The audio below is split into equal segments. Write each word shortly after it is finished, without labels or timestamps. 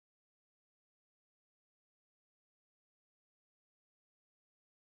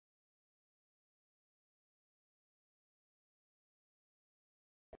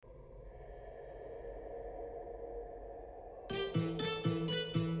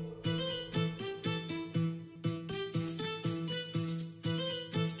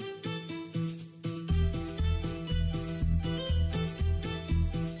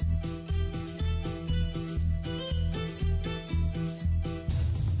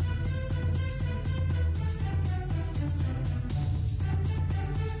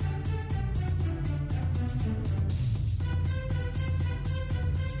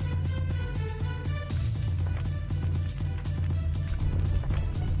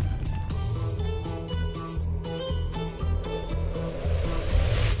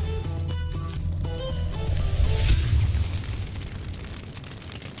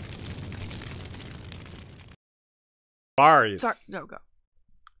Varys. Sorry, no, go.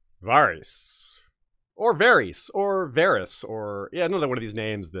 Varys. Or Varys. Or Varys. Or, yeah, another one of these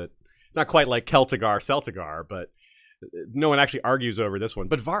names that, it's not quite like Celtigar, but no one actually argues over this one.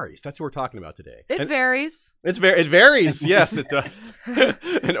 But Varys, that's what we're talking about today. It varies. It varies. Yes, it does.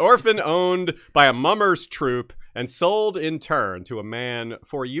 An orphan owned by a mummer's troupe and sold in turn to a man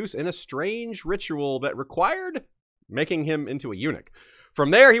for use in a strange ritual that required making him into a eunuch.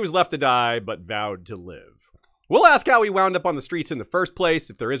 From there, he was left to die, but vowed to live. We'll ask how he wound up on the streets in the first place,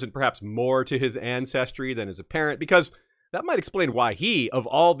 if there isn't perhaps more to his ancestry than is apparent, because that might explain why he, of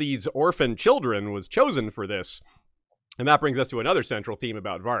all these orphan children, was chosen for this. And that brings us to another central theme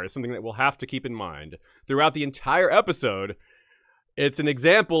about Varys, something that we'll have to keep in mind throughout the entire episode. It's an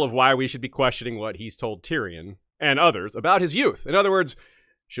example of why we should be questioning what he's told Tyrion and others about his youth. In other words,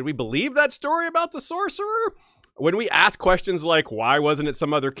 should we believe that story about the sorcerer? When we ask questions like, why wasn't it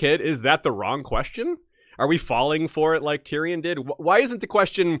some other kid, is that the wrong question? Are we falling for it like Tyrion did? Why isn't the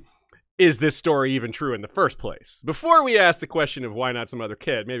question, is this story even true in the first place? Before we ask the question of why not some other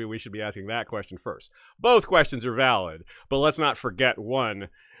kid, maybe we should be asking that question first. Both questions are valid, but let's not forget one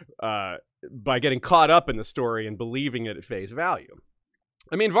by getting caught up in the story and believing it at face value.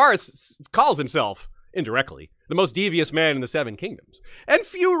 I mean, Varys calls himself, indirectly, the most devious man in the Seven Kingdoms, and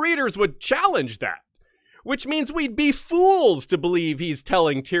few readers would challenge that. Which means we'd be fools to believe he's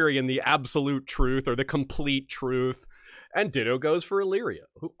telling Tyrion the absolute truth or the complete truth. And ditto goes for Illyrio,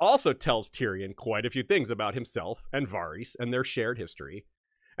 who also tells Tyrion quite a few things about himself and Varys and their shared history.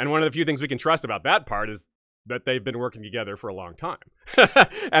 And one of the few things we can trust about that part is that they've been working together for a long time.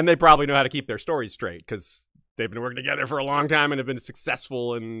 And they probably know how to keep their stories straight, because they've been working together for a long time and have been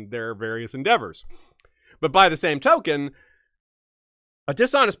successful in their various endeavors. But by the same token, a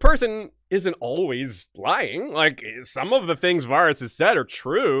dishonest person isn't always lying. Like, some of the things Varys has said are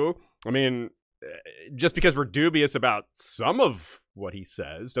true. I mean, just because we're dubious about some of what he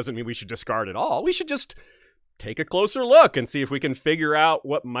says doesn't mean we should discard it all. We should just take a closer look and see if we can figure out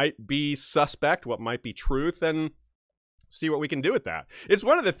what might be suspect, what might be truth, and see what we can do with that. It's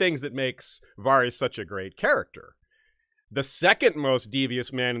one of the things that makes Varys such a great character. The second most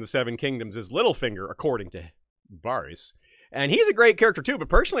devious man in the Seven Kingdoms is Littlefinger, according to Varys. And he's a great character too, but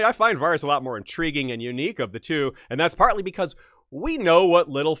personally I find Varys a lot more intriguing and unique of the two, and that's partly because we know what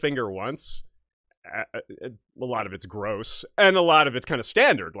Littlefinger wants. A lot of it's gross, and a lot of it's kind of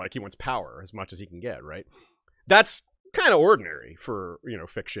standard, like he wants power as much as he can get, right? That's kind of ordinary for, you know,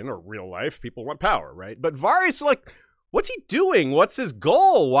 fiction or real life. People want power, right? But Varys, like, what's he doing? What's his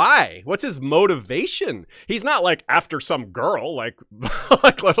goal? Why? What's his motivation? He's not like after some girl like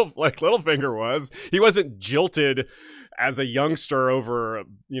Littlefinger was. He wasn't jilted as a youngster over,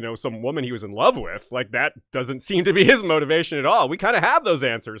 you know, some woman he was in love with. Like, that doesn't seem to be his motivation at all. We kind of have those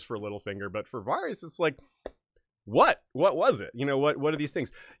answers for Littlefinger, but for Varys, it's like, what was it? You know, what are these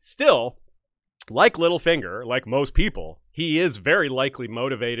things? Still, like Littlefinger, like most people, he is very likely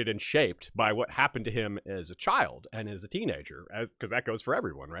motivated and shaped by what happened to him as a child and as a teenager, because that goes for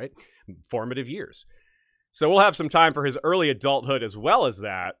everyone, right? Formative years. So we'll have some time for his early adulthood as well as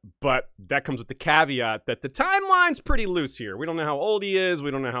that, but that comes with the caveat that the timeline's pretty loose here. We don't know how old he is.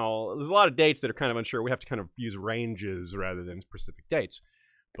 We don't know how... There's a lot of dates that are kind of unsure. We have to kind of use ranges rather than specific dates.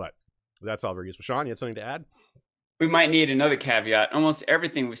 But that's all very useful. Sean, you had something to add? We might need another caveat. Almost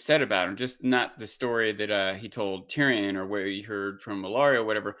everything we said about him, just not the story that he told Tyrion or what he heard from Illyrio or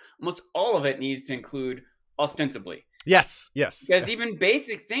whatever. Almost all of it needs to include ostensibly. Yes, yes. Because even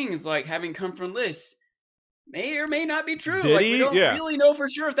basic things like having come from Lys may or may not be true. Did like, he? we don't Yeah. really know for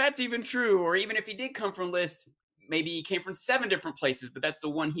sure if that's even true. Or even if he did come from Lys, maybe he came from 7 different places, but that's the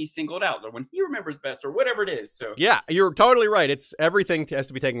one he singled out, the one he remembers best, or whatever it is. So yeah, you're totally right. It's everything has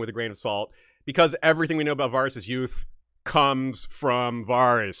to be taken with a grain of salt, because everything we know about Varys' youth comes from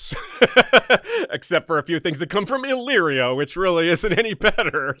Varys. Except for a few things that come from Illyrio, which really isn't any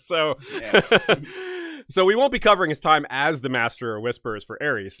better. So yeah. So we won't be covering his time as the Master of Whispers for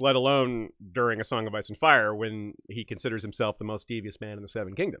Aerys, let alone during A Song of Ice and Fire, when he considers himself the most devious man in the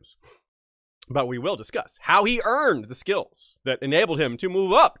Seven Kingdoms. But we will discuss how he earned the skills that enabled him to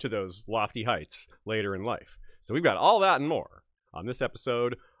move up to those lofty heights later in life. So we've got all that and more on this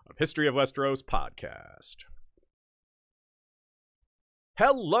episode of History of Westeros podcast.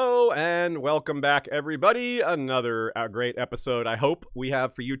 Hello and welcome back, everybody. Another great episode I hope we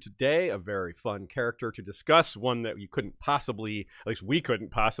have for you today. A very fun character to discuss, one that you couldn't possibly, at least we couldn't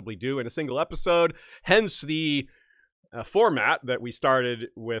possibly do in a single episode. Hence the format that we started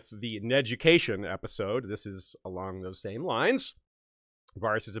with the Neducation episode. This is along those same lines.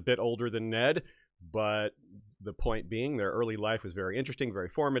 Varys is a bit older than Ned, but the point being their early life was very interesting, very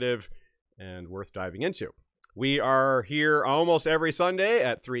formative, and worth diving into. We are here almost every Sunday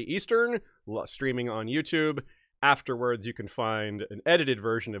at 3 Eastern, streaming on YouTube. Afterwards, you can find an edited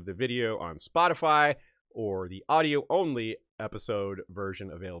version of the video on Spotify, or the audio-only episode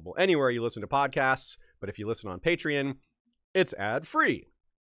version available anywhere you listen to podcasts. But if you listen on Patreon, it's ad-free.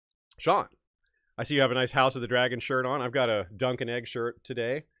 Sean, I see you have a nice House of the Dragon shirt on. I've got a Dunk and Egg shirt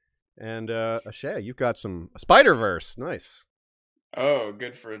today. And Shay, you've got some Spider-Verse. Nice. Oh,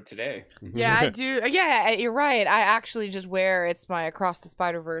 good for today. Yeah, I do. Yeah, you're right. I actually just wear, it's my Across the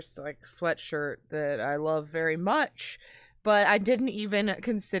Spider-Verse like sweatshirt that I love very much. But I didn't even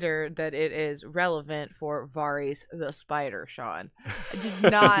consider that it is relevant for Varys the Spider, Sean. It did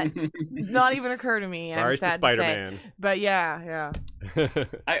not even occur to me. I'm Varys the sad to say. Spider-Man. But yeah.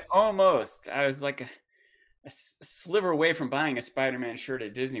 I was like a sliver away from buying a Spider-Man shirt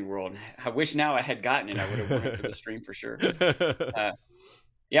at Disney World. I wish now I had gotten it. I would have worn it for the stream for sure.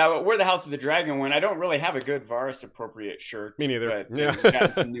 Yeah, we're the House of the Dragon one. I don't really have a good Varys appropriate shirt. Me neither. But yeah. we've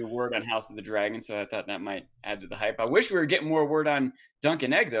gotten some new word on House of the Dragon, so I thought that might add to the hype. I wish we were getting more word on Dunk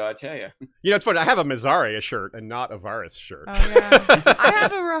and Egg, though, I tell you. You know, it's funny. I have a Mazzaria shirt and not a Varys shirt. Oh, yeah. I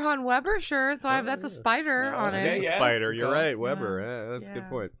have a Rohan Weber shirt, so that's a spider on it. It's a spider. You're right, Weber. Yeah, that's a good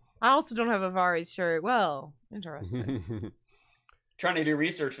point. I also don't have a Varys shirt. Well, interesting. Trying to do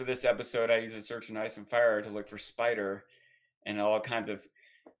research for this episode, I use a search in Ice and Fire to look for spider, and all kinds of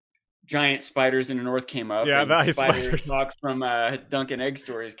giant spiders in the north came up. Yeah, and spider talk from Dunk and Egg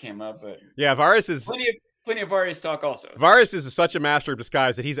stories came up. But yeah, Varys is plenty of Varys talk also. Varys is such a master of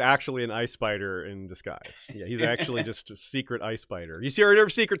disguise that he's actually an ice spider in disguise. Yeah, he's actually just a secret ice spider. You see our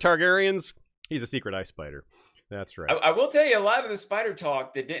secret Targaryens? He's a secret ice spider. That's right. I will tell you, a lot of the spider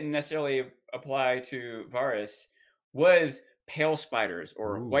talk that didn't necessarily apply to Varys was pale spiders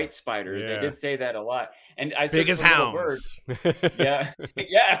or white spiders. Yeah. They did say that a lot. And I big as hounds. Yeah.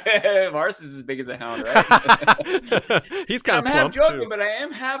 Varys is as big as a hound, right? He's kind of I'm plump half joking, too. but I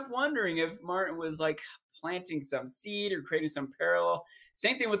am half wondering if Martin was like planting some seed or creating some parallel.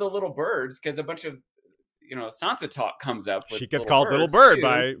 Same thing with the little birds, because a bunch of Sansa talk comes up. With she gets called Little Bird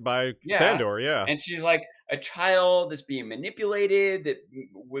by Sandor, yeah. And she's like a child that's being manipulated, that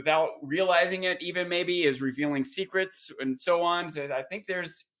without realizing it, even maybe is revealing secrets and so on. So I think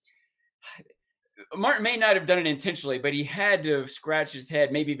Martin may not have done it intentionally, but he had to have scratched his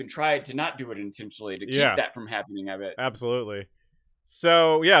head, maybe even tried to not do it intentionally to keep that from happening, I bet. Absolutely.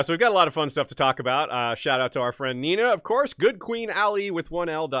 So, yeah, so we've got a lot of fun stuff to talk about. Shout out to our friend Nina, of course. Good Queen Alley with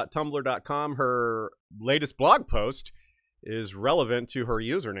 1L.tumblr.com. Her latest blog post is relevant to her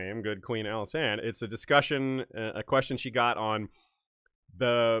username, Good Queen Alisan. It's a discussion, a question she got on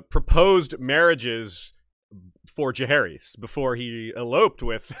the proposed marriages for Jaehaerys before he eloped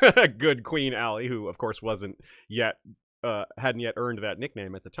with Good Queen Alley, who, of course, hadn't yet earned that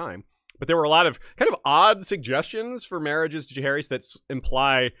nickname at the time. But there were a lot of kind of odd suggestions for marriages to Jaehaerys that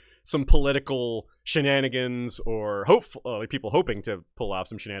imply some political shenanigans or people hoping to pull off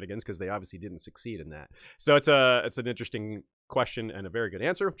some shenanigans, because they obviously didn't succeed in that. So it's an interesting question and a very good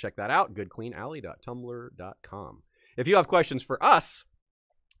answer. Check that out, goodqueenalley.tumblr.com. If you have questions for us,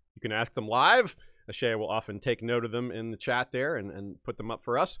 you can ask them live. Ashaya will often take note of them in the chat there and put them up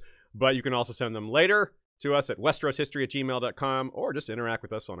for us. But you can also send them later to us at westeroshistory@gmail.com, or just interact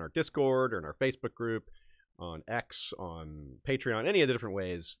with us on our Discord or in our Facebook group, on X, on Patreon, any of the different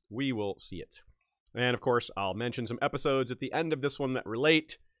ways. We will see it. And, of course, I'll mention some episodes at the end of this one that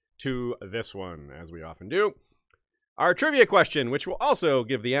relate to this one, as we often do. Our trivia question, which will also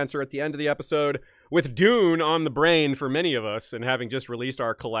give the answer at the end of the episode, with Dune on the brain for many of us, and having just released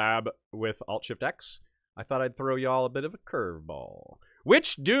our collab with Alt-Shift-X, I thought I'd throw y'all a bit of a curveball.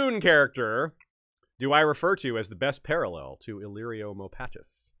 Which Dune character do I refer to as the best parallel to Illyrio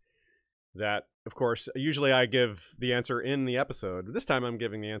Mopatis? That, of course, usually I give the answer in the episode. This time I'm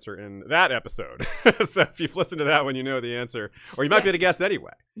giving the answer in that episode. So if you've listened to that one, you know the answer. Or you might be able to guess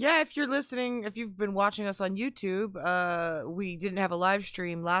anyway. Yeah, if you've been watching us on YouTube, we didn't have a live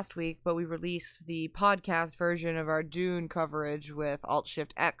stream last week, but we released the podcast version of our Dune coverage with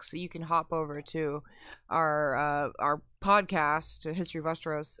Alt-Shift-X, so you can hop over to our podcast, History of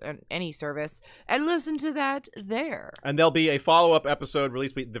Westeros, and any service, and listen to that there. And there'll be a follow-up episode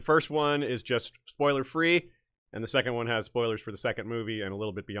released. The first one is just spoiler-free, and the second one has spoilers for the second movie and a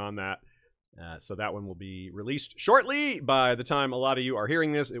little bit beyond that. So that one will be released shortly. By the time a lot of you are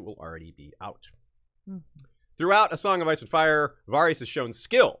hearing this, it will already be out. Throughout A Song of Ice and Fire, Varys has shown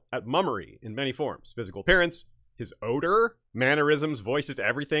skill at mummery in many forms. Physical appearance, his odor, mannerisms, voices,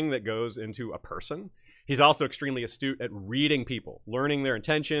 everything that goes into a person. He's also extremely astute at reading people, learning their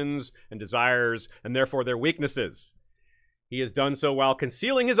intentions and desires, and therefore their weaknesses. He has done so while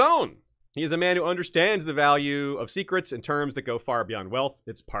concealing his own, He is a man who understands the value of secrets in terms that go far beyond wealth.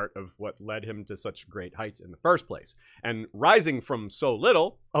 It's part of what led him to such great heights in the first place. And rising from so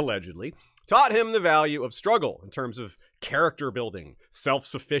little, allegedly, taught him the value of struggle in terms of character building,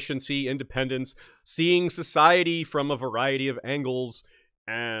 self-sufficiency, independence, seeing society from a variety of angles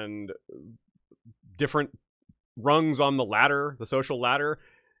and different rungs on the ladder, the social ladder,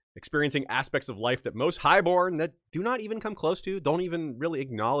 experiencing aspects of life that most highborn that do not even come close to, don't even really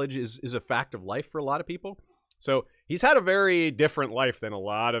acknowledge is a fact of life for a lot of people. So he's had a very different life than a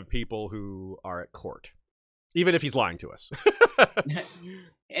lot of people who are at court, even if he's lying to us.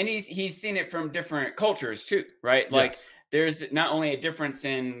 And he's seen it from different cultures too, right? Like Yes. there's not only a difference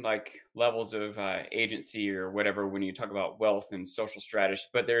in like levels of agency or whatever when you talk about wealth and social stratus,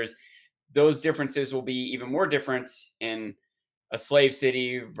 but there's those differences will be even more different in a slave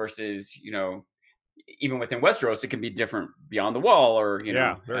city versus, you know, even within Westeros, it can be different beyond the wall or, you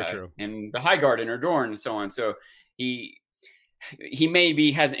know, very true. in the High Garden or Dorne and so on. So he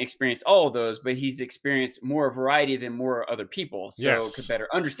maybe hasn't experienced all of those, but he's experienced more variety than more other people. So could better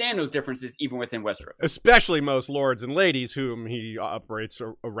understand those differences even within Westeros. Especially most lords and ladies whom he operates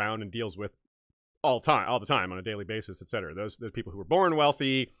around and deals with all the time on a daily basis, etc. Those people who were born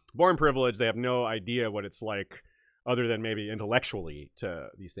wealthy, born privileged, they have no idea what it's like other than maybe intellectually to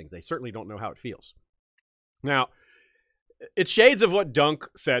these things. They certainly don't know how it feels. Now, it's shades of what Dunk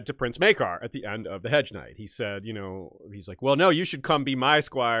said to Prince Maekar at the end of the Hedge Knight. He said, you know, he's like, well, no, you should come be my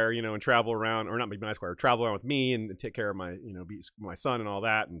squire, you know, and travel around, or not be my squire, travel around with me and take care of my, you know, be my son and all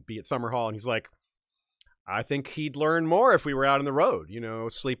that, and be at Summerhall. And he's like, I think he'd learn more if we were out on the road, you know,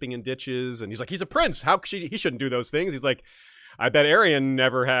 sleeping in ditches. And he's like, he's a prince. He shouldn't do those things. He's like, I bet Arion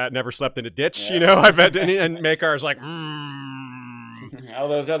never slept in a ditch, you know. I bet, and Maekar's like, all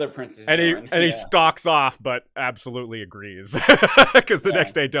those other princes, and he stalks off, but absolutely agrees because the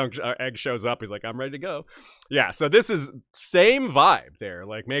next day Dunk Egg shows up. He's like, I'm ready to go. Yeah, so this is same vibe there.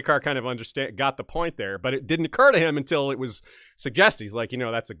 Like Maekar kind of got the point there, but it didn't occur to him until it was suggested. He's like, you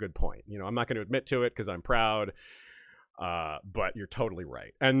know, that's a good point. You know, I'm not going to admit to it because I'm proud. But you're totally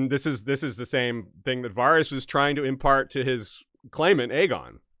right. And this is the same thing that Varys was trying to impart to his claimant,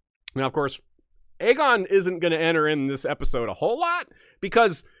 Aegon. Now, of course, Aegon isn't going to enter in this episode a whole lot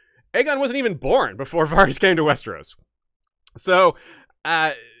because Aegon wasn't even born before Varys came to Westeros. So,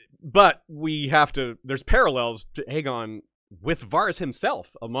 but we have to, there's parallels to Aegon with Varys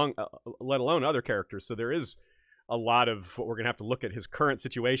himself among, let alone other characters. So there is a lot of what we're going to have to look at his current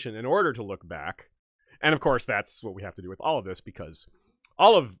situation in order to look back. And of course, that's what we have to do with all of this because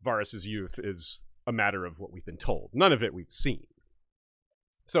all of Varys' youth is a matter of what we've been told. None of it we've seen.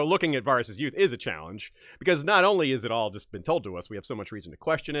 So looking at Varys' youth is a challenge because not only is it all just been told to us, we have so much reason to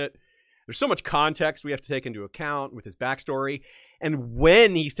question it. There's so much context we have to take into account with his backstory and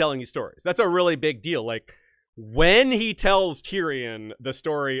when he's telling these stories. That's a really big deal. Like when he tells Tyrion the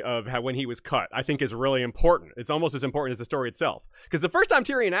story of how when he was cut, I think is really important. It's almost as important as the story itself. Because the first time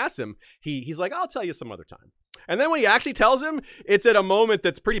Tyrion asks him, he's like, I'll tell you some other time. And then when he actually tells him, it's at a moment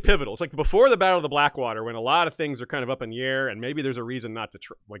that's pretty pivotal. It's like before the Battle of the Blackwater, when a lot of things are kind of up in the air, and maybe there's a reason not to,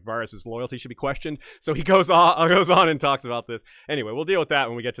 like Varys' loyalty should be questioned. So he goes on and talks about this. Anyway, we'll deal with that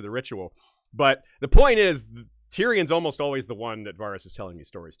when we get to the ritual. But the point is, Tyrion's almost always the one that Varys is telling these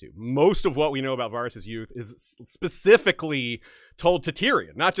stories to. Most of what we know about Varys' youth is specifically told to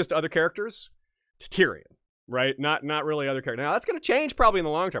Tyrion, not just to other characters, to Tyrion. Right? Not really other characters. Now, that's going to change probably in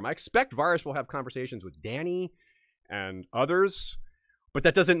the long term. I expect Varys will have conversations with Dany and others, but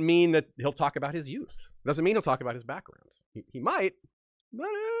that doesn't mean that he'll talk about his youth. It doesn't mean he'll talk about his background. He might, but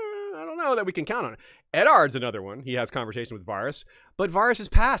I don't know that we can count on it. Eddard's another one. He has conversation with Varys, but Varys'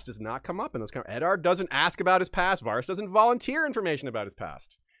 past does not come up in those conversations. Eddard doesn't ask about his past. Varys doesn't volunteer information about his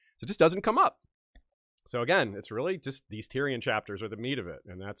past. So it just doesn't come up. So again, it's really just these Tyrion chapters are the meat of it,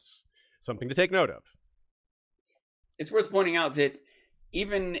 and that's something to take note of. It's worth pointing out that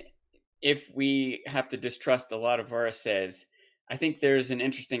even if we have to distrust a lot of Varys says, I think there's an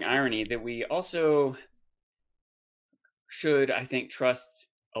interesting irony that we also should, I think, trust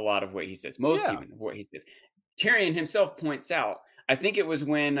a lot of what he says. Most even of what he says. Tyrion himself points out, I think it was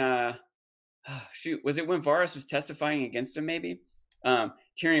when, was it when Varys was testifying against him maybe?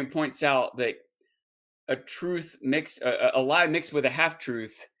 Tyrion points out that a lie mixed with a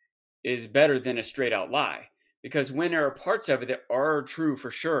half-truth is better than a straight-out lie. Because when there are parts of it that are true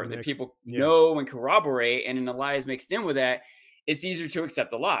for sure, that people know and corroborate, and then a lie is mixed in with that, it's easier to accept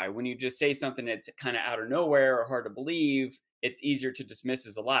the lie. When you just say something that's kind of out of nowhere or hard to believe, it's easier to dismiss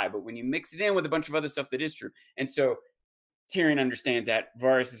as a lie. But when you mix it in with a bunch of other stuff that is true. And so Tyrion understands that.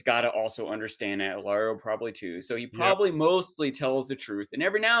 Varys has got to also understand that. Illyrio probably too. So he probably mostly tells the truth, and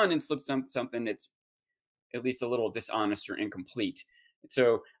every now and then slips something that's at least a little dishonest or incomplete.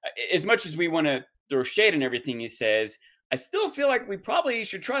 So as much as we want to throw shade on everything he says, I still feel like we probably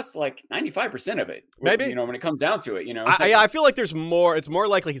should trust like 95% of it. Maybe, you know, when it comes down to it, you know. I feel like there's more. It's more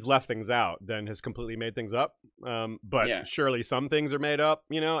likely he's left things out than has completely made things up. But surely some things are made up,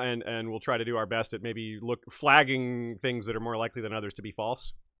 you know, and we'll try to do our best at maybe flagging things that are more likely than others to be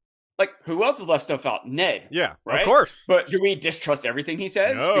false. Like, who else has left stuff out? Ned. Yeah, right? Of course. But do we distrust everything he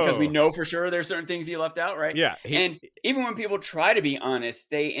says? No. Because we know for sure there's certain things he left out, right? Yeah. And even when people try to be honest,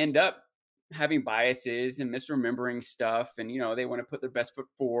 they end up having biases and misremembering stuff. And, you know, they want to put their best foot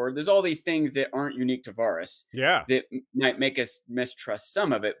forward. There's all these things that aren't unique to Varys. Yeah. That might make us mistrust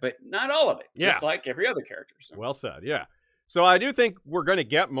some of it, but not all of it. Just like every other character. So. Well said, yeah. So I do think we're going to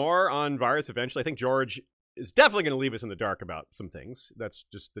get more on Varys eventually. I think George is definitely going to leave us in the dark about some things. That's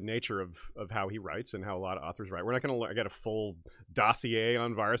just the nature of how he writes and how a lot of authors write. We're not going to get a full dossier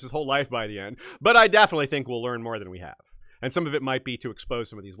on Varys' whole life by the end, but I definitely think we'll learn more than we have. And some of it might be to expose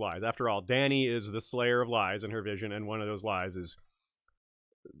some of these lies. After all, Dany is the slayer of lies in her vision, and one of those lies is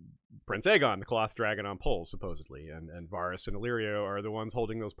Prince Aegon, the cloth dragon on poles, supposedly, and Varys and Illyrio are the ones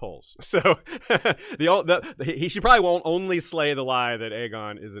holding those poles. So he probably won't only slay the lie that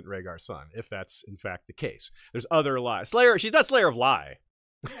Aegon isn't Rhaegar's son, if that's in fact the case. There's other lies. She's not slayer of lie.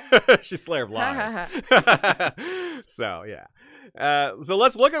 She's slayer of lies. So yeah. So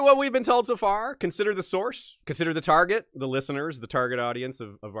let's look at what we've been told so far. Consider the source, consider the target, the listeners, the target audience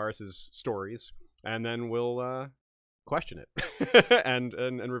of Varys' stories, and then we'll question it and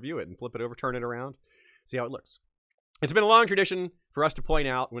review it and flip it over, turn it around, see how it looks. It's been a long tradition for us to point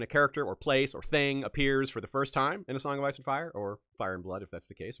out when a character or place or thing appears for the first time in A Song of Ice and Fire, or Fire and Blood if that's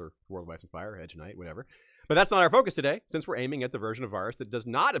the case, or World of Ice and Fire, Edge and Night, whatever. But that's not our focus today, since we're aiming at the version of Varys that does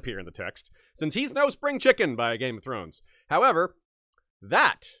not appear in the text, since he's no spring chicken by Game of Thrones. However,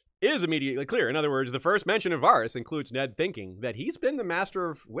 that is immediately clear. In other words, the first mention of Varys includes Ned thinking that he's been the master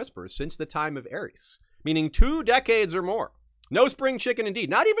of whispers since the time of Aerys, meaning 2 decades or more. No spring chicken indeed,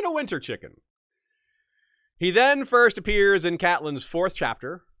 not even a winter chicken. He then first appears in Catelyn's 4th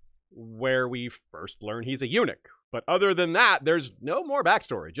chapter, where we first learn he's a eunuch. But other than that, there's no more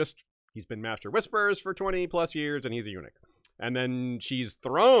backstory. Just he's been Master Whispers for 20 plus years and he's a eunuch. And then she's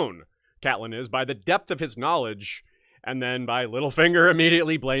thrown, Catelyn is, by the depth of his knowledge, and then by Littlefinger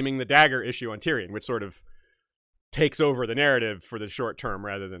immediately blaming the dagger issue on Tyrion, which sort of takes over the narrative for the short term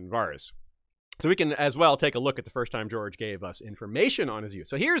rather than Varys. So we can as well take a look at the first time George gave us information on his youth.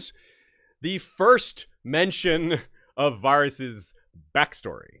 So here's the first mention of Varys'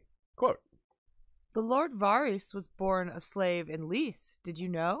 backstory. Quote, "The Lord Varys was born a slave in Lys, did you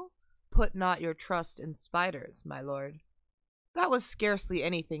know? Put not your trust in spiders, my lord." That was scarcely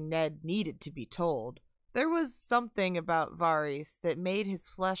anything Ned needed to be told. There was something about Varys that made his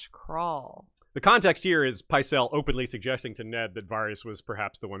flesh crawl. The context here is Pycelle openly suggesting to Ned that Varys was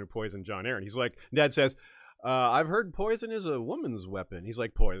perhaps the one who poisoned Jon Arryn. He's like, Ned says, I've heard poison is a woman's weapon. He's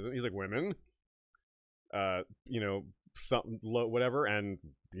like, poison? He's like, women? You know, something, whatever, and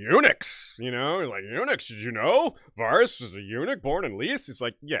eunuchs, you know? Like, eunuchs, did you know? Varys is a eunuch born in Lys? It's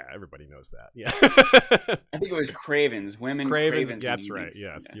like, yeah, everybody knows that. Yeah. I think it was Cravens. Women, Cravens. That's right.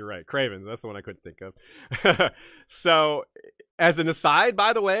 Yes, yeah. You're right. Cravens. That's the one I couldn't think of. So, as an aside,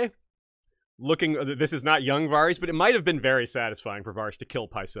 by the way, this is not young Varys, but it might have been very satisfying for Varys to kill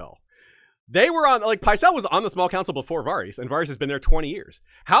Pycelle. They were on, like, Pycelle was on the small council before Varys, and Varys has been there 20 years.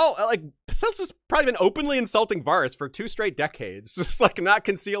 How, like, Pycelle's just probably been openly insulting Varys for 2 straight decades, just, like, not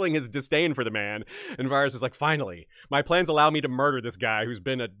concealing his disdain for the man. And Varys is like, finally, my plans allow me to murder this guy who's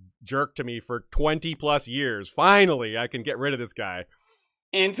been a jerk to me for 20 plus years. Finally, I can get rid of this guy.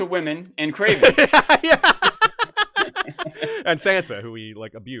 And to women and Cravens. Yeah. And Sansa, who he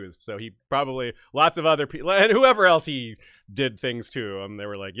like abused. So he probably, lots of other people, and whoever else he did things to, they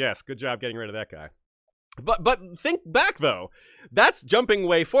were like, yes, good job getting rid of that guy. But think back though, that's jumping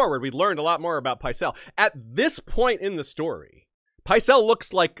way forward. We learned a lot more about Pycelle. At this point in the story, Pycelle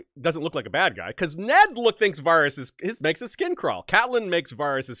doesn't look like a bad guy, because Ned thinks Varys makes his skin crawl. Catelyn makes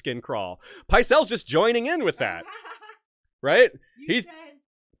Varys' skin crawl. Pycelle's just joining in with that, right?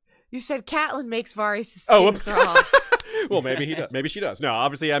 You said Catelyn makes Varys' skin crawl. Well, maybe he does. Maybe she does. No,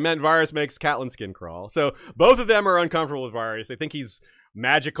 obviously I meant Varys makes Catelyn's skin crawl. So both of them are uncomfortable with Varys. They think he's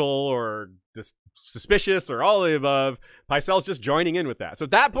magical or just suspicious or all of the above. Pycelle's just joining in with that. So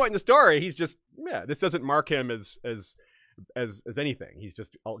at that point in the story, he's just, this doesn't mark him as anything. He's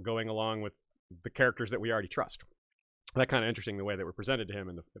just going along with the characters that we already trust. That kind of interesting the way that we're presented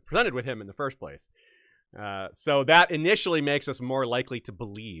with him in the first place. So that initially makes us more likely to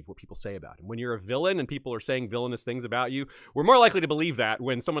believe what people say about him. When you're a villain and people are saying villainous things about you, we're more likely to believe that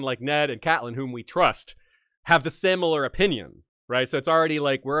when someone like Ned and Catelyn, whom we trust, have the similar opinion, right? So it's already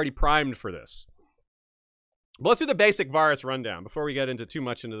like we're already primed for this. But let's do the basic Varys rundown before we get into too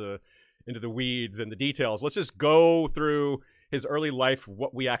much into the weeds and the details. Let's just go through his early life,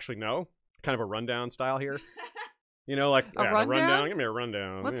 what we actually know, kind of a rundown style here. You know, like a rundown? Give me a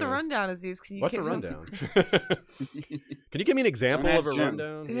rundown. What's a rundown, Aziz? What's a rundown? Can you give me an example of a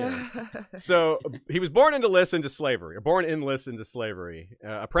rundown? Yeah. So he was born in Lys into slavery.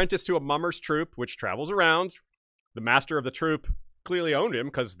 Apprenticed to a mummer's troupe, which travels around. The master of the troupe clearly owned him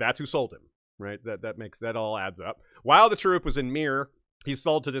because that's who sold him. Right? That all adds up. While the troupe was in Myr, he's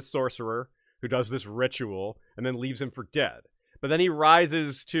sold to this sorcerer who does this ritual and then leaves him for dead. But then he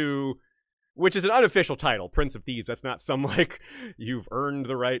rises to, which is an unofficial title, Prince of Thieves. That's not some, like, you've earned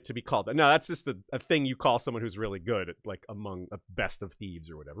the right to be called that. No, that's just a thing you call someone who's really good at, like, among a best of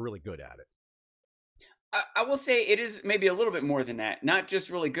thieves or whatever, really good at it. I will say it is maybe a little bit more than that. Not just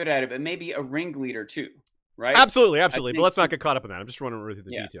really good at it, but maybe a ringleader too, right? Absolutely. But let's not get caught up in that. I'm just running through the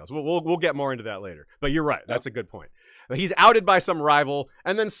details. We'll get more into that later. But you're right. That's a good point. But he's outed by some rival,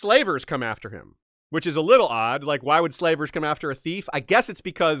 and then slavers come after him, which is a little odd. Like, why would slavers come after a thief? I guess it's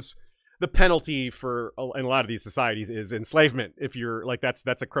because the penalty for in a lot of these societies is enslavement. If you're like, that's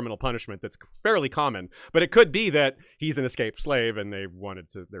a criminal punishment that's fairly common. But it could be that he's an escaped slave and they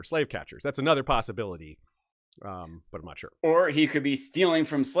they're slave catchers. That's another possibility, but I'm not sure. Or he could be stealing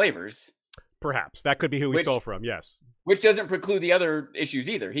from slavers. Perhaps that could be who he stole from. Yes, which doesn't preclude the other issues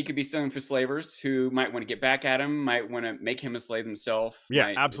either. He could be stealing for slavers who might want to get back at him, might want to make him a slave themselves.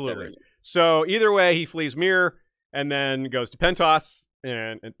 Yeah, absolutely. So either way, he flees Myr and then goes to Pentos.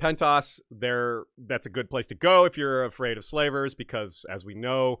 And Pentos, that's a good place to go if you're afraid of slavers, because as we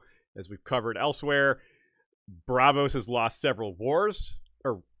know, as we've covered elsewhere, Braavos has lost several wars,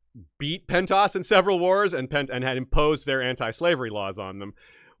 or beat Pentos in several wars, and had imposed their anti-slavery laws on them,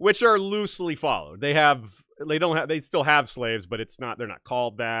 which are loosely followed. They still have slaves, but they're not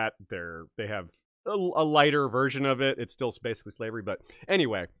called that. They have a lighter version of it. It's still basically slavery, but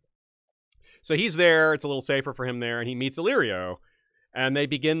anyway. So he's there. It's a little safer for him there, and he meets Illyrio. And they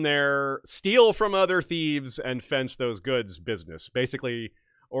begin their steal from other thieves and fence those goods business. Basically,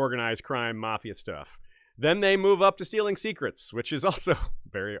 organized crime, mafia stuff. Then they move up to stealing secrets, which is also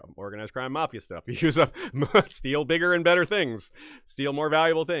very organized crime, mafia stuff. You steal bigger and better things. Steal more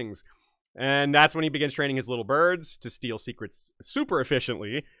valuable things. And that's when he begins training his little birds to steal secrets super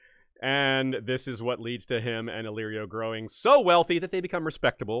efficiently. And this is what leads to him and Illyrio growing so wealthy that they become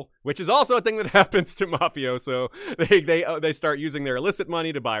respectable, which is also a thing that happens to mafioso. They start using their illicit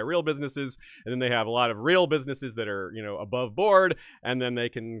money to buy real businesses, and then they have a lot of real businesses that are, above board, and then they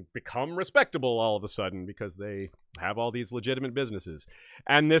can become respectable all of a sudden because they have all these legitimate businesses.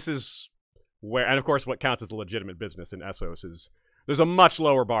 And this is where, and of course, what counts as a legitimate business in Essos is there's a much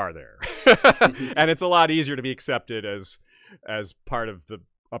lower bar there, and it's a lot easier to be accepted as part of the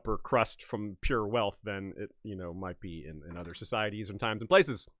upper crust from pure wealth than it might be in other societies and times and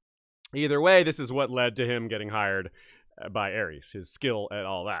places. Either way, this is what led to him getting hired by Aerys, his skill at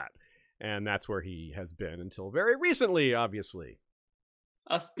all that, and that's where he has been until very recently, obviously.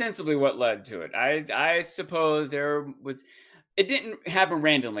 Ostensibly what led to it. I suppose it didn't happen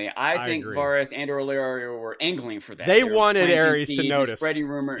randomly. I think agree. Varys and Illyrio were angling for that. They wanted Aerys to notice. Spreading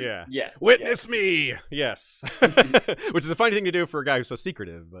rumor. Yeah. Yes. Witness me. Yes. Which is a funny thing to do for a guy who's so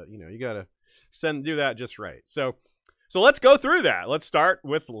secretive, but you gotta do that just right. So let's go through that. Let's start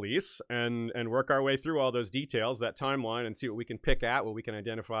with Lys and work our way through all those details, that timeline, and see what we can pick at, what we can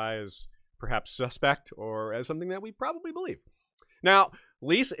identify as perhaps suspect or as something that we probably believe. Now,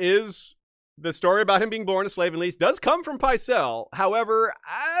 Lys is... The story about him being born a slave in Lys does come from Pycelle. However,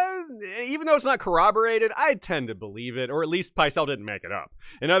 even though it's not corroborated, I tend to believe it, or at least Pycelle didn't make it up.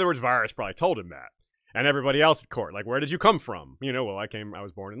 In other words, Varys probably told him that. And everybody else at court, like, where did you come from? Well, I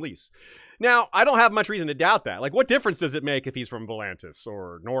was born in Lys. Now, I don't have much reason to doubt that. Like, what difference does it make if he's from Volantis,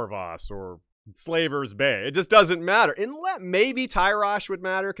 or Norvos, or Slaver's Bay? It just doesn't matter. Unless maybe Tyrosh would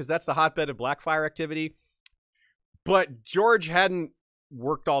matter, because that's the hotbed of Blackfire activity. But George hadn't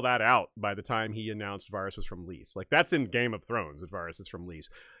worked all that out by the time he announced Varys was from Lys. Like, that's in Game of Thrones that Varys is from Lys.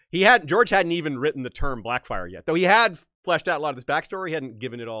 George hadn't even written the term Blackfire yet, though he had fleshed out a lot of his backstory. He hadn't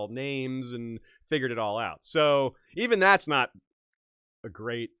given it all names and figured it all out. So even that's not a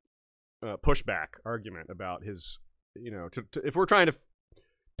great pushback argument about his, if we're trying to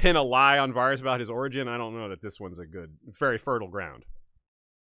pin a lie on Varys about his origin, I don't know that this one's a good, very fertile ground.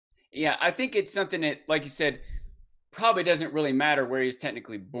 Yeah, I think it's something that, like you said, probably doesn't really matter where he's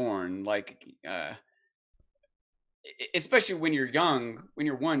technically born. Like, especially when you're young, when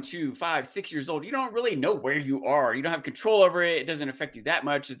you're 1, 2, 5, 6 years old, you don't really know where you are. You don't have control over it. It doesn't affect you that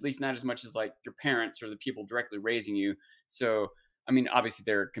much, at least not as much as like your parents or the people directly raising you. So, I mean, obviously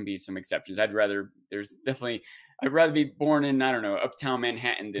there can be some exceptions. I'd rather be born in, I don't know, uptown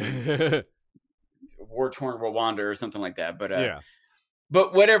Manhattan than war-torn Rwanda or something like that. But yeah.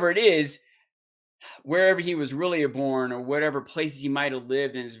 But whatever it is, wherever he was really born or whatever places he might have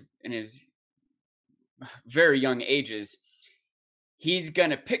lived in his very young ages, he's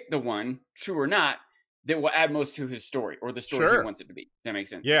gonna pick the one, true or not, that will add most to his story or the story he wants it to be. Does that make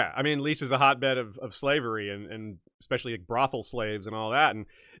sense? Yeah, I mean, Lise is a hotbed of slavery and especially like brothel slaves and all that, and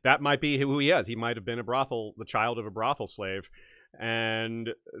that might be who he is. He might have been the child of a brothel slave, and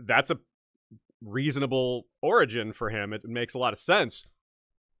that's a reasonable origin for him. It makes a lot of sense.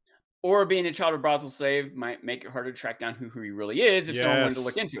 Or being a child of a brothel slave might make it harder to track down who he really is if someone wanted to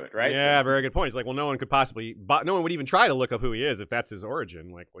look into it, right? Yeah, very good point. It's like, well, no one would even try to look up who he is if that's his origin.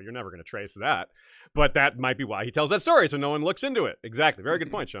 Like, well, you're never going to trace that. But that might be why he tells that story, so no one looks into it. Exactly. Very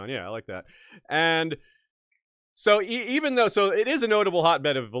good point, Sean. Yeah, I like that. And so so it is a notable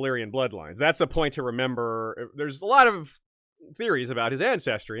hotbed of Valyrian bloodlines. That's a point to remember. There's a lot of theories about his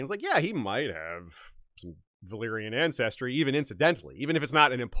ancestry. And it's like, yeah, he might have some Valyrian ancestry, even incidentally, even if it's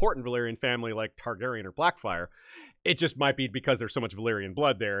not an important Valyrian family like Targaryen or Blackfyre. It just might be because there's so much Valyrian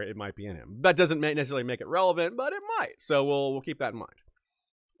blood there, it might be in him. That doesn't necessarily make it relevant, but it might. So we'll keep that in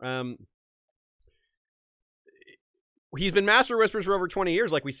mind. He's been Master Whisperers for over 20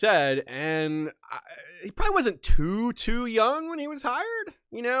 years, like we said, and he probably wasn't too young when he was hired.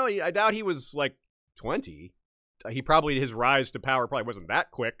 You know, I doubt he was like 20. His rise to power probably wasn't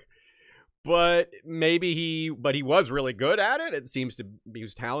that quick. But he was really good at it. It seems to be, he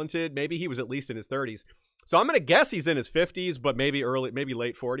was talented. Maybe he was at least in his 30s. So I'm going to guess he's in his 50s, but maybe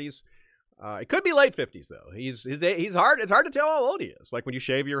late 40s. It could be late 50s though. He's hard. It's hard to tell how old he is. Like when you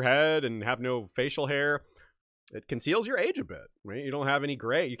shave your head and have no facial hair, it conceals your age a bit. Right? You don't have any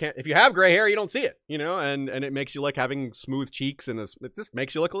gray. If you have gray hair, you don't see it. You know, and it makes you like having smooth cheeks, and it just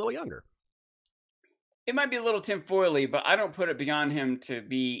makes you look a little younger. It might be a little tinfoily, but I don't put it beyond him to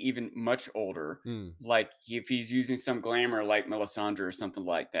be even much older. Like if he's using some glamour like Melisandre or something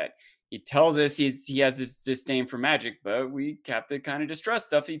like that. He tells us he has this disdain for magic, but we have to kind of distrust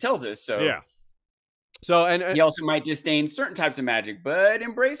stuff he tells us. So yeah. So and he also might disdain certain types of magic, but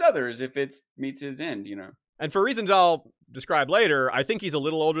embrace others if it meets his end, you know. And for reasons I'll describe later, I think he's a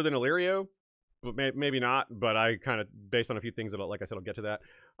little older than Illyrio, but maybe not. But I kind of, based on a few things that, like I said, I'll get to that.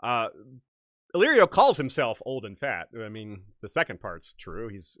 Illyrio calls himself old and fat. I mean, the second part's true.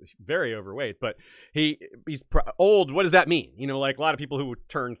 He's very overweight, but he's old. What does that mean? You know, like a lot of people who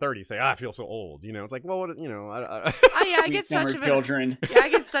turn 30 say, I feel so old. You know, it's like, well, what, you know, I get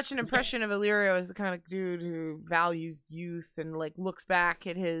such an impression of Illyrio as the kind of dude who values youth and like looks back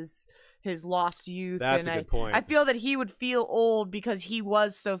at his lost youth. That's and a good point. I feel that he would feel old because he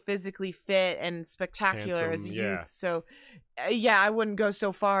was so physically fit and spectacular Handsome, as a yeah. youth. So yeah, I wouldn't go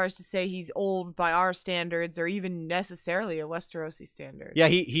so far as to say he's old by our standards or even necessarily a Westerosi standard. Yeah,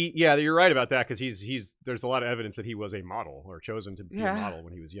 yeah, you're right about that, because there's a lot of evidence that he was a model or chosen to be a model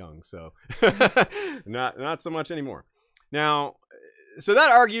when he was young. So not so much anymore. Now, so that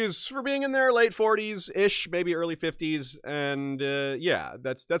argues for being in their late 40s-ish, maybe early 50s, and yeah,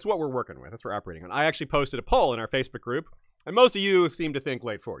 that's what we're working with. That's what we're operating on. I actually posted a poll in our Facebook group, and most of you seem to think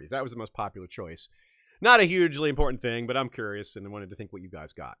late 40s. That was the most popular choice. Not a hugely important thing, but I'm curious and wanted to think what you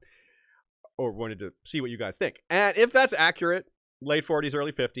guys got, or wanted to see what you guys think. And if that's accurate, late 40s,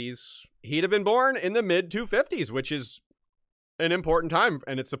 early 50s, he'd have been born in the mid-250s, which is an important time,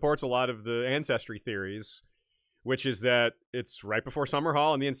 and it supports a lot of the ancestry theories, which is that it's right before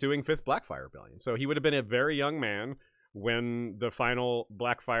Summerhall and the ensuing 5th Blackfyre Rebellion. So he would have been a very young man when the final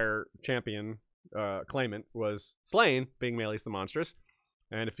Blackfyre champion claimant was slain, being Meleys the Monstrous.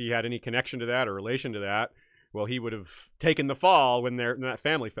 And if he had any connection to that or relation to that, well, he would have taken the fall when that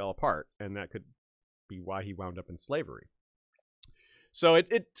family fell apart, and that could be why he wound up in slavery. So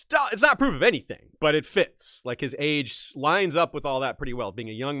it's not proof of anything, but it fits. Like his age lines up with all that pretty well, being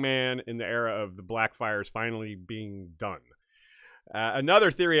a young man in the era of the Blackfyres finally being done.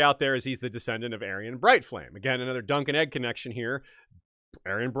 Another theory out there is he's the descendant of Aerion Brightflame. Again, another Dunk and Egg connection here.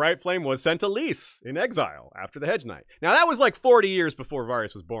 Aerion Brightflame was sent to Lys in exile after the Hedge Knight. Now, that was like 40 years before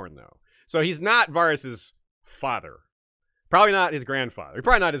Varys was born, though. So he's not Varys' father. Probably not his grandfather.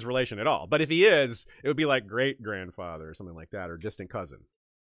 Probably not his relation at all. But if he is, it would be like great-grandfather or something like that, or distant cousin.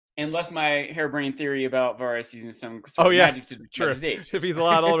 Unless my harebrained theory about Varys using some sort of magic to disguise his age. If he's a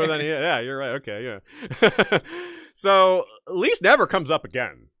lot older than he is. Yeah, you're right. Okay, yeah. So Lys never comes up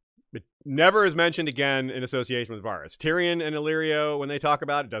again. never is mentioned again in association with Varys. Tyrion and Illyrio, when they talk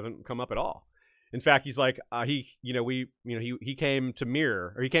about it, doesn't come up at all. In fact, he's like, he came to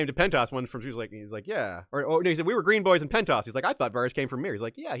Myr, or he came to Pentos one from, he's like, yeah. Or no, he said, we were green boys in Pentos. He's like, I thought Varys came from Myr. He's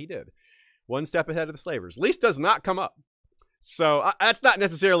like, yeah, he did. One step ahead of the slavers. Least does not come up. So that's not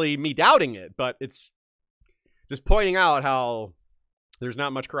necessarily me doubting it, but it's just pointing out how there's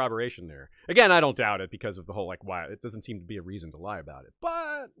not much corroboration there. Again, I don't doubt it because of the whole, like, why it doesn't seem to be a reason to lie about it.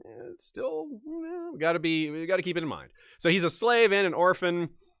 But it's still, we got to keep it in mind. So he's a slave and an orphan,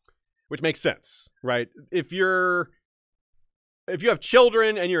 which makes sense, right? If you have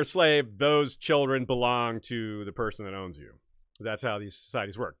children and you're a slave, those children belong to the person that owns you. That's how these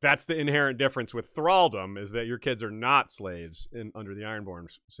societies work. That's the inherent difference with thraldom, is that your kids are not slaves under the Ironborn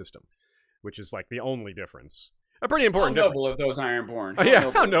system, which is like the only difference. A pretty important difference. How noble of those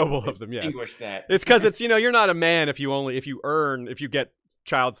Ironborn. How noble of them, yes. Distinguish that. It's because it's, you're not a man if you get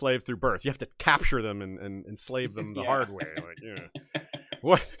child slaves through birth. You have to capture them and enslave them the hard way. Like,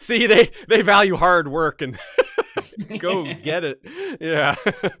 what? See, they value hard work and go get it. Yeah.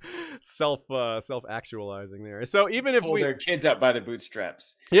 Self-actualizing there. So even if pull their kids up by the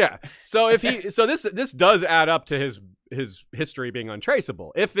bootstraps. Yeah. So this does add up to his history being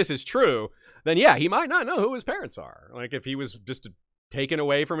untraceable. If this is true, then yeah, he might not know who his parents are. Like if he was just taken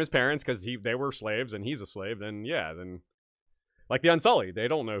away from his parents because they were slaves and he's a slave, then yeah, like the Unsullied, they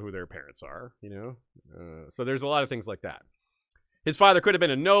don't know who their parents are, so there's a lot of things like that. His father could have been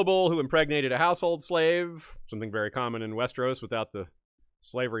a noble who impregnated a household slave, something very common in Westeros without the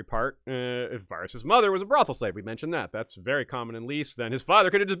slavery part. If Varys' mother was a brothel slave, we mentioned that. That's very common in Lys. Then his father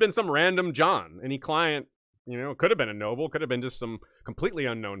could have just been some random John. Any client, could have been a noble, could have been just some completely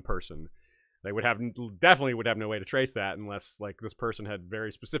unknown person. They definitely would have no way to trace that unless, like, this person had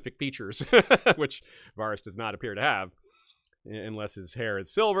very specific features, which Varys does not appear to have, unless his hair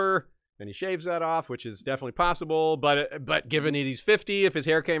is silver and he shaves that off, which is definitely possible. But given he's 50, if his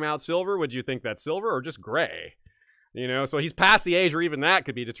hair came out silver, would you think that's silver or just gray? So he's past the age where even that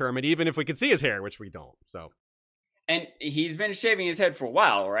could be determined, even if we could see his hair, which we don't. So. And he's been shaving his head for a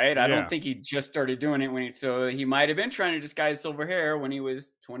while, right? I don't think he just started doing it so he might have been trying to disguise silver hair when he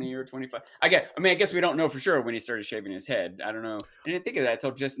was 20 or 25. I guess we don't know for sure when he started shaving his head. I don't know. I didn't think of that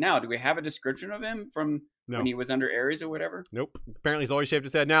until just now. Do we have a description of him from when he was under Aerys or whatever? Nope. Apparently he's always shaved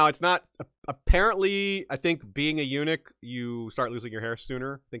his head. Now, it's not, apparently, I think being a eunuch, you start losing your hair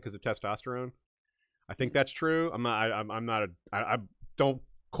sooner, I think because of testosterone. I think that's true. I don't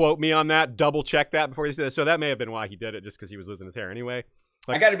quote me on that. Double check that before you say that. So that may have been why he did it, just because he was losing his hair anyway.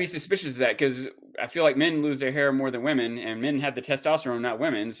 I got to be suspicious of that because I feel like men lose their hair more than women, and men had the testosterone, not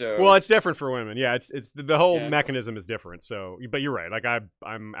women. So it's different for women. Yeah, it's the whole mechanism is different. So, but you're right. Like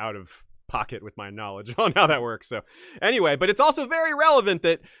I'm out of pocket with my knowledge on how that works. So anyway, but it's also very relevant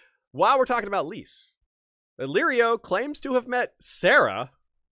that while we're talking about Lys, Illyrio claims to have met Sarah,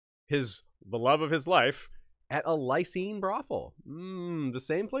 the love of his life, at a Lysine brothel. The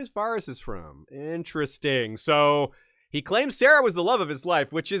same place Varys is from. Interesting. So he claims Sarah was the love of his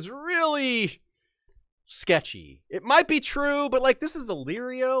life, which is really sketchy. It might be true, but like, this is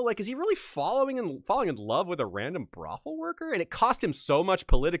Illyrio. Like, is he really falling in love with a random brothel worker? And it cost him so much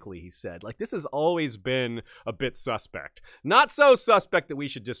politically, he said. Like, this has always been a bit suspect. Not so suspect that we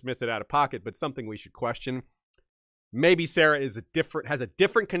should dismiss it out of pocket, but something we should question. Maybe Sarah has a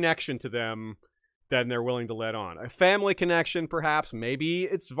different connection to them than they're willing to let on. A family connection, perhaps. Maybe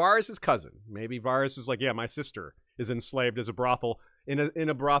it's Varys' cousin. Maybe Varys is like, yeah, my sister is enslaved as a brothel in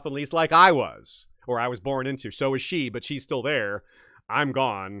a brothel, at least like I was, or I was born into. So is she, but she's still there. I'm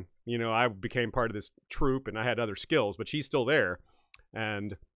gone. I became part of this troupe and I had other skills, but she's still there.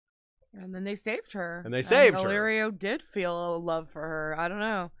 And then they saved her. And Illyrio did feel a love for her. I don't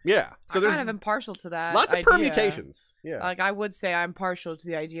know. Yeah. So I'm kind of impartial to that. Lots of permutations. Yeah. Like, I would say I'm partial to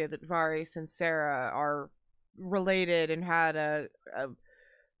the idea that Varys and Sarah are related and had a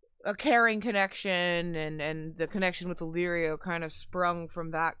caring connection, and the connection with Illyrio kind of sprung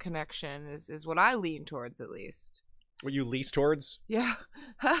from that connection is what I lean towards, at least. What you least towards? Yeah.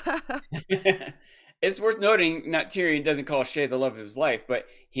 It's worth noting, Tyrion doesn't call Shay the love of his life, but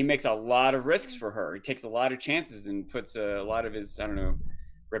he makes a lot of risks for her. He takes a lot of chances and puts a lot of his,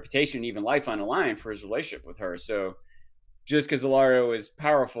 reputation and even life on the line for his relationship with her. So just because Illyrio is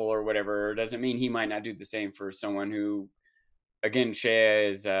powerful or whatever doesn't mean he might not do the same for someone who, again, Shay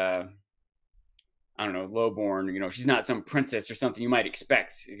is, lowborn. She's not some princess or something you might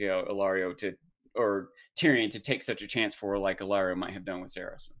expect, Illyrio to or Tyrion to take such a chance for, like Illyrio might have done with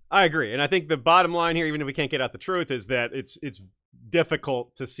Sarah. So. I agree, and I think the bottom line here, even if we can't get out the truth, is that it's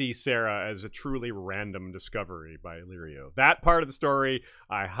difficult to see Sarah as a truly random discovery by Illyrio. That part of the story,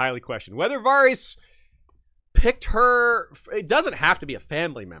 I highly question. Whether Varys picked her, it doesn't have to be a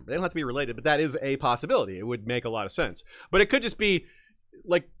family member. They don't have to be related, but that is a possibility. It would make a lot of sense. But it could just be,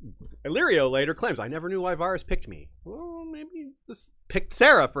 like Illyrio later claims, I never knew why Varys picked me. Well, maybe this picked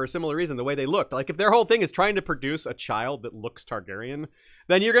Sarah for a similar reason, the way they looked. Like, if their whole thing is trying to produce a child that looks Targaryen,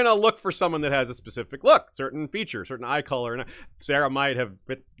 then you're going to look for someone that has a specific look, certain feature, certain eye color. And Sarah might have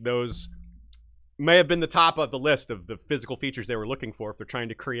fit those, may have been the top of the list of the physical features they were looking for if they're trying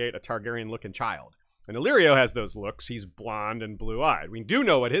to create a Targaryen-looking child. And Illyrio has those looks. He's blonde and blue-eyed. We do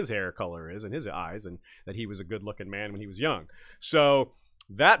know what his hair color is and his eyes, and that he was a good-looking man when he was young. So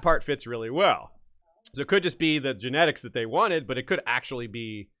that part fits really well. So it could just be the genetics that they wanted, but it could actually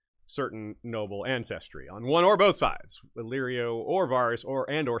be certain noble ancestry on one or both sides, Illyrio or Varys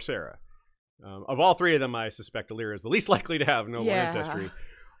or Sarah. Of all three of them, I suspect Illyrio is the least likely to have noble ancestry.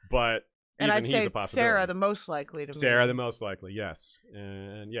 But and I'd say Sarah the most likely to. Sarah the most likely, yes.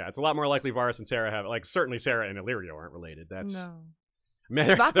 And yeah, it's a lot more likely Varys and Sarah have, like, certainly Sarah and Illyrio aren't related. That's no.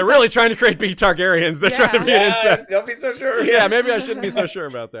 Man, they're really trying to create big Targaryens. They're trying to be an incest. Don't be so sure. Yeah, maybe I shouldn't be so sure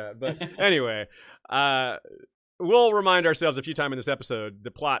about that. But anyway, we'll remind ourselves a few times in this episode, the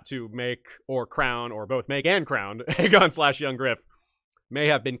plot to make or crown, or both make and crown, Aegon / Young Griff may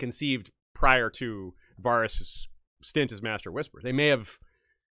have been conceived prior to Varys' stint as Master Whisperer. They may have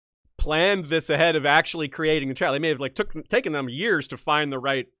planned this ahead of actually creating the child. They may have taken them years to find the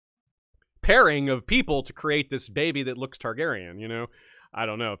right pairing of people to create this baby that looks Targaryen, you know? I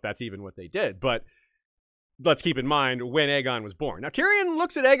don't know if that's even what they did, but let's keep in mind when Aegon was born. Now, Tyrion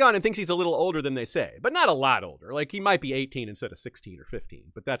looks at Aegon and thinks he's a little older than they say, but not a lot older. Like, he might be 18 instead of 16 or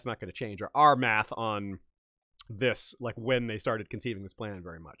 15, but that's not going to change our math on this, like, when they started conceiving this plan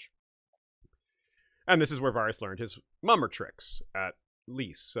very much. And this is where Varys learned his mummer tricks at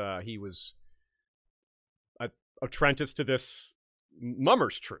Lys. He was apprenticed to this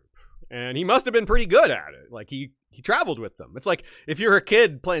mummer's troupe, and he must have been pretty good at it. Like, he traveled with them. It's like if you're a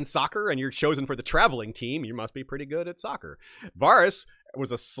kid playing soccer and you're chosen for the traveling team, you must be pretty good at soccer. Varys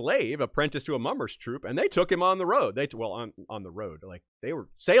was a slave apprenticed to a mummer's troupe, and they took him on the road. On the road. Like, they were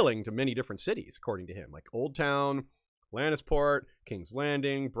sailing to many different cities, according to him. Like Old Town, Lannisport, King's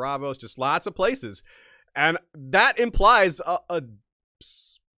Landing, Bravos, just lots of places. And that implies a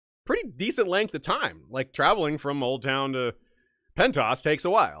pretty decent length of time. Like, traveling from Old Town to Pentos takes a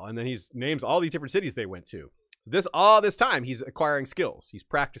while, and then he names all these different cities they went to. All this time, he's acquiring skills. He's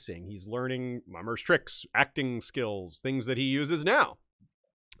practicing. He's learning mummer's tricks, acting skills, things that he uses now.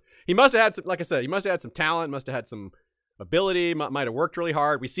 He must have had some, like I said, he must have had some talent, must have had some ability, might have worked really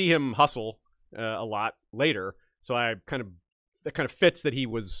hard. We see him hustle a lot later, so that kind of fits that he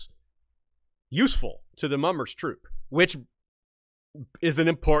was useful to the mummer's troupe, which is an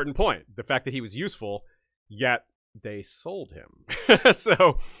important point. The fact that he was useful, yet they sold him.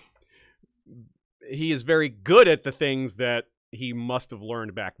 So he is very good at the things that he must have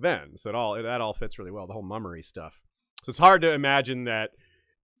learned back then. So that all fits really well, the whole mummery stuff. So it's hard to imagine that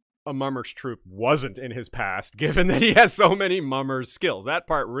a mummer's troupe wasn't in his past, given that he has so many mummer's skills. That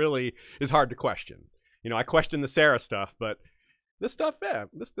part really is hard to question. You know, I question the Sarah stuff, but this stuff, yeah,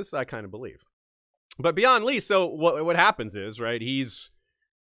 this I kind of believe. But beyond Lee, so what happens is, right, he's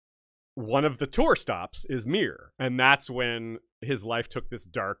one of the tour stops is Myr, and that's when his life took this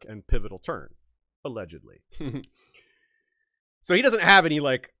dark and pivotal turn, allegedly. So he doesn't have any,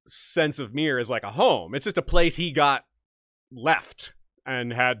 like, sense of Myr as, like, a home. It's just a place he got left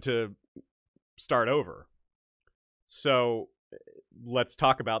and had to start over. So let's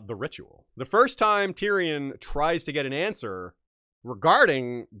talk about the ritual. The first time Tyrion tries to get an answer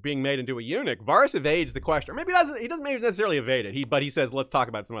regarding being made into a eunuch, Varys evades the question. Or maybe he doesn't maybe necessarily evade it. But he says, let's talk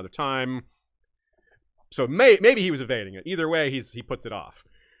about it some other time. So maybe he was evading it. Either way, he puts it off.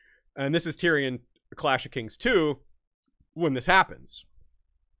 And this is Tyrion, Clash of Kings 2, when this happens.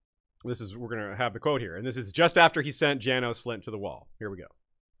 We're going to have the quote here. And this is just after he sent Janos Slynt to the wall. Here we go.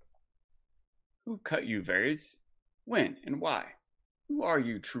 Who cut you, Varys? When and why? Who are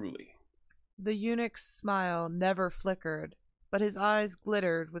you truly? The eunuch's smile never flickered, but his eyes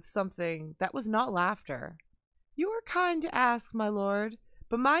glittered with something that was not laughter. You are kind to ask, my lord,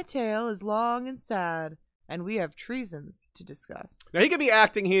 but my tale is long and sad, and we have treasons to discuss. Now, he could be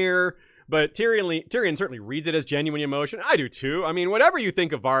acting here, but Tyrion certainly reads it as genuine emotion. I do too. I mean, whatever you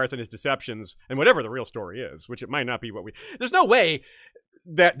think of Varys and his deceptions, and whatever the real story is, which it might not be there's no way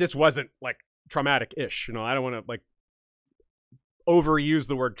that this wasn't, like, traumatic-ish. You know, I don't want to, like, overuse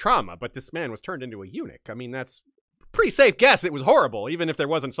the word trauma, but this man was turned into a eunuch. I mean, that's a pretty safe guess. It was horrible, even if there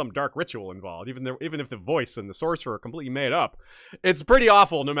wasn't some dark ritual involved, even if the voice and the sorcerer are completely made up. It's pretty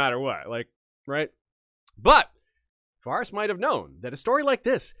awful no matter what, like, right? But Varys might have known that a story like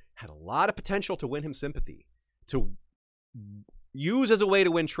this had a lot of potential to win him sympathy, to use as a way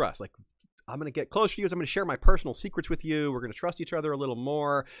to win trust. Like, I'm going to get close to you, I'm going to share my personal secrets with you, we're going to trust each other a little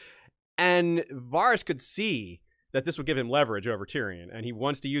more. And Varys could see that this would give him leverage over Tyrion, and he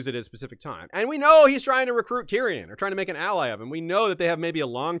wants to use it at a specific time. And we know he's trying to recruit Tyrion, or trying to make an ally of him. We know that they have maybe a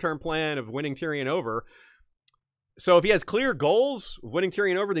long-term plan of winning Tyrion over. So if he has clear goals of winning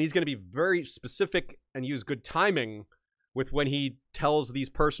Tyrion over, then he's going to be very specific and use good timing with when he tells these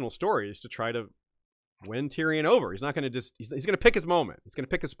personal stories to try to win Tyrion over. He's not going to just, he's going to pick his moment. He's going to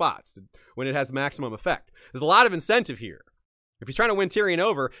pick his spots when it has maximum effect. There's a lot of incentive here. If he's trying to win Tyrion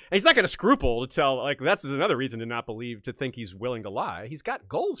over, and he's not going to scruple to tell, like, that's another reason to not believe, to think he's willing to lie. He's got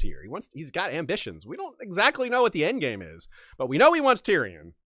goals here. He's got ambitions. We don't exactly know what the end game is, but we know he wants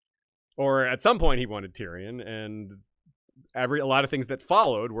Tyrion. Or at some point he wanted Tyrion, and a lot of things that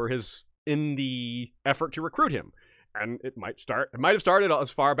followed were in the effort to recruit him. And it might have started as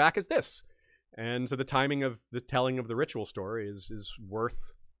far back as this. And so the timing of the telling of the ritual story is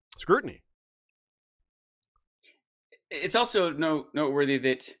worth scrutiny. It's also noteworthy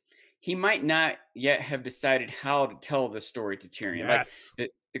that he might not yet have decided how to tell the story to Tyrion. Yes. Like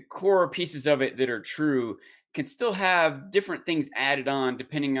the core pieces of it that are true can still have different things added on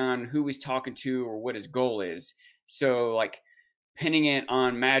depending on who he's talking to or what his goal is. So like pinning it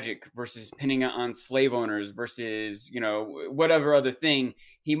on magic versus pinning it on slave owners versus, whatever other thing,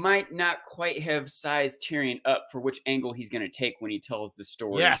 he might not quite have sized Tyrion up for which angle he's going to take when he tells the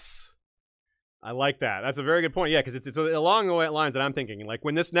story. Yes. I like that. That's a very good point. Yeah, because it's along the lines that I'm thinking. Like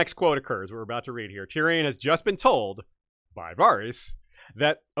when this next quote occurs, we're about to read here, Tyrion has just been told by Varys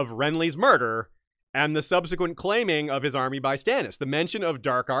that of Renly's murder and the subsequent claiming of his army by Stannis. The mention of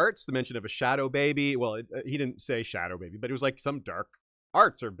dark arts, the mention of a shadow baby. Well, he didn't say shadow baby, but it was like some dark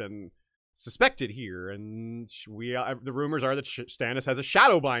arts have been suspected here. And the rumors are that Stannis has a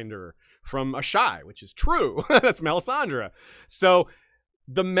shadow binder from Ashai, which is true. That's Melisandre. So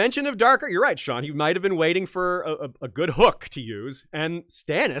the mention of dark art, you're right, Sean. He might have been waiting for a good hook to use. And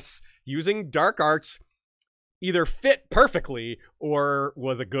Stannis using dark arts either fit perfectly or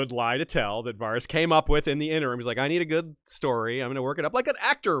was a good lie to tell that Varys came up with in the interim. He's like, I need a good story. I'm going to work it up like an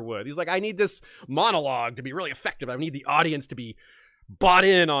actor would. He's like, I need this monologue to be really effective. I need the audience to be bought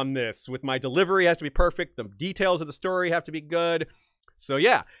in on this. With my delivery has to be perfect. The details of the story have to be good. So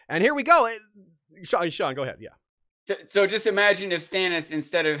yeah, and here we go. Sean, go ahead. Yeah. So just imagine if Stannis,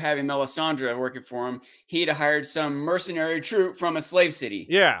 instead of having Melisandre working for him, he'd hired some mercenary troupe from a slave city.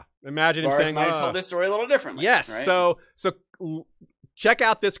 Yeah. Imagine him saying, might have told this story a little differently. Yes. Right? So check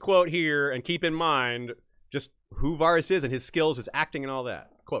out this quote here and keep in mind just who Varys is and his skills, his acting and all that.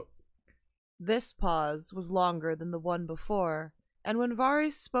 Quote. This pause was longer than the one before, and when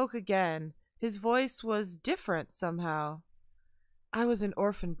Varys spoke again, his voice was different somehow. I was an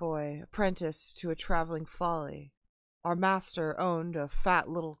orphan boy, apprenticed to a traveling folly. Our master owned a fat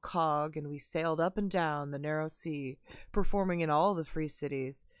little cog, and we sailed up and down the narrow sea, performing in all the free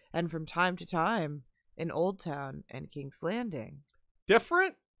cities, and from time to time in Old Town and King's Landing.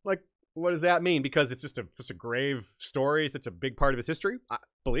 Different? Like, what does that mean? Because it's just a grave story, such a big part of his history?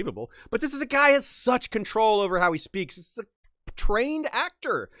 Believable. But this is a guy who has such control over how he speaks. This is a trained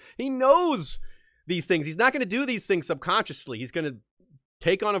actor. He knows these things. He's not going to do these things subconsciously. He's going to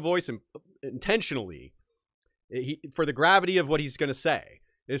take on a voice intentionally. For the gravity of what he's going to say.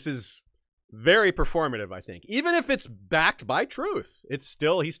 This is very performative, I think. Even if it's backed by truth, he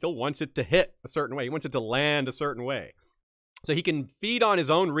still wants it to hit a certain way. He wants it to land a certain way. So he can feed on his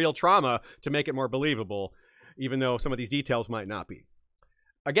own real trauma to make it more believable, even though some of these details might not be.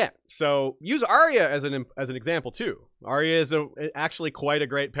 Again, so use Arya as an example too. Arya is actually quite a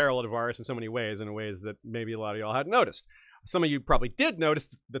great parallel to Varys in so many ways, in ways that maybe a lot of y'all hadn't noticed. Some of you probably did notice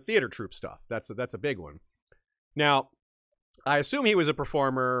the theater troupe stuff. That's a big one. Now, I assume he was a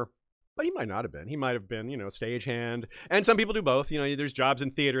performer, but he might not have been. He might have been, stagehand. And some people do both. There's jobs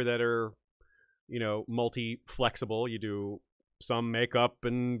in theater that are, multi-flexible. You do some makeup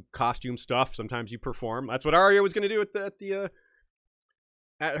and costume stuff. Sometimes you perform. That's what Arya was going to do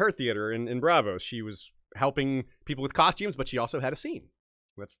at her theater in Bravos. She was helping people with costumes, but she also had a scene.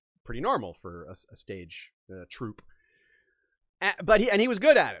 That's pretty normal for a stage troupe. But he was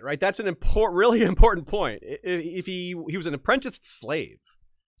good at it, right? That's an really important point. If he was an apprenticed slave,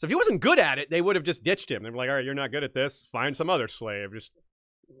 so if he wasn't good at it, they would have just ditched him. They'd be like, "All right, you're not good at this. Find some other slave. Just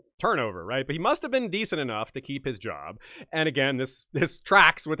turnover, right? But he must have been decent enough to keep his job. And again, this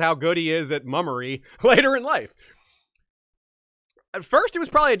tracks with how good he is at mummery later in life. At first, it was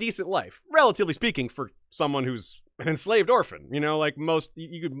probably a decent life, relatively speaking, for someone who's an enslaved orphan. You know, like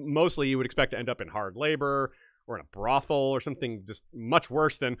mostly you would expect to end up in hard labor or in a brothel or something just much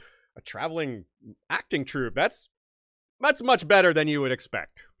worse than a traveling acting troupe. That's much better than you would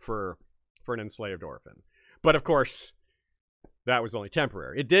expect for an enslaved orphan. But of course, that was only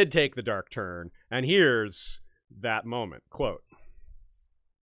temporary. It did take the dark turn, and here's that moment. Quote,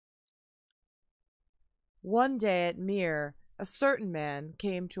 "One day at Mere, a certain man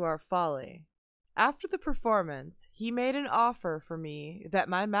came to our folly. After the performance, he made an offer for me that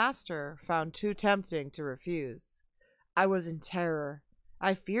my master found too tempting to refuse. I was in terror.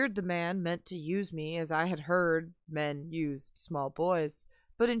 I feared the man meant to use me as I had heard men used small boys,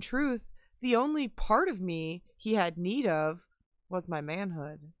 but in truth, the only part of me he had need of was my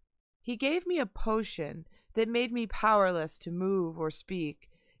manhood. He gave me a potion that made me powerless to move or speak,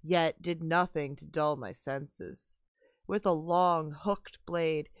 yet did nothing to dull my senses. With a long, hooked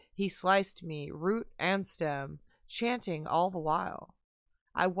blade, he sliced me root and stem, chanting all the while.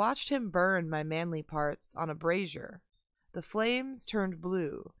 I watched him burn my manly parts on a brazier. The flames turned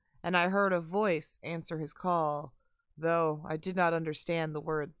blue, and I heard a voice answer his call, though I did not understand the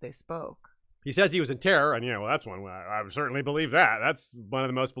words they spoke." He says he was in terror, and, that's one. I certainly believe that. That's one of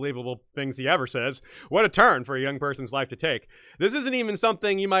the most believable things he ever says. What a turn for a young person's life to take. This isn't even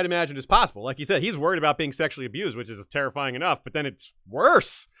something you might imagine is possible. Like you said, he's worried about being sexually abused, which is terrifying enough, but then it's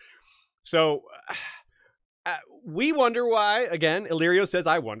worse. So we wonder why, again, Illyrio says,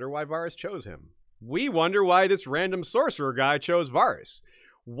 I wonder why Varys chose him. We wonder why this random sorcerer guy chose Varys.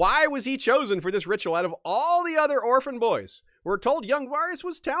 Why was he chosen for this ritual out of all the other orphan boys? We're told young Varys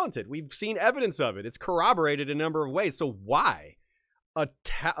was talented. We've seen evidence of it. It's corroborated in a number of ways. So why a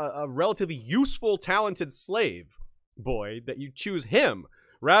relatively useful, talented slave boy that you choose him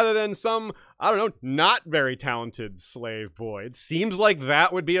rather than some, I don't know, not very talented slave boy? It seems like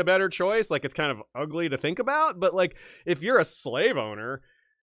that would be a better choice. Like, it's kind of ugly to think about, but like, if you're a slave owner,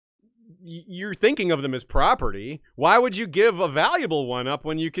 you're thinking of them as property. Why would you give a valuable one up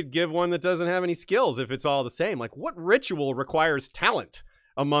when you could give one that doesn't have any skills if it's all the same? Like, what ritual requires talent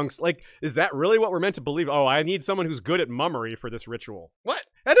amongst, like, is that really what we're meant to believe? Oh, I need someone who's good at mummery for this ritual. What?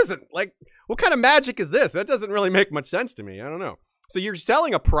 That isn't, like, what kind of magic is this? That doesn't really make much sense to me. I don't know. So you're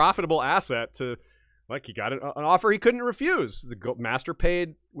selling a profitable asset to, like, he got an offer he couldn't refuse. The master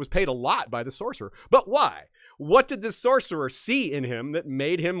was paid a lot by the sorcerer. But why? What did this sorcerer see in him that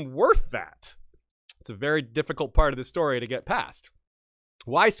made him worth that? It's a very difficult part of the story to get past.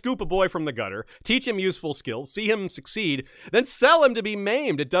 Why scoop a boy from the gutter, teach him useful skills, see him succeed, then sell him to be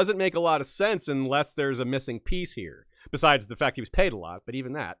maimed? It doesn't make a lot of sense unless there's a missing piece here. Besides the fact he was paid a lot, but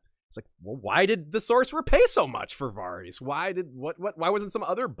even that, it's like, well, why did the sorcerer pay so much for Varys? Why wasn't some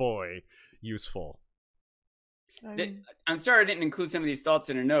other boy useful? I'm sorry I didn't include some of these thoughts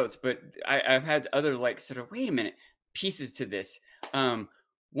in the notes, but I've had other, like, sort of, wait a minute, pieces to this.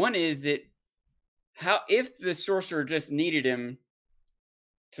 One is that if the sorcerer just needed him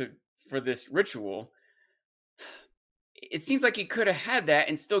for this ritual, it seems like he could have had that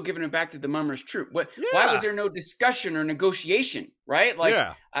and still given him back to the mummer's troupe. Why was there no discussion or negotiation, right? Like,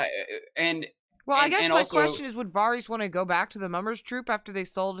 yeah. I guess my question is, would Varys want to go back to the mummer's troupe after they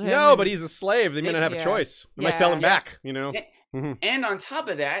sold him? No, but he's a slave. They may not have a choice. They might sell him back, And on top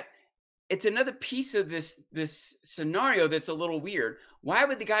of that, it's another piece of this scenario that's a little weird. Why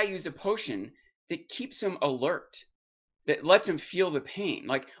would the guy use a potion that keeps him alert, that lets him feel the pain?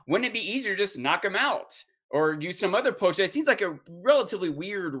 Like, wouldn't it be easier to just knock him out? Or use some other potion? It seems like a relatively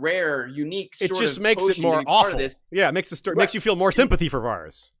weird, rare, unique sort of potion. It just makes it more awful. Yeah, it makes the story, makes you feel more sympathy for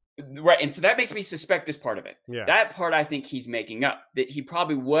Varys. Right, and so that makes me suspect this part of it. Yeah. That part I think he's making up, that he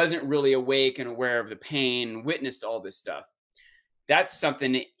probably wasn't really awake and aware of the pain, witnessed all this stuff. That's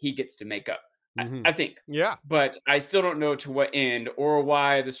something that he gets to make up, I think. Yeah. But I still don't know to what end or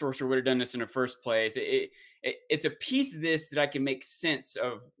why the sorcerer would have done this in the first place. It's a piece of this that I can make sense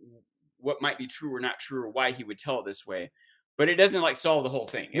of what might be true or not true, or why he would tell it this way. But it doesn't, like, solve the whole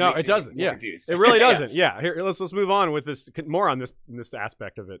thing. No, it doesn't. Yeah, confused. It really doesn't. Yeah. Here, let's move on with this more on this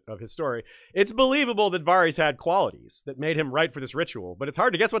aspect of it, of his story. It's believable that Varys had qualities that made him right for this ritual, but it's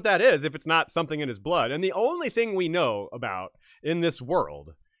hard to guess what that is if it's not something in his blood. And the only thing we know about in this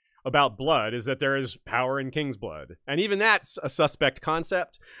world about blood is that there is power in king's blood, and even that's a suspect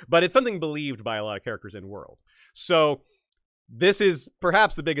concept. But it's something believed by a lot of characters in world. So this is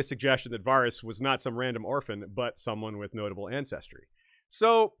perhaps the biggest suggestion that Varys was not some random orphan, but someone with notable ancestry.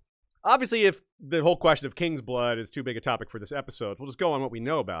 So obviously, if the whole question of King's blood is too big a topic for this episode, we'll just go on what we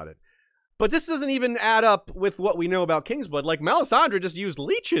know about it. But this doesn't even add up with what we know about King's blood. Like, Melisandre just used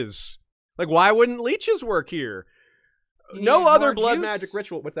leeches. Like, why wouldn't leeches work here? No other blood magic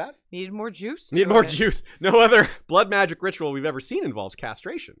ritual. What's that? Needed more juice. Needed more juice. No other blood magic ritual we've ever seen involves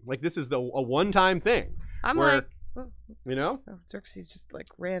castration. Like, this is a one-time thing. I'm where, like, you know? Oh, Xerxes just like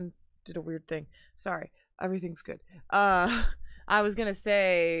did a weird thing. Sorry. Everything's good. I was gonna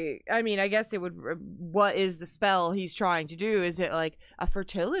say, I mean, I guess it would, what is the spell he's trying to do? Is it like a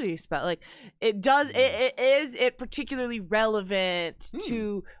fertility spell? Like, is it particularly relevant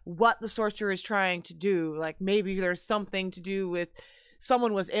to what the sorcerer is trying to do? Like, maybe there's something to do with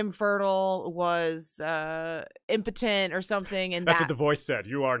someone was infertile, was impotent or something, and that's what the voice said.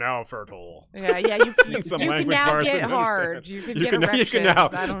 You are now fertile. Yeah, you can now get hard. You can get erections.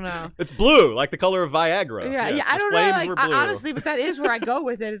 I don't know. It's blue, like the color of Viagra. Yeah, yes, I don't know. Like, honestly, but that is where I go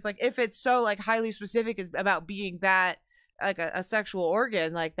with it. It's like, if it's so like highly specific is about being that like a sexual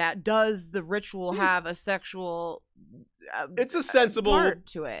organ like that, does the ritual have a sexual? It's a sensible part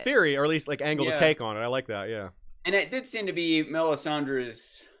to it. Theory, or at least like angle to take on it. I like that. Yeah. And it did seem to be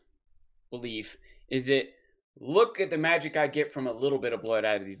Melisandre's belief, is it, look at the magic I get from a little bit of blood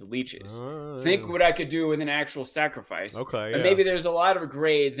out of these leeches. Think what I could do with an actual sacrifice. Okay, and maybe there's a lot of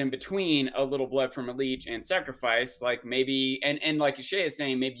grades in between a little blood from a leech and sacrifice. Like maybe, and like Shay is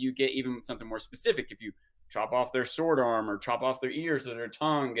saying, maybe you get even something more specific. If you chop off their sword arm or chop off their ears or their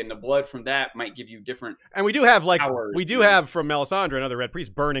tongue, and the blood from that might give you different. And we do have like, we do have from Melisandre, another red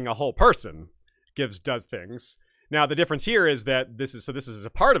priest, burning a whole person does things. Now, the difference here is that this is a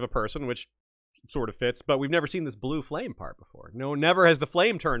part of a person, which sort of fits, but we've never seen this blue flame part before. No, never has the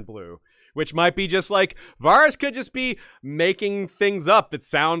flame turned blue, which might be just like, Varys could just be making things up that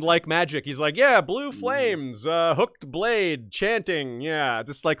sound like magic. He's like, yeah, blue flames, hooked blade, chanting, yeah,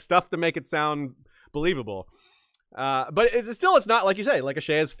 just like stuff to make it sound believable. But it's not, like you say, like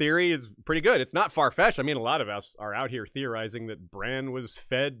Ashay's theory is pretty good. It's not far-fetched. I mean, a lot of us are out here theorizing that Bran was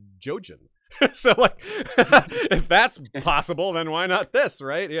fed Jojen. So, like, if that's possible, then why not this,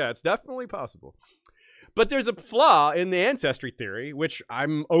 right? Yeah, it's definitely possible. But there's a flaw in the ancestry theory, which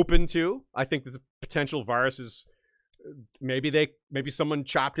I'm open to. I think there's a potential Varys maybe someone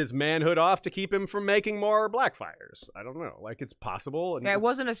chopped his manhood off to keep him from making more Blackfires. I don't know. Like, it's possible. And yeah, it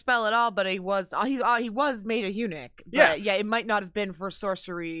wasn't a spell at all, but he was made a eunuch. But yeah, it might not have been for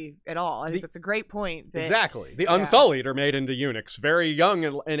sorcery at all. I think that's a great point. Exactly. The Unsullied are made into eunuchs, very young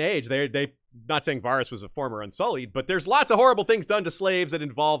in age. They not saying Varys was a former Unsullied, but there's lots of horrible things done to slaves that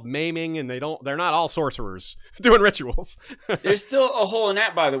involve maiming, and they're not all sorcerers doing rituals. There's still a hole in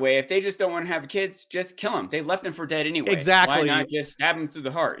that, by the way. If they just don't want to have kids, just kill them. They left them for dead anyway. Exactly. Why not just stab them through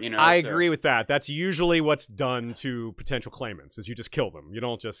the heart? You know. I agree with that. That's usually what's done to potential claimants, is you just kill them. You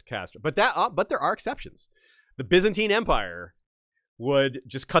don't just cast them. But there are exceptions. The Byzantine Empire would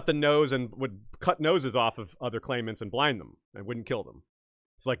just cut the nose and would cut noses off of other claimants and blind them and wouldn't kill them.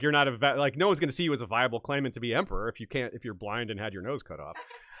 It's like, you're not no one's going to see you as a viable claimant to be emperor if you're blind and had your nose cut off.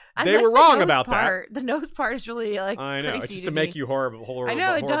 They were wrong about that. The nose part is really like, I know, crazy it's just to make you horrible. I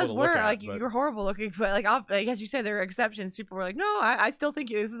know it does work. Like, you're horrible looking, but like as you said, there are exceptions. People were like, no, I still think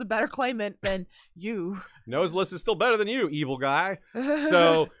this is a better claimant than you. Noseless is still better than you, evil guy.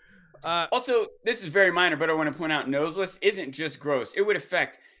 So. Also, this is very minor, but I want to point out, noseless isn't just gross. It would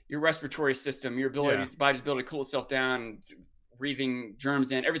affect your respiratory system, your ability, body's ability to cool itself down, breathing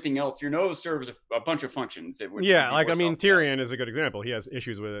germs in, everything else. Your nose serves a bunch of functions. Tyrion is a good example. He has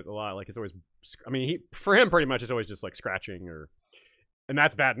issues with it a lot. Like, it's always, for him, pretty much, it's always just like scratching and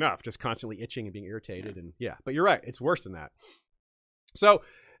that's bad enough. Just constantly itching and being irritated. And but you're right. It's worse than that. So,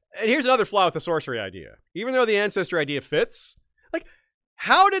 and here's another flaw with the sorcery idea. Even though the ancestry idea fits, like,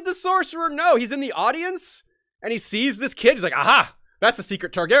 how did the sorcerer know? He's in the audience and he sees this kid. He's like, aha, that's a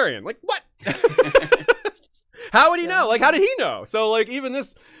secret Targaryen. Like, what? How would he know? Like, how did he know? So, like, even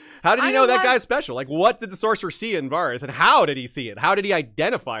this, how did he know that guy's special? Like, what did the sorcerer see in Varys, and how did he see it? How did he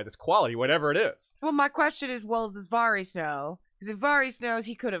identify this quality, whatever it is? Well, my question is, does Varys know? Because if Varys knows,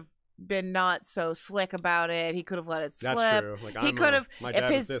 he could have been not so slick about it. He could have let it slip. That's true. Like, he could have,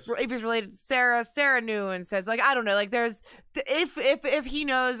 if he's related to Sarah knew and says, like, I don't know, like, there's, if he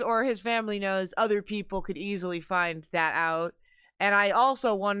knows or his family knows, other people could easily find that out. And I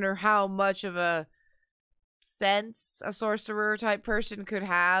also wonder how much of a sense a sorcerer type person could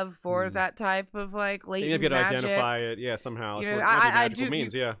have for that type of like latent magic. Identify it, somehow. You know, I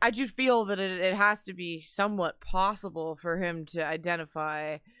do feel that it has to be somewhat possible for him to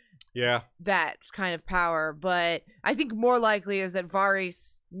identify that kind of power, but I think more likely is that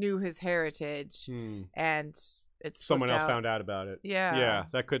Varys knew his heritage and it's someone slipped else out. found out about it. Yeah.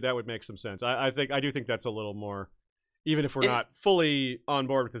 Yeah, that would make some sense. I do think that's a little more, even if we're It- not fully on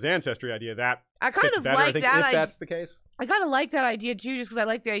board with his ancestry idea, that I kind fits of better, I like think, that if idea. that's the case. I kind of like that idea too, just because I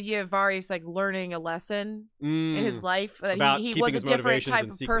like the idea of Varys like learning a lesson in his life. That About he keeping was a his different motivations type in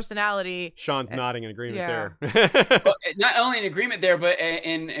of secret. personality. Sean's nodding in agreement yeah. there. Well, not only in agreement there, but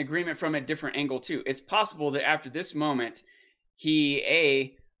in agreement from a different angle too. It's possible that after this moment,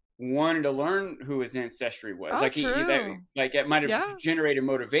 he wanted to learn who his ancestry was. Oh, like true. it might have Yeah. generated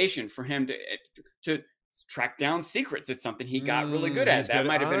motivation for him to track down secrets. It's something he got really good at. He's That good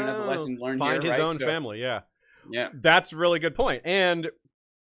might have been another lesson learned here. Find his right? own So, family, yeah. Yeah. That's a really good point. And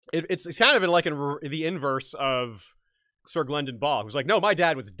it's kind of like in the inverse of Sir Glendon Ball, who's like, no, my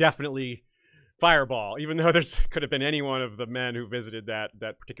dad was definitely Fireball, even though there's could have been any one of the men who visited that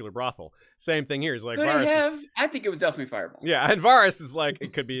particular brothel. Same thing here. He's like, I think it was definitely Fireball. Yeah, and Varys is like,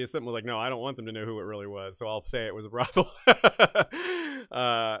 it could be something like, no, I don't want them to know who it really was, so I'll say it was a brothel.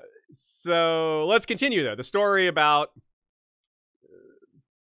 So let's continue though. The story about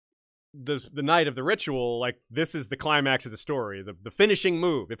the night of the ritual, like this is the climax of the story, the finishing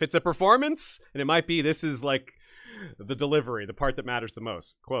move. If it's a performance, and it might be, this is like the delivery, the part that matters the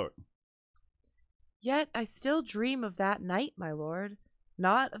most. Quote, Yet I still dream of that night, my lord,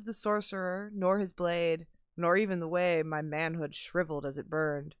 not of the sorcerer, nor his blade, nor even the way my manhood shriveled as it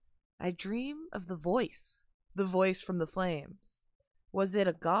burned. I dream of the voice from the flames. Was it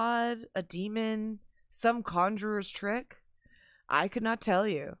a god, a demon, some conjurer's trick? I could not tell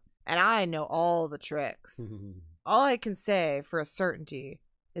you, and I know all the tricks. All I can say for a certainty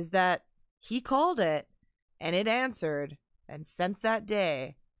is that he called it, and it answered, and since that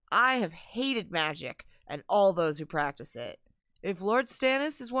day, I have hated magic and all those who practice it. If Lord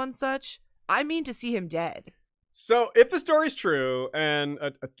Stannis is one such, I mean to see him dead. so if the story's true, and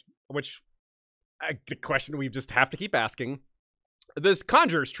the question we just have to keep asking, this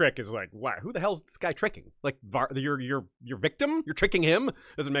conjurer's trick is like, wow, who the hell is this guy tricking? Like, your victim? You're tricking him?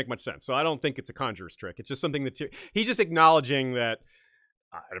 Doesn't make much sense. So I don't think it's a conjurer's trick. It's just something that he's just acknowledging that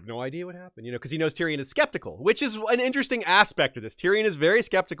I have no idea what happened, because he knows Tyrion is skeptical, which is an interesting aspect of this. Tyrion is very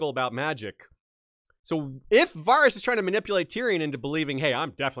skeptical about magic. So if Varys is trying to manipulate Tyrion into believing, hey,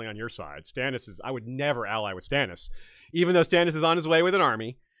 I'm definitely on your side. I would never ally with Stannis, even though Stannis is on his way with an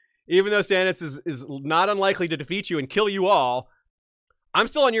army, even though Stannis is not unlikely to defeat you and kill you all, I'm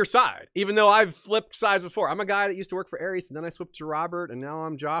still on your side, even though I've flipped sides before. I'm a guy that used to work for Aerys, and then I switched to Robert, and now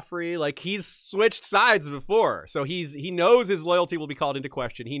I'm Joffrey. Like, he's switched sides before. So he knows his loyalty will be called into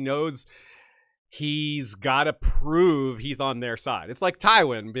question. He knows he's got to prove he's on their side. It's like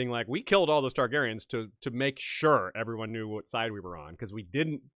Tywin being like, we killed all those Targaryens to make sure everyone knew what side we were on, because we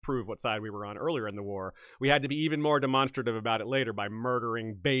didn't prove what side we were on earlier in the war. We had to be even more demonstrative about it later by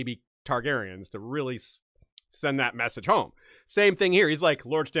murdering baby Targaryens to really send that message home. Same thing here. He's like,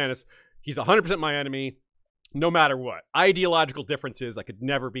 Lord Stannis, he's 100% my enemy, no matter what. Ideological differences, I could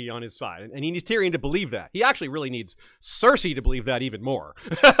never be on his side. And he needs Tyrion to believe that. He actually really needs Cersei to believe that even more.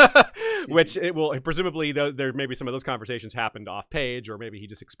 Which it will, presumably, there maybe some of those conversations happened off page, or maybe he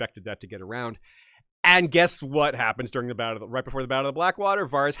just expected that to get around. And guess what happens during the battle, right before the Battle of the Blackwater?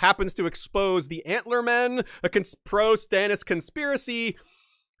 Varys happens to expose the Antlermen, a pro-Stannis conspiracy.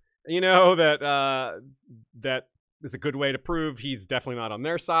 That is a good way to prove he's definitely not on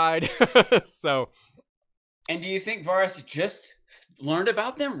their side. So, and do you think Varys just learned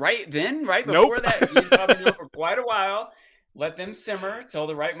about them right then, right before that? He's probably known for quite a while. Let them simmer till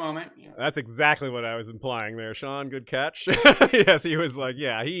the right moment. That's exactly what I was implying there, Sean. Good catch. Yes, he was like,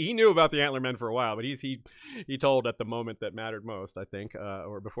 yeah, he knew about the Antlermen for a while, but he told at the moment that mattered most, I think,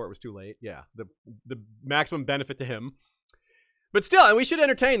 or before it was too late. Yeah, the maximum benefit to him. But still, and we should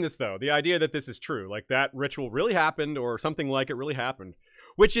entertain this, though, the idea that this is true, like that ritual really happened, or something like it really happened,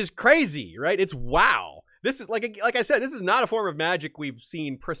 which is crazy, right? It's wow. This is, like I said, this is not a form of magic we've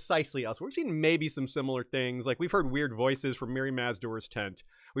seen precisely elsewhere. We've seen maybe some similar things, like we've heard weird voices from Mirri Mazdur's tent.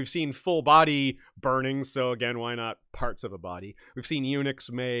 We've seen full body burnings, so again, why not parts of a body? We've seen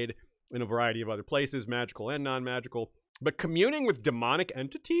eunuchs made in a variety of other places, magical and non-magical. But communing with demonic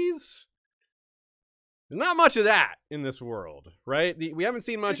entities? Not much of that in this world, right? We haven't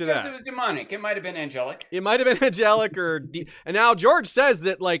seen much of that. It was demonic. It might have been angelic. It might have been angelic and now George says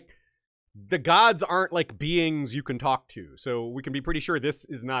that, like, the gods aren't like beings you can talk to. So we can be pretty sure this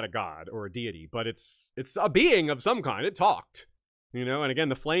is not a god or a deity, but it's a being of some kind. It talked, and again,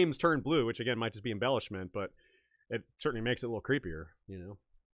 the flames turn blue, which again might just be embellishment, but it certainly makes it a little creepier,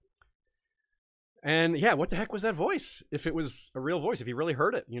 And yeah, what the heck was that voice? If it was a real voice, if he really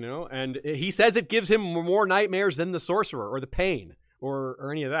heard it, and he says it gives him more nightmares than the sorcerer or the pain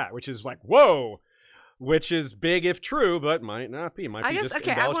or any of that, which is like, whoa, which is big if true, but might not be. Might I be guess, just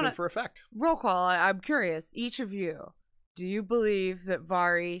okay, embellishment for effect. Roll call. I'm curious. Each of you, do you believe that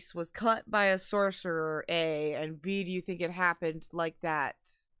Varys was cut by a sorcerer, A, and B, do you think it happened like that?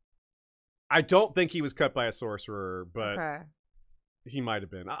 I don't think he was cut by a sorcerer, but Okay. he might have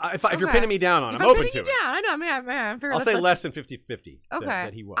been. If you're pinning me down on it, If I'm open to pinning it. you down, I know. I mean, I'm fair. I'll say less than 50-50 Okay.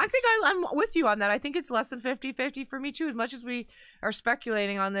 that he was. I think I'm with you on that. I think it's less than 50-50 for me, too. As much as we are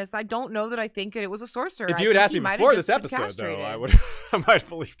speculating on this, I don't know that I think that it was a sorcerer. If you had asked me before this episode, though, I might have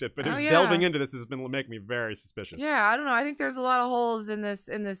believed it. But delving into this has been making me very suspicious. Yeah, I don't know. I think there's a lot of holes in this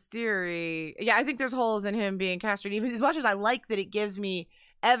theory. Yeah, I think there's holes in him being castrated. Even as much as I like that it gives me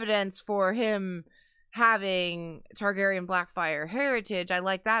evidence for him having Targaryen Blackfire heritage, I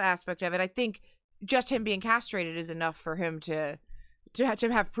like that aspect of it. I think just him being castrated is enough for him to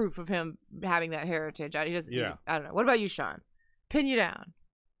have proof of him having that heritage. He doesn't. Yeah. I don't know. What about you, Sean? Pin you down.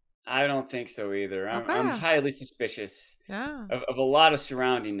 I don't think so either. Okay. I'm highly suspicious Yeah. of a lot of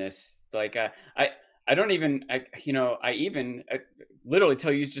surrounding this. Like I don't even I literally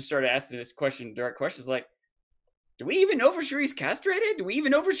till you just started asking this question, direct questions like, do we even know for sure he's castrated? Do we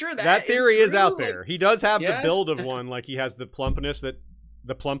even know for sure that theory is out true? there? Like, he does have the yeah. build of one. Like he has the plumpness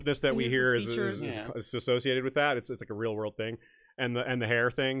that we hear is associated with that. It's like a real world thing, and the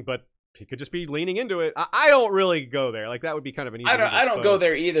hair thing. But he could just be leaning into it. I don't really go there. Like that would be kind of an easy. I don't go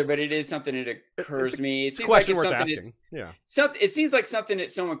there either. But it is something that occurs to me. It seems question like it's worth something asking. Yeah. It seems like something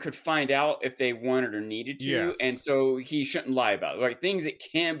that someone could find out if they wanted or needed to, Yes. and so he shouldn't lie about it. Like things that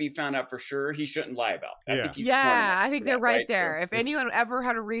can be found out for sure, he shouldn't lie about. I think he's smart enough I think for they're that, right there. So if anyone ever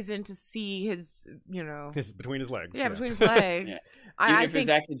had a reason to see his, his between his legs. Yeah, between his legs. Yeah. I if think it's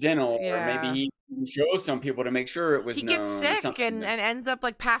accidental, yeah. or maybe he shows some people to make sure it was he known. gets sick and ends up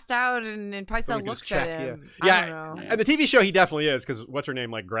like passed out, and Pycelle looks at him. Yeah. I don't know. And the TV show he definitely is, because what's her name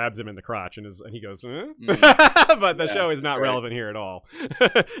like grabs him in the crotch and he goes, but the show is not relevant here at all.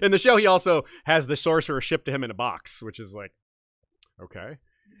 In the show, he also has the sorcerer shipped to him in a box, which is like, okay,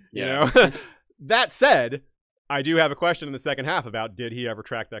 you know. That said, I do have a question in the second half about did he ever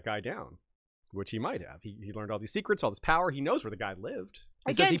track that guy down? Which he might have. He learned all these secrets, all this power. He knows where the guy lived.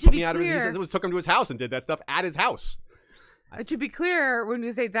 He says he took him to his house and did that stuff at his house. To be clear, when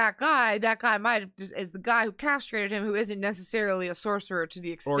you say that guy might have just is the guy who castrated him, who isn't necessarily a sorcerer to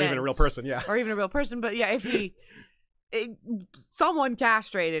the extent, or even a real person, yeah, or even a real person. But yeah, if someone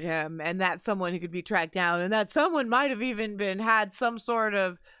castrated him, and that's someone who could be tracked down, and that someone might have even had some sort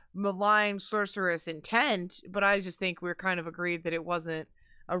of malign sorceress intent. But I just think we're kind of agreed that it wasn't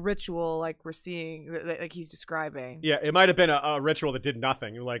a ritual like we're seeing, like he's describing. Yeah, it might have been a ritual that did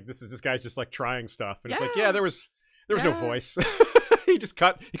nothing. Like this guy's just like trying stuff, and it's like, yeah, there was no voice. he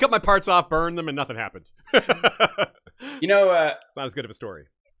cut my parts off, burned them, and nothing happened. You know, it's not as good of a story.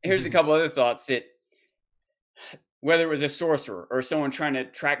 Here's a couple other thoughts that whether it was a sorcerer or someone trying to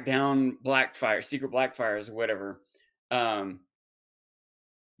track down secret Blackfires or whatever,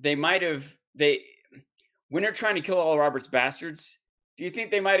 they might have when they're trying to kill all Robert's bastards. Do you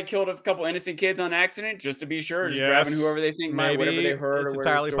think they might have killed a couple innocent kids on accident just to be sure, just grabbing whoever they think might, whatever they heard, it's or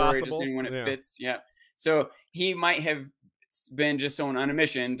entirely whatever story, possible. just seeing when it fits? Yeah. So he might have been just someone on a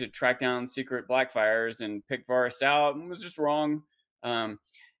mission to track down secret Blackfires and pick Varys out, and was just wrong.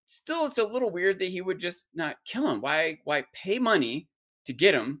 Still, it's a little weird that he would just not kill him. Why pay money to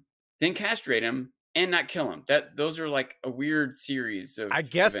get him, then castrate him, and not kill him? Those are like a weird series of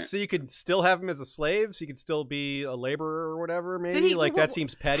events. So you could still have him as a slave, so you could still be a laborer or whatever, maybe. That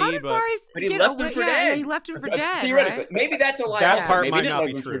seems petty, but he left him for dead. Yeah, he left him for dead. Theoretically, right? maybe that's a lie. That part maybe might he didn't not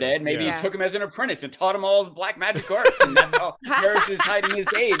leave be him true. for dead. Maybe Yeah. he took him as an apprentice and taught him all his black magic arts, and that's how Varys is hiding his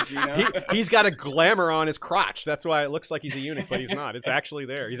age. You know, he's got a glamour on his crotch. That's why it looks like he's a eunuch, but he's not. It's actually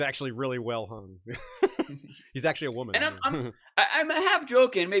there. He's actually really well hung. He's actually a woman. And I'm half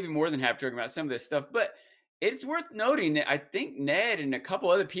joking, maybe more than half joking about some of this stuff, but it's worth noting that I think Ned and a couple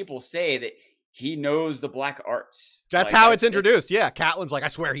other people say that he knows the black arts. That's how it's introduced. Yeah, Catelyn's like, I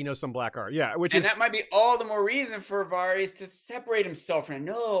swear he knows some black art. Yeah, that might be all the more reason for Varys to separate himself from.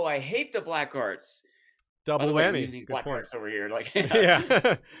 No, I hate the black arts. Double whammy. Good black point. arts over here, like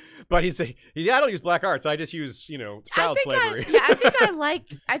yeah. But I don't use black arts. I just use child slavery.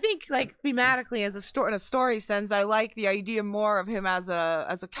 I think thematically as in a story sense, I like the idea more of him as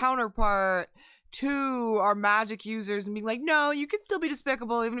a counterpart to our magic users and being like, no, you can still be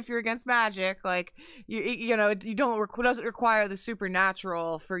despicable even if you're against magic. Like you doesn't require the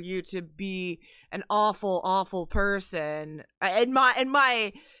supernatural for you to be an awful person. In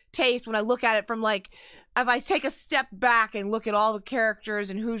my taste, when I look at it from like if I take a step back and look at all the characters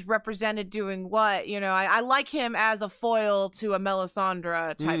and who's represented doing what, you know, I like him as a foil to a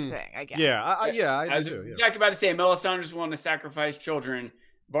Melisandre type thing, I guess. I was do. exactly about to say, Melisandre's willing to sacrifice children.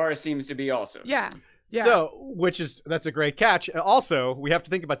 Varys seems to be also. Yeah. So, that's a great catch. Also, we have to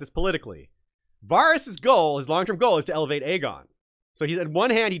think about this politically. Varys' goal, his long-term goal, is to elevate Aegon. So he's, on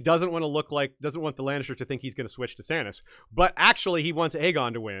one hand, he doesn't want the Lannisters to think he's going to switch to Stannis. But actually, he wants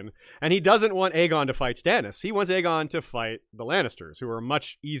Aegon to win. And he doesn't want Aegon to fight Stannis. He wants Aegon to fight the Lannisters, who are a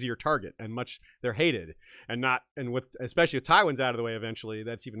much easier target and they're hated. Especially with Tywin's out of the way eventually,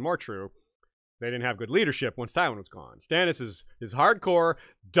 that's even more true. They didn't have good leadership once Tywin was gone. Stannis is hardcore,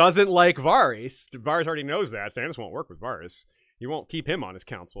 doesn't like Varys. Varys already knows that. Stannis won't work with Varys. He won't keep him on his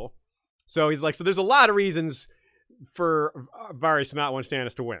council. So he's like, so there's a lot of reasons for Varys to not want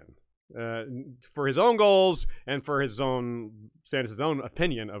Stannis to win, for his own goals and for Stannis' own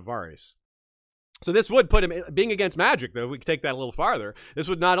opinion of Varys. So this would put him, being against magic, though, we could take that a little farther. This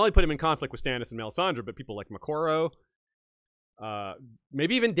would not only put him in conflict with Stannis and Melisandre, but people like Makoro,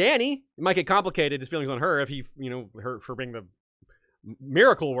 maybe even Dany. It might get complicated, his feelings on her, if he, for being the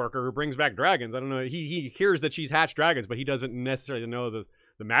miracle worker who brings back dragons. I don't know. He hears that she's hatched dragons, but he doesn't necessarily know the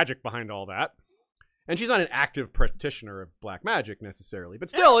magic behind all that. And she's not an active practitioner of black magic necessarily, but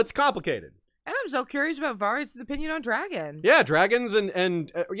still, it's complicated. And I'm so curious about Varys' opinion on dragons. Yeah, dragons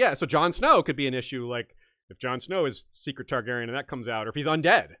so Jon Snow could be an issue. Like, if Jon Snow is secret Targaryen and that comes out, or if he's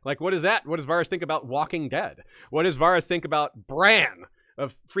undead. Like, what is that? What does Varys think about Walking Dead? What does Varys think about Bran, a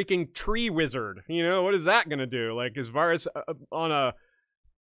freaking tree wizard? What is that going to do? Like, is Varys on a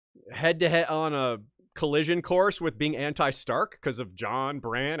head-to-head, on a collision course with being anti-Stark because of Jon,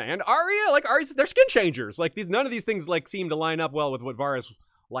 Bran, and Arya? Like, Arya, they're skin changers. Like, none of these things seem to line up well with what Varys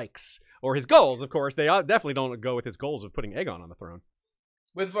likes, or his goals. Of course, they definitely don't go with his goals of putting Aegon on the throne.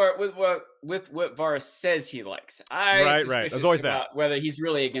 With what Varys says he likes, right. There's always that, whether he's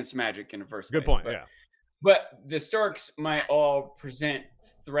really against magic in the first place. Good point. But the Starks might all present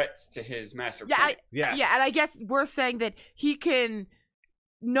threats to his master plan. Yeah, and I guess we're saying that he can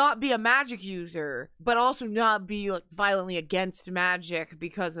not be a magic user, but also not be like violently against magic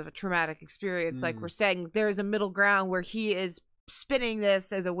because of a traumatic experience. Like we're saying, there's a middle ground where he is spinning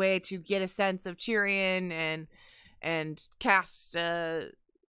this as a way to get a sense of Tyrion and cast shade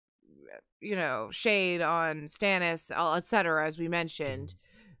on Stannis, etc., as we mentioned.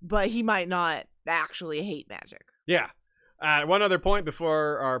 But he might not actually hate magic. Yeah. One other point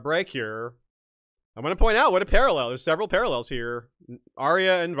before our break here. I want to point out what a parallel. There's several parallels here.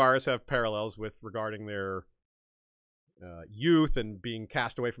 Arya and Varys have parallels regarding their youth and being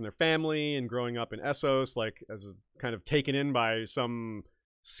cast away from their family and growing up in Essos, like as kind of taken in by some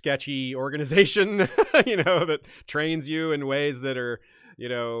sketchy organization, that trains you in ways that are,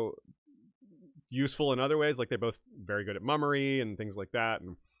 useful in other ways. Like they're both very good at mummery and things like that,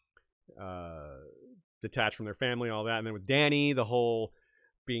 and detached from their family and all that. And then with Dany, the whole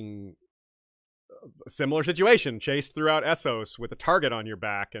being a similar situation, chased throughout Essos with a target on your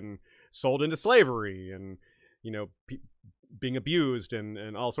back and sold into slavery and, being abused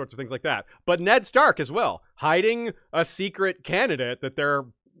and all sorts of things like that. But Ned Stark as well, hiding a secret candidate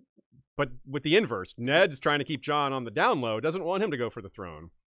but with the inverse. Ned's trying to keep Jon on the down low, doesn't want him to go for the throne.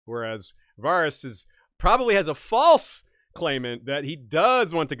 Whereas Varys probably has a false claimant that he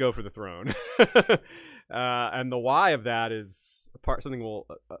does want to go for the throne. And the why of that is something we'll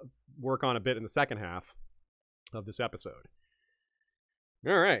work on a bit in the second half of this episode.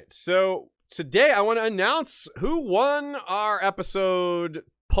 All right, so today I want to announce who won our episode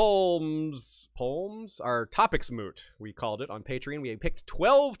Poems, our topics moot, we called it on Patreon. We picked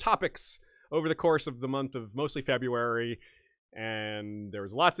 12 topics over the course of the month of mostly February, and there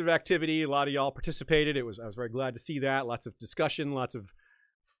was lots of activity. A lot of y'all participated. I was very glad to see that. Lots of discussion, lots of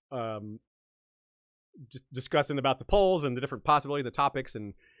just discussing about the polls and the different possibilities, the topics,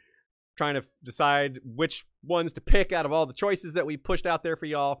 and trying to decide which ones to pick out of all the choices that we pushed out there for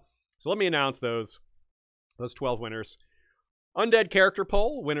y'all. So let me announce those 12 winners. Undead character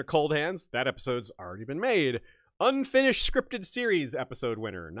poll, winner Cold Hands. That episode's already been made. Unfinished scripted series episode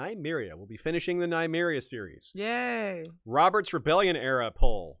winner, Nymeria. We'll be finishing the Nymeria series. Yay. Robert's Rebellion era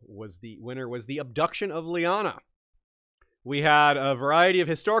poll was the abduction of Lyanna. We had a variety of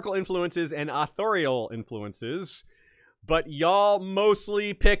historical influences and authorial influences, but y'all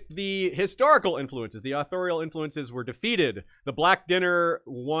mostly picked the historical influences. The authorial influences were defeated. The Black Dinner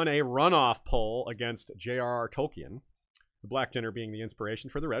won a runoff poll against J.R.R. Tolkien. The Black Dinner being the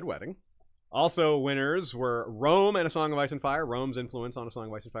inspiration for the Red Wedding. Also winners were Rome and A Song of Ice and Fire, Rome's influence on A Song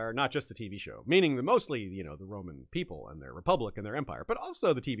of Ice and Fire, not just the TV show, meaning the mostly, the Roman people and their republic and their empire, but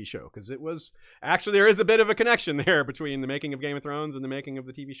also the TV show, because it was, actually there is a bit of a connection there between the making of Game of Thrones and the making of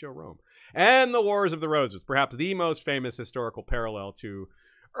the TV show Rome. And the Wars of the Roses, perhaps the most famous historical parallel to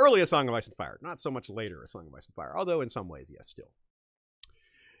early A Song of Ice and Fire, not so much later A Song of Ice and Fire, although in some ways, yes, still.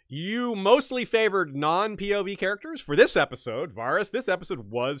 You mostly favored non-POV characters. For this episode, Varys, this episode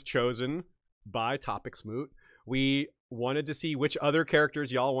was chosen by Topic Smoot. We wanted to see which other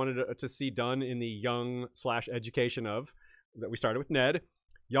characters y'all wanted to see done in the young/education of, that we started with Ned.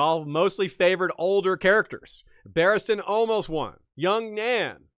 Y'all mostly favored older characters. Barristan almost won. Young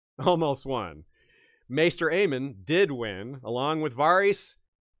Nan almost won. Maester Aemon did win, along with Varys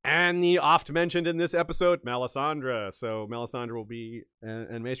and the oft-mentioned in this episode, Melisandre. So Melisandre will be,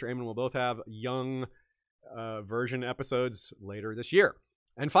 and Maester Aemon will both have young version episodes later this year.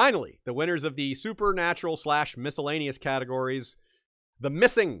 And finally, the winners of the supernatural/miscellaneous categories, The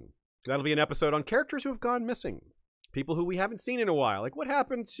Missing. That'll be an episode on characters who have gone missing. People who we haven't seen in a while. Like, what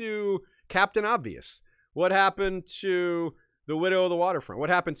happened to Captain Obvious? What happened to the Widow of the Waterfront? What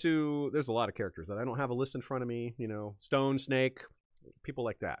happened to... There's a lot of characters that I don't have a list in front of me. Stone Snake, people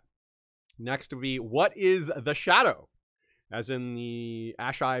like that. Next would be, what is the Shadow? As in the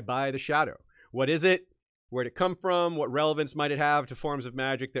Ashai by the Shadow. What is it? Where'd it come from? What relevance might it have to forms of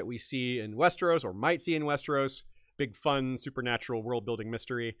magic that we see in Westeros or might see in Westeros? Big, fun, supernatural world-building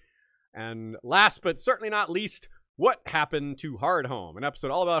mystery. And last but certainly not least, what happened to Hardhome? An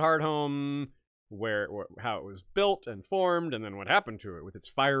episode all about Hardhome, how it was built and formed, and then what happened to it with its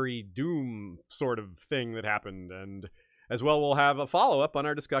fiery doom sort of thing that happened. And as well, we'll have a follow-up on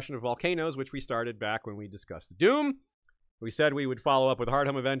our discussion of volcanoes, which we started back when we discussed Doom. We said we would follow up with a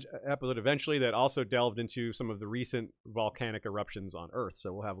Hardhome episode eventually that also delved into some of the recent volcanic eruptions on Earth.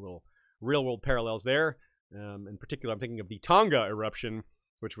 So we'll have a little real-world parallels there. In particular, I'm thinking of the Tonga eruption,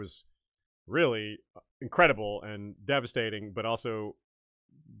 which was really incredible and devastating, but also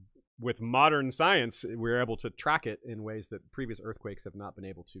with modern science, we're able to track it in ways that previous earthquakes have not been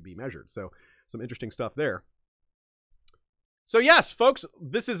able to be measured. So some interesting stuff there. So yes, folks,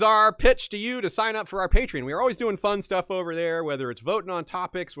 this is our pitch to you to sign up for our Patreon. We are always doing fun stuff over there, whether it's voting on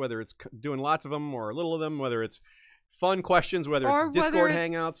topics, whether it's doing lots of them or a little of them, whether it's fun questions, whether it's Discord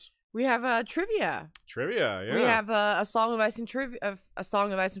hangouts. We have trivia. Trivia, yeah. We have a Song of Ice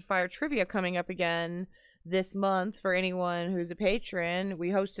and Fire trivia coming up again this month for anyone who's a patron.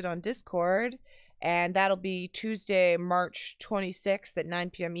 We host it on Discord, and that'll be Tuesday, March 26th at 9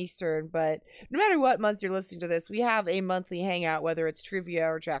 p.m. Eastern. But no matter what month you're listening to this, we have a monthly hangout, whether it's trivia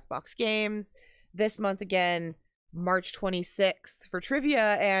or Jackbox games. This month again, March 26th for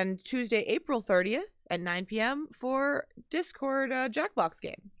trivia, and Tuesday, April 30th at 9 p.m. for Discord Jackbox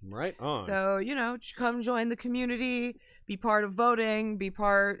games. Right on. So, come join the community, be part of voting, be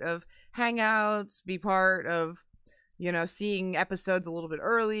part of hangouts, be part of, seeing episodes a little bit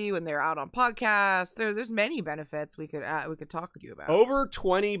early when they're out on podcasts. There's many benefits we could talk with you about. Over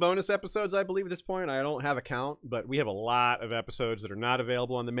 20 bonus episodes, I believe, at this point. I don't have a count, but we have a lot of episodes that are not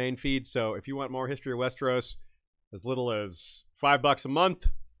available on the main feed. So if you want more History of Westeros, as little as $5 a month,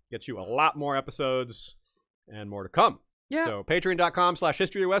 gets you a lot more episodes and more to come. Yeah. So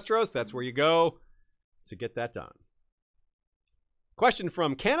patreon.com/History of Westeros, that's where you go to get that done. Question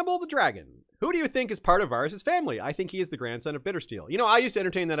from Cannibal the Dragon. Who do you think is part of Varys' family? I think he is the grandson of Bittersteel. I used to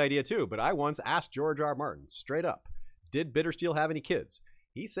entertain that idea too, but I once asked George R. R. Martin straight up, did Bittersteel have any kids?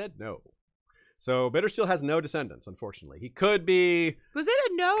 He said no. So Bittersteel has no descendants, unfortunately. He could be... Was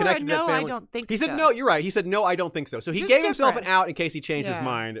it a no or a no? I don't think so. He said no, you're right. He said no, I don't think so. So he gave himself an out in case he changed his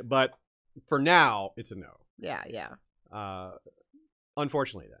mind, but for now, it's a no. Yeah.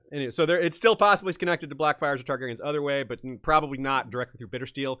 Unfortunately, then. Anyway, so it's still possibly connected to Blackfires or Targaryens other way, but probably not directly through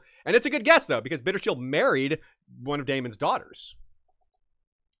Bittersteel. And it's a good guess, though, because Bittersteel married one of Daemon's daughters.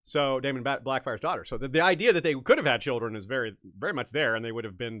 So Daemon Blackfire's daughter. So the idea that they could have had children is very, very much there, and they would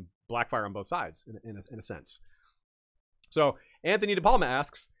have been Blackfire on both sides, in a sense. So Anthony De Palma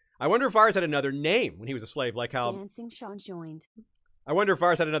asks, I wonder if Varys had another name when he was a slave, like how... Dancing Sean joined. I wonder if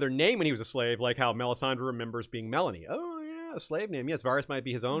Varys had another name when he was a slave, like how Melisandre remembers being Melanie. Oh, yeah, a slave name. Yes, Varys might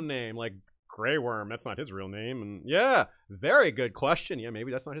be his own name, like Grey Worm. That's not his real name. And yeah, very good question. Yeah,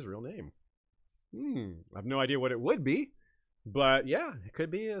 maybe that's not his real name. I have no idea what it would be. But yeah, it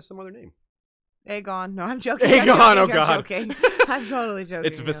could be some other name. Aegon. No, I'm joking. Aegon, oh God. I'm joking. I'm totally joking.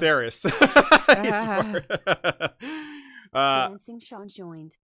 It's Viserys. Dancing Sean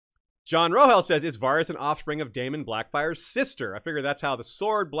joined. John Rohel says, is Varys an offspring of Daemon Blackfire's sister? I figure that's how the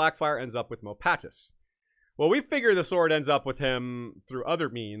sword Blackfire ends up with Mopatis. Well, we figure the sword ends up with him through other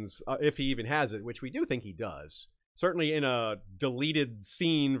means, if he even has it, which we do think he does. Certainly in a deleted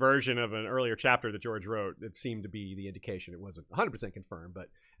scene version of an earlier chapter that George wrote, it seemed to be the indication. It wasn't 100% confirmed, but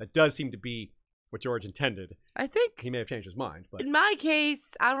it does seem to be what George intended. I think he may have changed his mind. But in my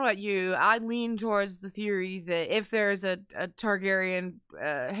case, I don't know about you, I lean towards the theory that if there's a Targaryen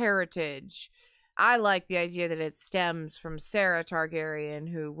heritage, I like the idea that it stems from Sarah Targaryen,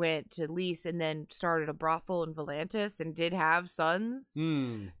 who went to Lys and then started a brothel in Volantis and did have sons.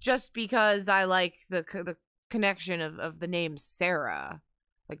 Just because I like the connection of the name Sarah.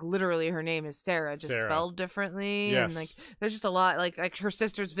 Like, literally, her name is Sarah, just spelled differently. Yes. And, like, there's just a lot, like her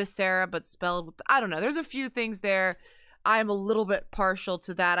sister's Viscera, but spelled, I don't know. There's a few things there. I'm a little bit partial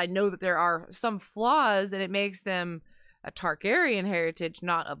to that. I know that there are some flaws, and it makes them a Targaryen heritage,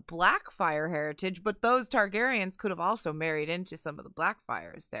 not a Blackfire heritage, but those Targaryens could have also married into some of the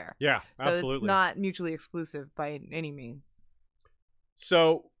Blackfires there. Yeah, absolutely. So it's not mutually exclusive by any means.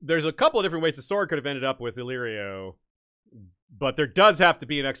 So there's a couple of different ways the sword could have ended up with Illyrio, but there does have to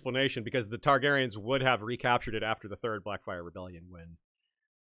be an explanation because the Targaryens would have recaptured it after the Third Blackfire Rebellion when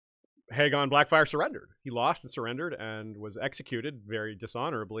Haegon Blackfire surrendered. He lost and surrendered and was executed very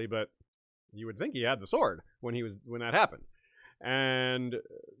dishonorably, but you would think he had the sword when that happened. And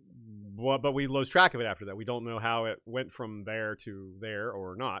but we lose track of it after that. We don't know how it went from there to there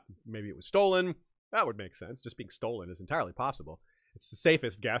or not. Maybe it was stolen. That would make sense. Just being stolen is entirely possible. It's the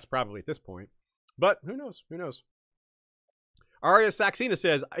safest guess probably at this point. But who knows? Who knows? Arya Saxena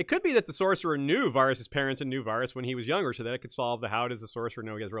says, it could be that the sorcerer knew Varys' parents and knew Varys when he was younger so that it could solve the how does the sorcerer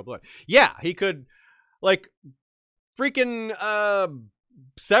know he has real blood. Yeah, he could, like, freaking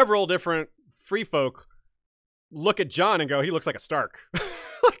several different free folk look at Jon and go, he looks like a Stark.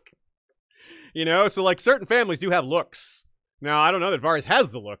 Like, you know, so like certain families do have looks. Now, I don't know that Varys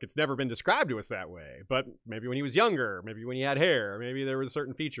has the look. It's never been described to us that way. But maybe when he was younger, maybe when he had hair, maybe there were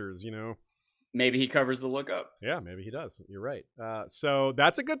certain features, you know. Maybe he covers the look up. Yeah, maybe he does. You're right. So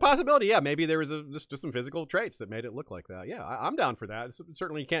that's a good possibility. Yeah, maybe there was just some physical traits that made it look like that. Yeah, I'm down for that.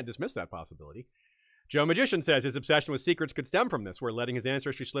 Certainly you can't dismiss that possibility. Joe Magician says his obsession with secrets could stem from this, where letting his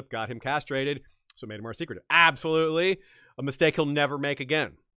ancestry slip got him castrated, so it made him more secretive. Absolutely. A mistake he'll never make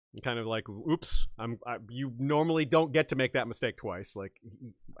again. Kind of like, oops, you normally don't get to make that mistake twice. Like,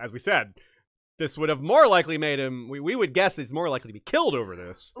 as we said, this would have more likely made him, we would guess he's more likely to be killed over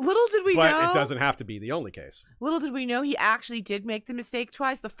this. Little did we know. But it doesn't have to be the only case. Little did we know he actually did make the mistake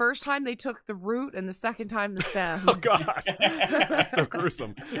twice. The first time they took the root and the second time the stem. Oh, God. That's so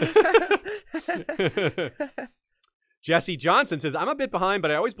gruesome. Jesse Johnson says, I'm a bit behind, but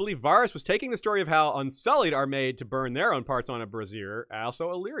I always believe Varys was taking the story of how Unsullied are made to burn their own parts on a brazier. Also,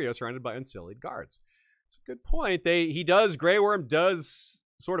 Illyrio surrounded by Unsullied guards. It's a good point. Grey Worm does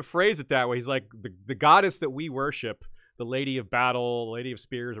sort of phrase it that way. He's like, the goddess that we worship, the Lady of Battle, Lady of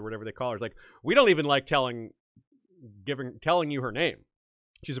Spears, or whatever they call her, is like, we don't even like telling you her name.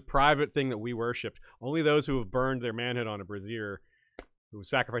 She's a private thing that we worship. Only those who have burned their manhood on a brazier, who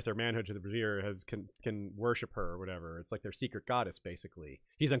sacrificed their manhood to the brazier, can worship her or whatever. It's like their secret goddess, basically.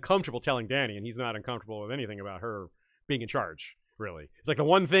 He's uncomfortable telling Dany, and he's not uncomfortable with anything about her being in charge, really. It's like the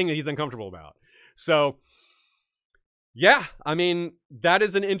one thing that he's uncomfortable about. So, yeah, I mean, that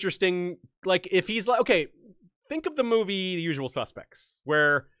is an interesting, like, if he's like, okay, think of the movie The Usual Suspects,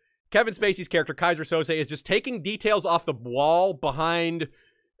 where Kevin Spacey's character, Kaiser Sose, is just taking details off the wall behind,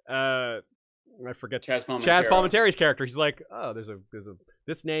 I forget Chaz Palminteri's character. He's like, oh, there's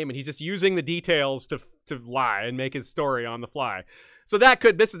this name, and he's just using the details to lie and make his story on the fly. So that's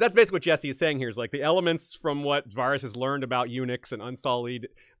basically what Jesse is saying here, is like the elements from what Varys has learned about eunuchs and Unsullied,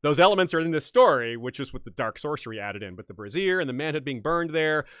 those elements are in this story, which is with the dark sorcery added in. But the brazier and the manhood being burned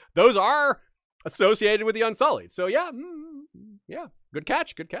there, those are associated with the Unsullied. So yeah, good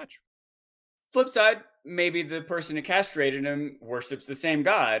catch. Flip side, maybe the person who castrated him worships the same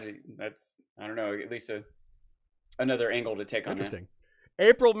god. That's, I don't know, at least another angle to take on that. Interesting.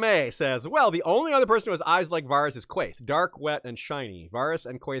 April May says, well, the only other person who has eyes like Varys is Quaithe. Dark, wet, and shiny. Varys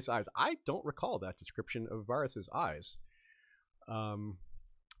and Quaithe's eyes. I don't recall that description of Varys' eyes.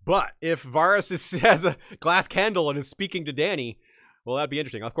 But if Varys has a glass candle and is speaking to Dany, well, that'd be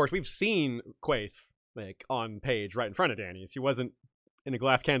interesting. Of course, we've seen Quaithe, like, on page right in front of Dany. She wasn't in a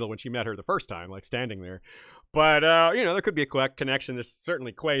glass candle when she met her the first time, like, standing there. But, there could be a quick connection. There's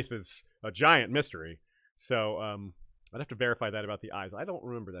certainly Quaithe is a giant mystery. So, I'd have to verify that about the eyes. I don't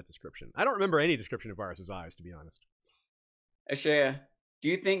remember that description. I don't remember any description of Varys' eyes, to be honest. Ashaya, do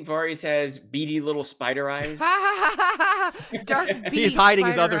you think Varys has beady little spider eyes? Dark bee. He's hiding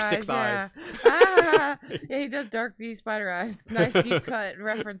his other eyes, 6 eyes. Yeah, he does dark bee spider eyes. Nice deep cut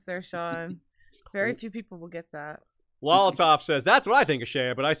reference there, Sean. Very few people will get that. Lolotov says, that's what I think of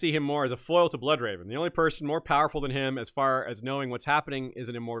Shea, but I see him more as a foil to Bloodraven. The only person more powerful than him as far as knowing what's happening is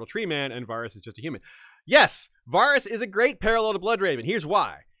an immortal tree man, and Varys is just a human. Yes, Varys is a great parallel to Bloodraven. Here's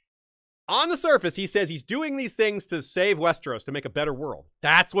why. On the surface, he says he's doing these things to save Westeros, to make a better world.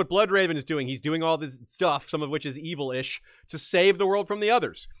 That's what Bloodraven is doing. He's doing all this stuff, some of which is evil-ish, to save the world from the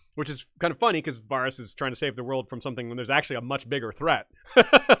others. Which is kind of funny because Varys is trying to save the world from something when there's actually a much bigger threat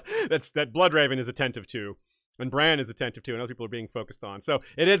that Bloodraven is attentive to. And Bran is attentive to, and other people are being focused on. So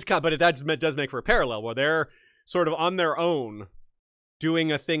it is, but it does make for a parallel where they're sort of on their own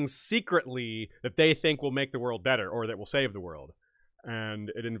doing a thing secretly that they think will make the world better or that will save the world.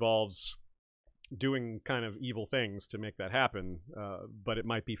 And it involves doing kind of evil things to make that happen, but it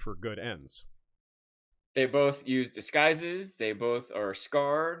might be for good ends. They both use disguises. They both are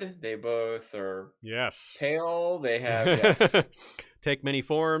scarred. They both are pale. They have take many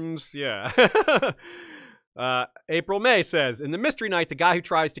forms. Yeah. April May says, in the Mystery Knight, the guy who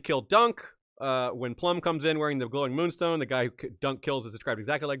tries to kill Dunk, when Plum comes in wearing the glowing moonstone, the guy who Dunk kills is described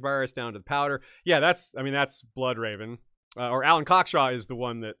exactly like Varys down to the powder. Yeah, that's Bloodraven. Or Alan Cockshaw is the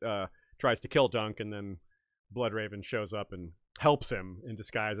one that tries to kill Dunk, and then Bloodraven shows up and helps him in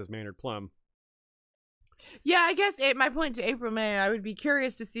disguise as Maynard Plum. Yeah, I guess my point to April May, I would be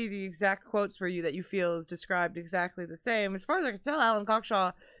curious to see the exact quotes for you that you feel is described exactly the same. As far as I can tell, Alan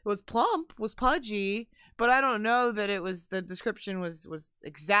Cockshaw was plump, was pudgy, but I don't know that it was, the description was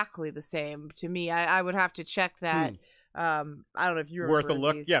exactly the same to me. I would have to check that. I don't know if you're worth a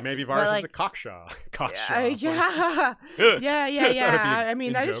look. Yeah, maybe Varys is a Cockshaw. Yeah. I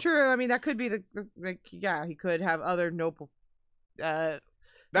mean, that is true. I mean, that could be he could have other noble that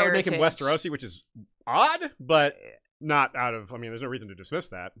would make him Westerosi, which is odd, but not out of, I mean, there's no reason to dismiss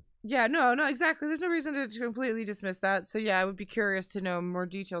that. Yeah, no, exactly. There's no reason to completely dismiss that. So yeah, I would be curious to know more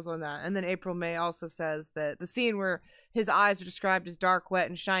details on that. And then April May also says that the scene where his eyes are described as dark, wet,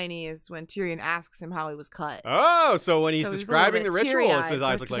 and shiny is when Tyrion asks him how he was cut. Oh, so when he's describing the ritual, his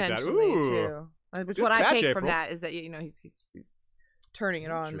eyes look like that. Ooh. Which what I take from that is that, you know, he's turning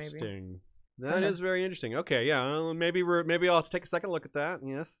it on, maybe. That is very interesting. Okay, yeah, maybe I'll have to take a second look at that.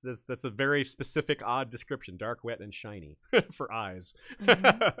 Yes, that's a very specific, odd description: dark, wet, and shiny for eyes.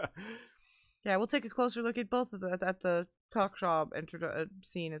 Yeah, we'll take a closer look at both of at the Cockshaw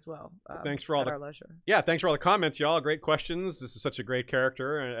scene as well. Thanks for all our leisure. Yeah, thanks for all the comments, y'all. Great questions. This is such a great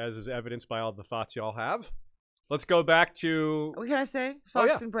character, as is evidenced by all the thoughts y'all have. Let's go back to. What can I say?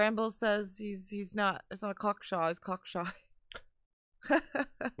 Fox and Bramble says he's not. It's not a Cockshaw. It's Cockshaw.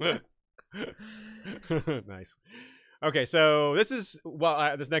 Nice. Okay, so this is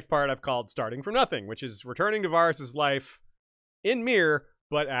this next part I've called starting from nothing, which is returning to Varys' life in Myr,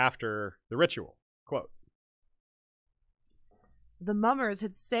 but after the ritual. Quote: the mummers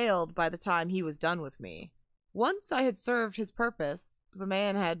had sailed by the time he was done with me. Once I had served his purpose, the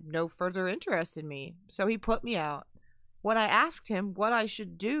man had no further interest in me, so he put me out. When I asked him what I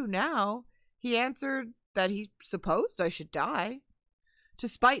should do now, he answered that he supposed I should die. To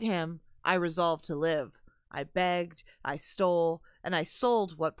spite him, I resolved to live. I begged, I stole, and I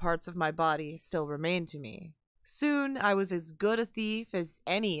sold what parts of my body still remained to me. Soon I was as good a thief as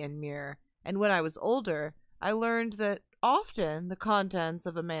any in Myr, and when I was older, I learned that often the contents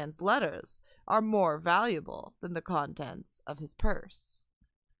of a man's letters are more valuable than the contents of his purse.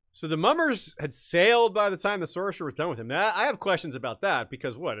 So the mummers had sailed by the time the sorcerer was done with him. Now, I have questions about that,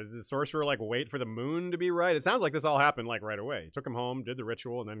 because what, did the sorcerer like wait for the moon to be right? It sounds like this all happened like right away. He took him home, did the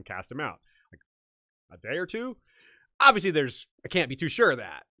ritual, and then cast him out. Like a day or two? Obviously I can't be too sure of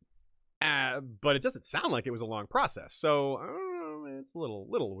that. But it doesn't sound like it was a long process. So it's a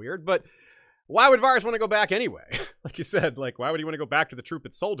little weird, but why would Varys want to go back anyway? Like you said, like why would he want to go back to the troupe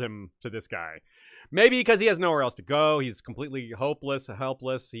that sold him to this guy? Maybe because he has nowhere else to go. He's completely hopeless,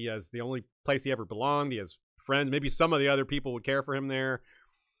 helpless. He has the only place he ever belonged. He has friends. Maybe some of the other people would care for him there.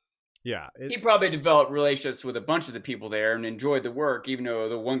 Yeah. He probably developed relationships with a bunch of the people there and enjoyed the work, even though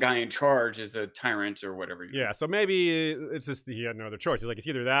the one guy in charge is a tyrant or whatever. Yeah, so maybe it's just he had no other choice. He's like, it's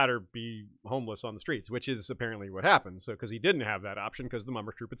either that or be homeless on the streets, which is apparently what happened. So because he didn't have that option because the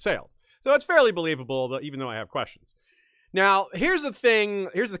Mummer troop had sailed. So it's fairly believable, even though I have questions. Now, here's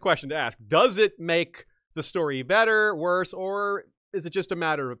the question to ask. Does it make the story better, worse, or is it just a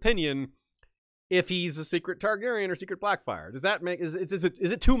matter of opinion if he's a secret Targaryen or secret Blackfire? Does that make, is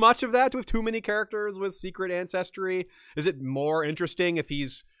it too much of that to have too many characters with secret ancestry? Is it more interesting if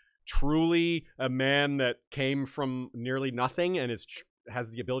he's truly a man that came from nearly nothing and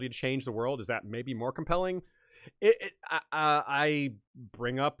has the ability to change the world? Is that maybe more compelling? I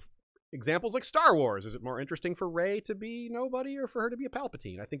bring up examples like Star Wars. Is it more interesting for Rey to be nobody or for her to be a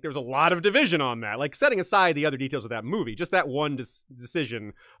Palpatine? I think there's a lot of division on that. Like, setting aside the other details of that movie, just that one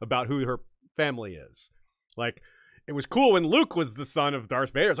decision about who her family is. Like, it was cool when Luke was the son of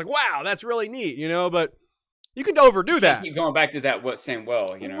Darth Vader. It's like, wow, that's really neat, you know, but you can overdo that. Keep going back to that same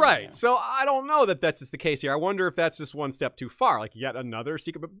well, you know. Right. Yeah. So I don't know that that's just the case here. I wonder if that's just one step too far, like yet another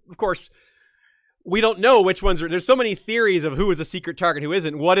secret. But of course, we don't know which ones are. There's so many theories of who is a secret target, who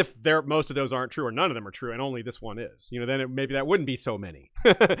isn't. What if most of those aren't true, or none of them are true, and only this one is? You know, then maybe that wouldn't be so many.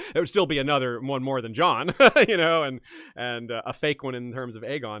 It would still be another one more than Jon, you know, and a fake one in terms of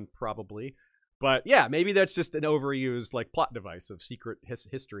Aegon, probably. But yeah, maybe that's just an overused like plot device of secret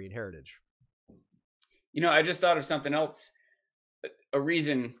history and heritage. You know, I just thought of something else. A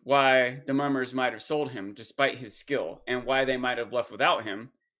reason why the mummers might have sold him despite his skill, and why they might have left without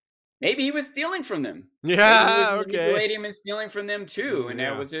him. Maybe he was stealing from them. Yeah, maybe he was okay. manipulating him and stealing from them too, and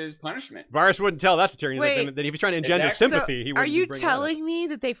that was his punishment. Varys wouldn't tell that to Tyrion. Wait. That if he was trying to engender Exactly. sympathy, he Are wouldn't you bring telling me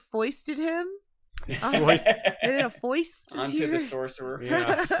that they foisted him? Foist. They did a foist Onto here? the sorcerer.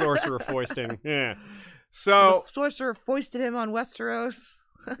 Yeah, sorcerer foisting. Yeah. So The sorcerer foisted him on Westeros.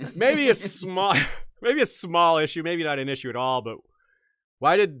 maybe a small issue, maybe not an issue at all, but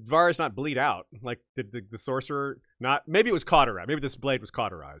why did Varys not bleed out? Like, did the sorcerer not? Maybe it was cauterized. Maybe this blade was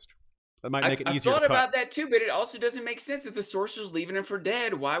cauterized. That might make it easier to cut. I thought about that too, but it also doesn't make sense. If the sorcerer's leaving him for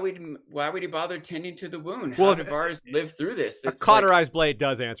dead, why would he bother tending to the wound? How did Varys live through this? A cauterized blade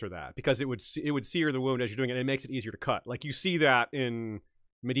does answer that, because it would sear the wound as you're doing it, and it makes it easier to cut. Like, you see that in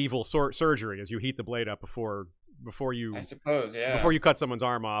medieval surgery, as you heat the blade up before you, I suppose, yeah, before you cut someone's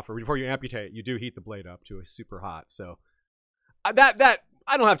arm off or before you amputate, you do heat the blade up to a super hot. So that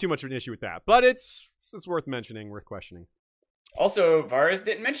I don't have too much of an issue with that, but it's worth mentioning, worth questioning. Also, Varys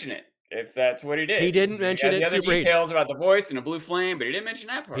didn't mention it. If that's what he did, he didn't mention it. The other details about the voice and a blue flame, but he didn't mention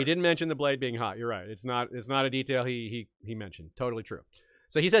that part. He didn't mention the blade being hot. You're right. It's not a detail he mentioned. Totally true.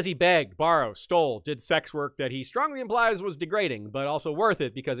 So he says he begged, borrowed, stole, did sex work that he strongly implies was degrading, but also worth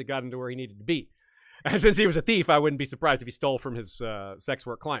it because it got him to where he needed to be. And since he was a thief, I wouldn't be surprised if he stole from his sex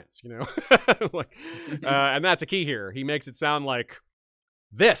work clients, you know? And that's a key here. He makes it sound like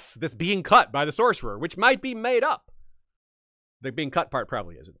this being cut by the sorcerer, which might be made up. The being cut part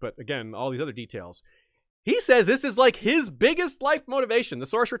probably isn't. But again, all these other details. He says this is like his biggest life motivation. The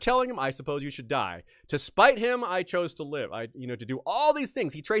sorcerer telling him, I suppose you should die. To spite him, I chose to live. To do all these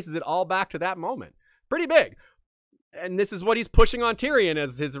things. He traces it all back to that moment. Pretty big. And this is what he's pushing on Tyrion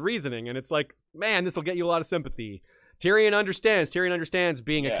as his reasoning. And it's like, man, this will get you a lot of sympathy. Tyrion understands. Tyrion understands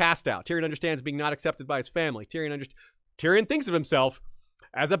being a cast out. Tyrion understands being not accepted by his family. Tyrion thinks of himself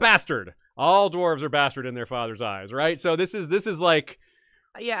as a bastard. All dwarves are bastard in their father's eyes, right? So this is like,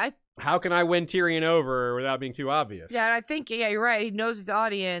 how can I win Tyrion over without being too obvious? Yeah, and I think, you're right. He knows his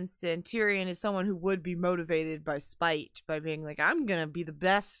audience, and Tyrion is someone who would be motivated by spite, by being like, I'm going to be the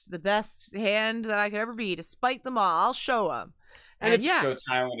best hand that I could ever be to spite them all. I'll show them. And it's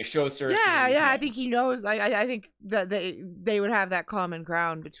showtime when he shows Cersei. Yeah, I think he knows. I think that they would have that common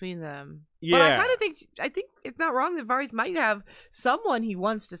ground between them. Yeah. But I think it's not wrong that Varys might have someone he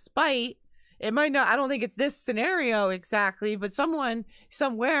wants to spite. It might not, I don't think it's this scenario exactly, but someone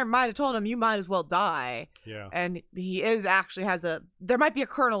somewhere might have told him, you might as well die. Yeah. And he actually there might be a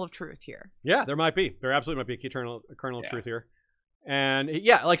kernel of truth here. Yeah, there might be. There absolutely might be a kernel of truth here. And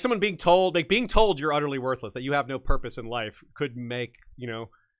yeah, like someone being told you're utterly worthless, that you have no purpose in life could make,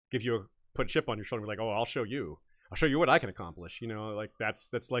 put a chip on your shoulder and be like, oh, I'll show you what I can accomplish. Like that's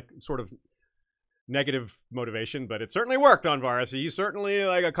like sort of negative motivation, but it certainly worked on Varys. He certainly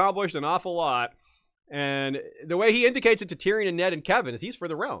accomplished an awful lot. And the way he indicates it to Tyrion and Ned and Kevin is he's for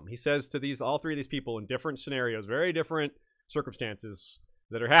the realm. He says to all three of these people in different scenarios, very different circumstances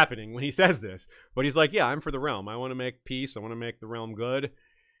that are happening when he says this, but he's like, yeah, I'm for the realm. I want to make peace. I want to make the realm good.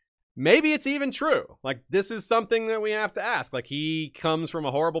 Maybe it's even true. Like, this is something that we have to ask. Like, he comes from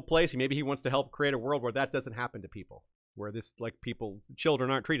a horrible place. Maybe he wants to help create a world where that doesn't happen to people, where children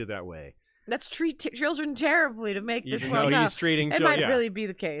aren't treated that way. Let's treat children terribly to make this world. He's treating it might really be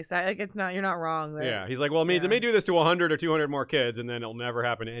the case. It's not. You're not wrong there. Yeah, he's like, well, let me do this to 100 or 200 more kids, and then it'll never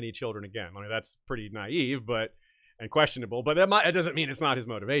happen to any children again. I mean, that's pretty naive, and questionable. But it doesn't mean it's not his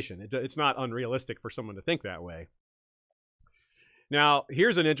motivation. It's not unrealistic for someone to think that way. Now,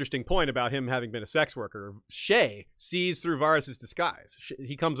 here's an interesting point about him having been a sex worker. Shay sees through Varys' disguise.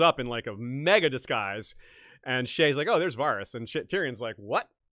 He comes up in like a mega disguise, and Shay's like, oh, there's Varys. And Tyrion's like, what?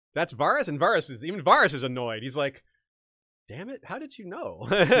 That's Varys? And even Varys is annoyed. He's like, damn it, how did you know?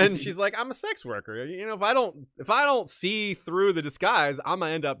 And she's like, I'm a sex worker. If I don't see through the disguise, I'm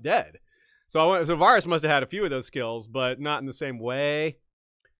gonna end up dead. So Varys must have had a few of those skills, but not in the same way.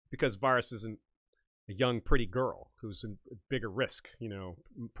 because Varys isn't a young, pretty girl who's in bigger risk, you know,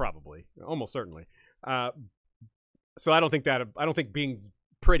 probably, almost certainly. So I don't think being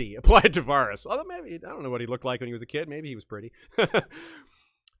pretty applied to Varys. Although maybe, I don't know what he looked like when he was a kid. Maybe he was pretty.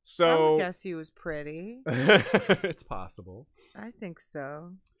 So I would guess he was pretty. it's possible. I think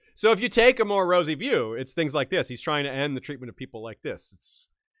so. So if you take a more rosy view, it's things like this. He's trying to end the treatment of people like this. It's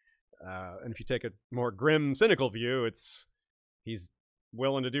and if you take a more grim, cynical view, it's he's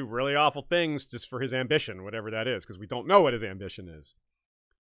willing to do really awful things just for his ambition, whatever that is, because we don't know what his ambition is.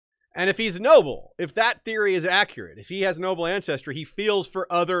 And if he's noble, if that theory is accurate, if he has noble ancestry, he feels for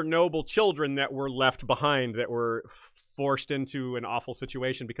other noble children that were left behind, that were forced into an awful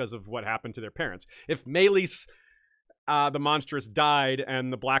situation because of what happened to their parents. If Meleys, the monstrous, died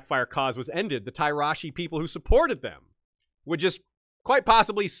and the Blackfire cause was ended, the Tyrashi people who supported them would just quite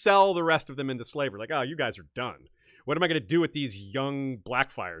possibly sell the rest of them into slavery. Like, oh, you guys are done. What am I going to do with these young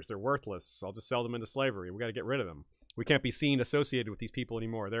Blackfires? They're worthless. I'll just sell them into slavery. We got to get rid of them. We can't be seen associated with these people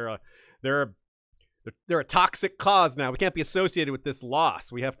anymore. They're a toxic cause now. We can't be associated with this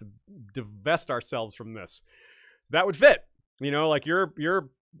loss. We have to divest ourselves from this. So that would fit. You know, like you're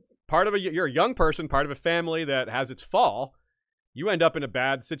a young person, part of a family that has its fall. You end up in a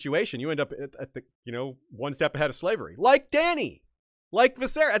bad situation. You end up at the, you know, one step ahead of slavery. Like Dany, like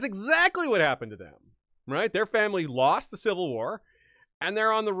Viserys. That's exactly what happened to them, right? Their family lost the Civil War, and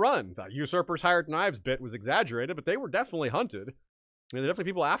they're on the run. The usurpers hired knives bit was exaggerated, but they were definitely hunted. I mean, there were definitely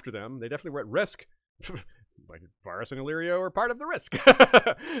people after them. They definitely were at risk. Like Varys and Illyrio were part of the risk.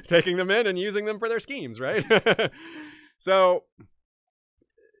 Taking them in and using them for their schemes, right? So,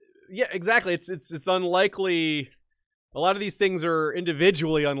 yeah, exactly. It's unlikely. A lot of these things are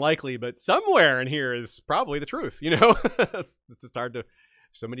individually unlikely, but somewhere in here is probably the truth, you know? It's just hard to,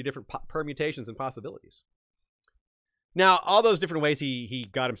 so many different permutations and possibilities. Now, all those different ways he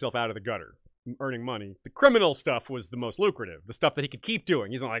got himself out of the gutter, earning money. The criminal stuff was the most lucrative, the stuff that he could keep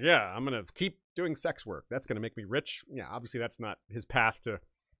doing. He's not like, yeah, I'm going to keep doing sex work. That's going to make me rich. Yeah, obviously that's not his path to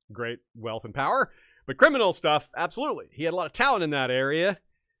great wealth and power. But criminal stuff, absolutely. He had a lot of talent in that area.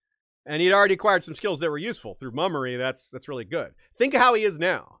 And he'd already acquired some skills that were useful through mummery. That's really good. Think of how he is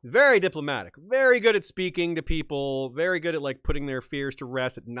now. Very diplomatic. Very good at speaking to people. Very good at like putting their fears to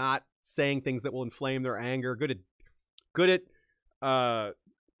rest. At not saying things that will inflame their anger. Good at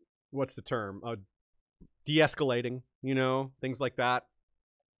what's the term? De-escalating. You know, things like that.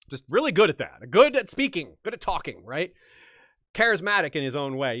 Just really good at that. Good at speaking. Good at talking. Right. Charismatic in his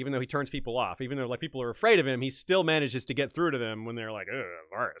own way, even though he turns people off. Even though like people are afraid of him, he still manages to get through to them when they're like,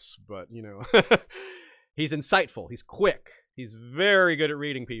 Varys. But, you know, he's insightful. He's quick. He's very good at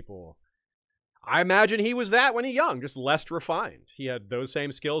reading people. I imagine he was that when he young, just less refined. He had those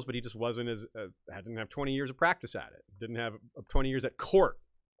same skills, but he just wasn't as, didn't have 20 years of practice at it. Didn't have 20 years at court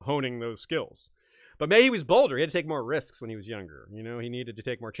honing those skills. But maybe he was bolder. He had to take more risks when he was younger. You know, he needed to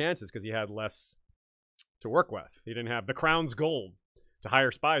take more chances because he had less to work with. He didn't have the crown's gold to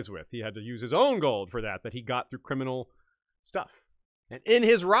hire spies with. He had to use his own gold for that he got through criminal stuff. And in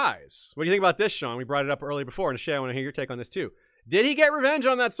his rise, what do you think about this, Sean? We brought it up earlier before, and Shay, I want to hear your take on this too. Did he get revenge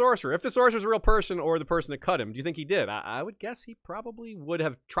on that sorcerer? If the sorcerer's a real person or the person that cut him, do you think he did? I would guess he probably would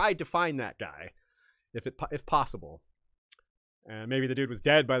have tried to find that guy, if possible. And maybe the dude was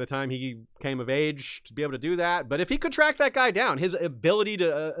dead by the time he came of age to be able to do that. But if he could track that guy down, his ability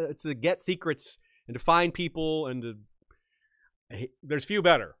to get secrets and to find people, and there's few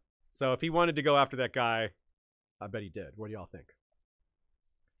better. So if he wanted to go after that guy, I bet he did. What do y'all think?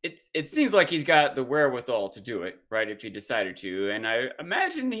 It seems like he's got the wherewithal to do it, right? If he decided to. And I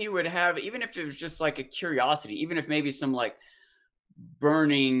imagine he would have, even if it was just like a curiosity, even if maybe some like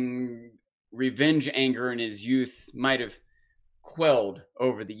burning revenge anger in his youth might have quelled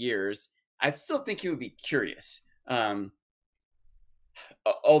over the years, I still think he would be curious.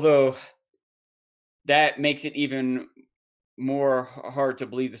 Although that makes it even more hard to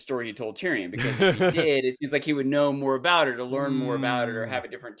believe the story he told Tyrion, because if he did, it seems like he would know more about it or learn more about it or have a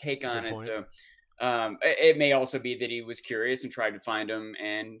different take on it. So it may also be that he was curious and tried to find him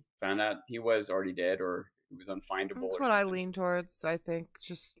and found out he was already dead or he was unfindable. That's what I lean towards, I think.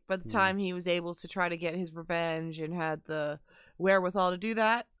 Just by the time he was able to try to get his revenge and had the wherewithal to do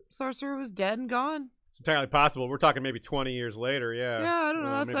that, sorcerer was dead and gone. It's entirely possible. We're talking maybe 20 years later, yeah. Yeah, I don't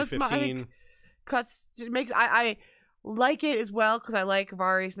know. That's 15. my, I think I like it as well, because I like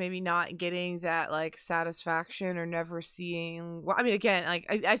Varys maybe not getting that like satisfaction or never seeing. Well, I mean, again, like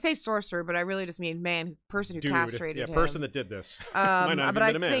I say sorcerer, but I really just mean person who castrated him. Person that did this. But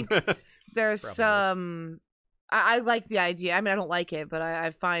I think there's some. I like the idea. I mean, I don't like it, but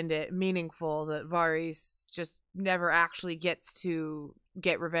I find it meaningful that Varys just never actually gets to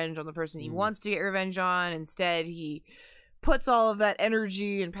get revenge on the person he Mm. wants to get revenge on. Instead, he puts all of that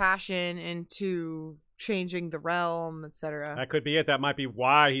energy and passion into changing the realm, etc. That could be it. That might be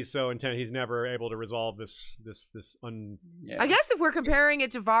why he's so intent. He's never able to resolve this. Yeah. I guess if we're comparing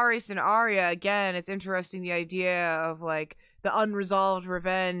it to Varys and Arya, again, it's interesting the idea of like the unresolved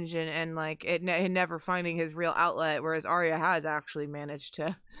revenge and like it never finding his real outlet, whereas Arya has actually managed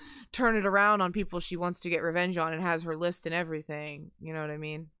to turn it around on people she wants to get revenge on and has her list and everything. You know what I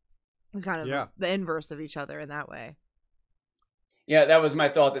mean? It's kind of the inverse of each other in that way. Yeah, that was my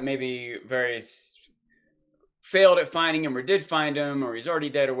thought, that maybe Varys failed at finding him or did find him or he's already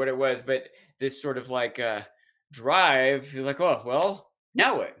dead or what it was. But this sort of like drive, you're like, oh, well,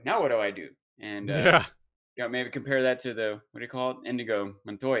 now what? Now what do I do? And maybe compare that to the, what do you call it? Indigo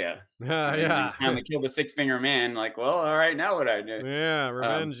Montoya. Yeah. Finally killed the six-finger man. Like, well, all right, now what do I do? Yeah,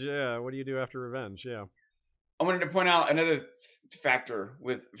 revenge. What do you do after revenge? Yeah. I wanted to point out another factor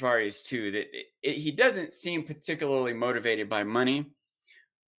with Varys too, that he doesn't seem particularly motivated by money.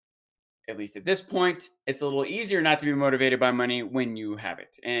 At least at this point, it's a little easier not to be motivated by money when you have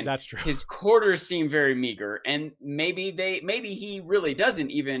it. And that's true. His quarters seem very meager, and maybe he really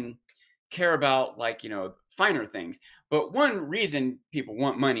doesn't even care about, like, finer things. But one reason people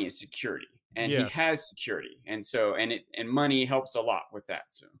want money is security, and he has security, and so and money helps a lot with that.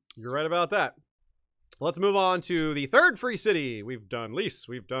 So you're right about that. Let's move on to the third free city. We've done Lys,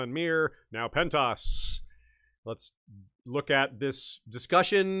 we've done Myr, now Pentos. Let's look at this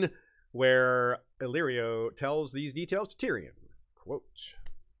discussion where Illyrio tells these details to Tyrion. Quote,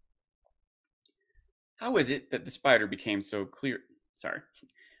 How is it that the spider became so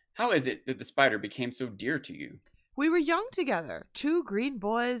How is it that the spider became so dear to you? We were young together, 2 green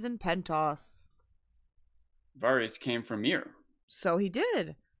boys in Pentos. Varys came from Myr. So he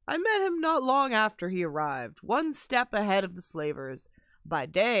did. I met him not long after he arrived, 1 step ahead of the slavers. By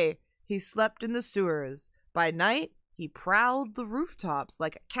day, he slept in the sewers. By night, he prowled the rooftops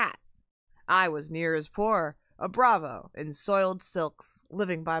like a cat. I was near as poor, a bravo in soiled silks,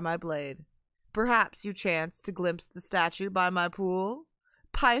 living by my blade. Perhaps you chanced to glimpse the statue by my pool?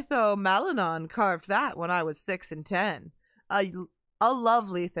 Pytho Malanon carved that when I was 6 and 10. A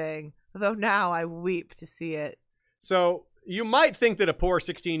lovely thing, though now I weep to see it. So you might think that a poor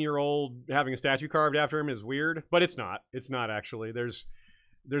 16-year-old having a statue carved after him is weird, but it's not. It's not actually. There's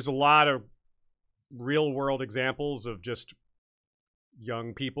a lot of real-world examples of just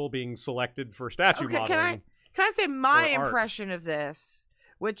young people being selected for statue modeling. Can I say my impression of this,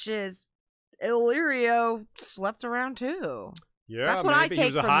 which is Illyrio slept around too. Yeah, that's what I take he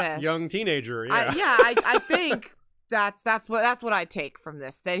was a from hot this. Young teenager. Yeah, I think that's what I take from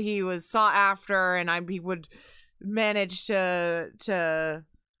this. That he was sought after, and he would manage to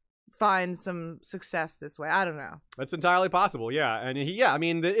find some success this way. I don't know. That's entirely possible. Yeah, and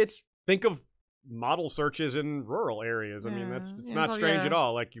it's think of model searches in rural areas. I mean, it's not strange at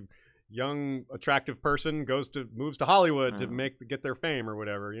all. Like, young attractive person moves to Hollywood to get their fame or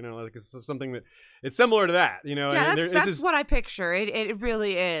whatever. Like, it's something that it's similar to that. Yeah, that's what I picture. It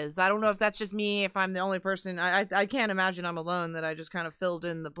really is. I don't know if that's just me. If I'm the only person, I can't imagine I'm alone. That I just kind of filled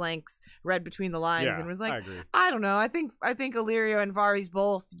in the blanks, read between the lines, and was like, I don't know. I think Illyrio and Varys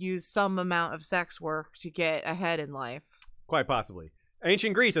both use some amount of sex work to get ahead in life. Quite possibly.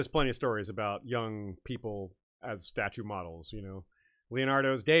 Ancient Greece has plenty of stories about young people as statue models.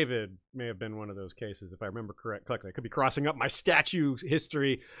 Leonardo's David may have been one of those cases, if I remember correctly. I could be crossing up my statue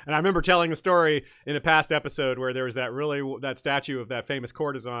history. And I remember telling a story in a past episode where there was that statue of that famous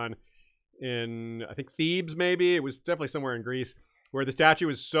courtesan in, I think, Thebes, maybe. It was definitely somewhere in Greece, where the statue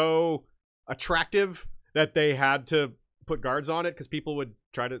was so attractive that they had to put guards on it because people would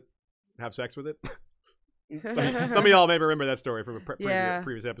try to have sex with it. Some of y'all may remember that story from a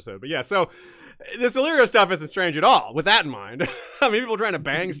previous episode. But yeah, so this Illyrio stuff isn't strange at all with that in mind. I mean, people trying to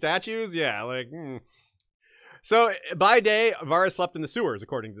bang statues? Yeah, like... So, by day, Varys slept in the sewers,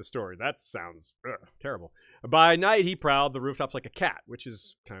 according to the story. That sounds terrible. By night, he prowled the rooftops like a cat, which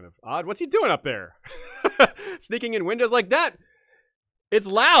is kind of odd. What's he doing up there? Sneaking in windows like that? It's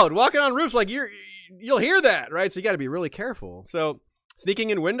loud. Walking on roofs, like, you'll hear that, right? So you got to be really careful. So...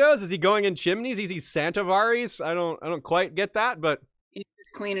 Sneaking in windows? Is he going in chimneys? Is he Santa Varys? I don't quite get that, but he's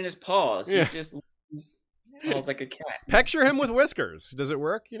just cleaning his paws. Yeah. He just paws like a cat. Picture him with whiskers. Does it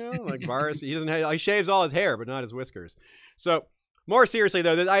work? Like Varys, he shaves all his hair, but not his whiskers. So more seriously,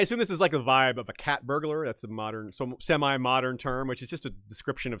 though, I assume this is like the vibe of a cat burglar. That's a semi-modern term, which is just a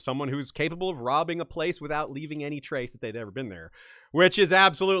description of someone who's capable of robbing a place without leaving any trace that they'd ever been there, which is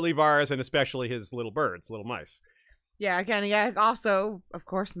absolutely Varys, and especially his little birds, little mice. Yeah, again, yeah, also, of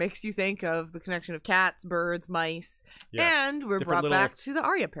course, makes you think of the connection of cats, birds, mice, and we're brought back to the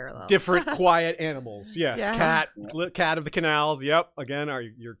Arya parallel. Different quiet animals. Yes, Yeah. cat of the canals. Yep, again,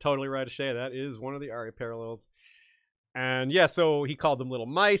 you're totally right, Shay. That is one of the Arya parallels. And yeah, so he called them little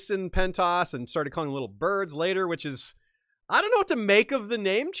mice in Pentos and started calling them little birds later, which is, I don't know what to make of the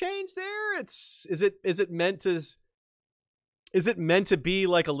name change there. Is it meant to be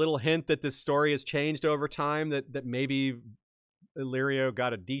like a little hint that this story has changed over time, that maybe Illyrio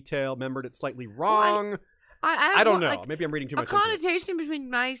got a detail, remembered it slightly wrong? I don't know. Like, maybe I'm reading too much. A connotation between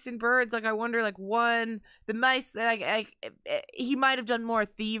mice and birds. Like, I wonder, like, the mice, like he might have done more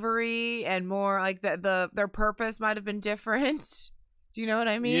thievery and more like their purpose might have been different. Do you know what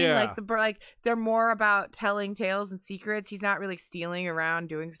I mean? Yeah. Like they're more about telling tales and secrets. He's not really stealing around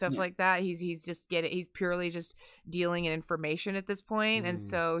doing stuff like that. He's purely just dealing in information at this point. And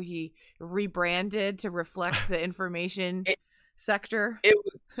so he rebranded to reflect the information sector.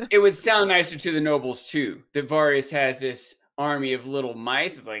 It would sound nicer to the nobles too that Varys has this army of little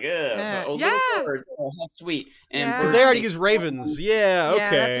mice. It's like, little birds. Oh, how sweet. And because they already use ravens. Yeah, okay.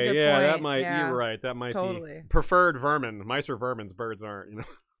 That's a good point. That might. Yeah. You're right. That might be preferred vermin. Mice are vermins. Birds aren't. You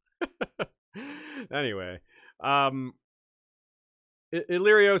know. Anyway,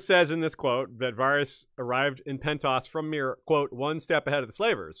 Illyrio says in this quote that Varys arrived in Pentos from Myr, quote, one step ahead of the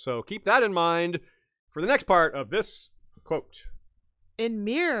slavers. So keep that in mind for the next part of this quote. In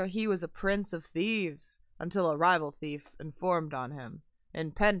Myr, he was a prince of thieves until a rival thief informed on him.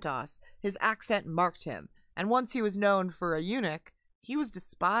 In Pentos, his accent marked him, and once he was known for a eunuch, he was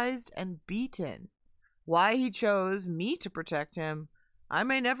despised and beaten. Why he chose me to protect him, I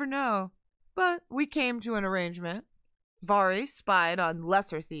may never know, but we came to an arrangement. Varys spied on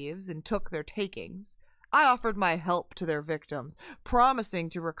lesser thieves and took their takings. I offered my help to their victims,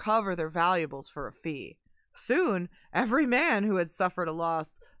 promising to recover their valuables for a fee. Soon, every man who had suffered a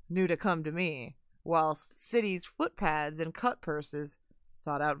loss knew to come to me, whilst city's footpads and cut purses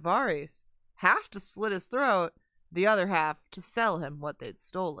sought out Varys, half to slit his throat, the other half to sell him what they'd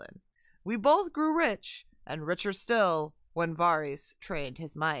stolen. We both grew rich, and richer still, when Varys trained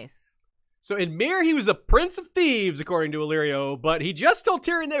his mice. So in Myr, he was a prince of thieves, according to Illyrio, but he just told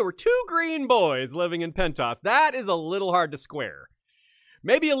Tyrion they were two green boys living in Pentos. That is a little hard to square.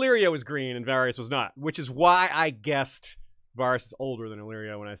 Maybe Illyrio was green and Varys was not, which is why I guessed Varys is older than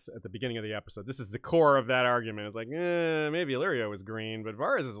Illyrio at the beginning of the episode. This is the core of that argument. It's like, maybe Illyrio was green, but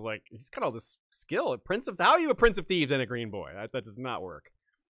Varys is like, he's got all this skill. How are you a prince of thieves and a green boy? That does not work.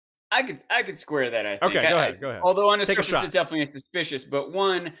 I could square that, I think. Okay, go ahead. Although on the surface it definitely is suspicious, but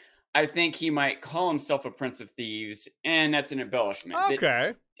one, I think he might call himself a prince of thieves, and that's an embellishment.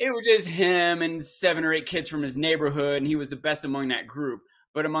 Okay. It was just him and 7 or 8 kids from his neighborhood, and he was the best among that group.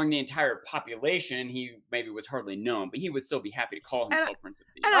 But among the entire population, he maybe was hardly known, but he would still be happy to call himself Prince of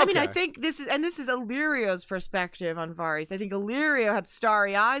Thieves. And I mean, I think this is Illyrio's perspective on Varys. I think Illyrio had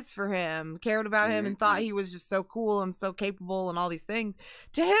starry eyes for him, cared about him, and thought he was just so cool and so capable and all these things.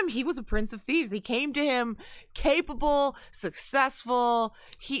 To him, he was a Prince of Thieves. He came to him capable, successful.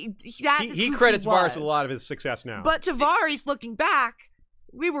 He credits Varys with a lot of his success now. But to Varys, looking back,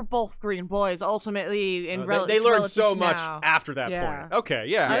 we were both green boys, ultimately. They learned so much after that point. Okay,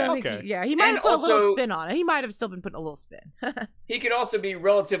 he might have put a little spin on it. He might have still been putting a little spin. He could also be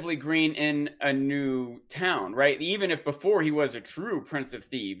relatively green in a new town, right? Even if before he was a true Prince of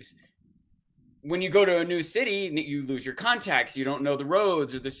Thieves, when you go to a new city, you lose your contacts. You don't know the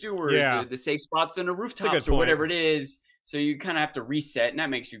roads or the sewers or the safe spots on the rooftops or whatever it is. So you kind of have to reset, and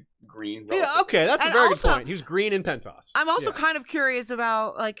that makes you green. Yeah, okay, that's a very good point. He was green in Pentos. I'm also kind of curious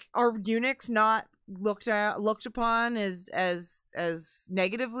about, like, are eunuchs not looked upon as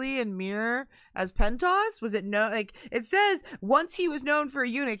negatively in Myr as Pentos? Was it it says once he was known for a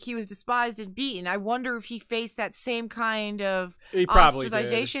eunuch, he was despised and beaten. I wonder if he faced that same kind of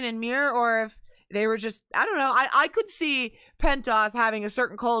ostracization in Myr, or if they were just, I don't know. I could see Pentos having a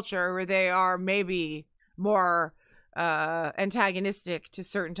certain culture where they are maybe more antagonistic to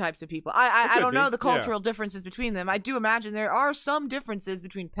certain types of people. I don't know the cultural differences between them. I do imagine there are some differences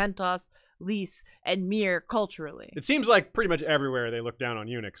between Pentos, Lys, and Myr culturally. It seems like pretty much everywhere they look down on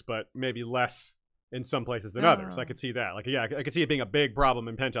eunuchs, but maybe less in some places than others. I could see that. Like, I could see it being a big problem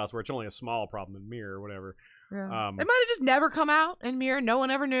in Pentos where it's only a small problem in Myr or whatever. Yeah. It might have just never come out in Myr. No one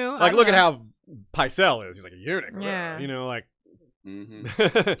ever knew. Like, look at how Pycelle is. He's like a eunuch. Yeah. You know, like...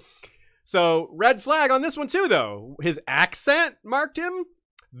 So, red flag on this one too, though. His accent marked him.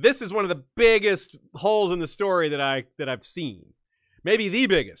 This is one of the biggest holes in the story that I've seen. Maybe the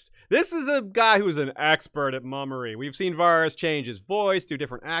biggest. This is a guy who's an expert at mummery. We've seen Varys change his voice to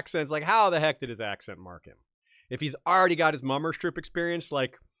different accents. Like, how the heck did his accent mark him? if he's already got his mummer's troop experience,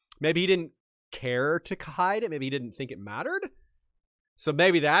 like maybe he didn't care to hide it. Maybe he didn't think it mattered. So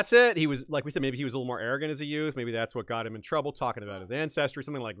maybe that's it. He was, like we said, maybe he was a little more arrogant as a youth. Maybe that's what got him in trouble, talking about his ancestry,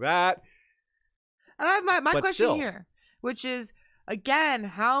 something like that. And I have my question still. here, which is, again,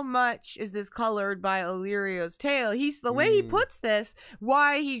 how much is this colored by Illyrio's tale? He's the way he puts this,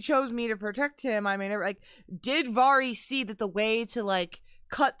 why he chose me to protect him. I mean, like, did Varys see that the way to, like,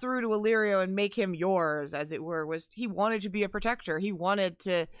 cut through to Illyrio and make him yours, as it were, was he wanted to be a protector? He wanted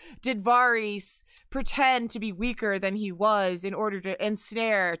to... Did Varys pretend to be weaker than he was in order to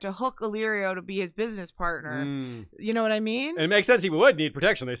ensnare, to hook Illyrio to be his business partner? You know what I mean? And it makes sense he would need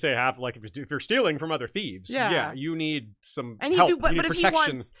protection. They say like if you're stealing from other thieves, yeah you need some help. But you need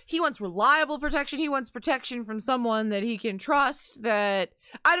if he wants reliable protection, he wants protection from someone that he can trust. That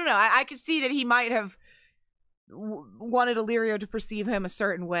I don't know. I could see that he might have wanted Illyrio to perceive him a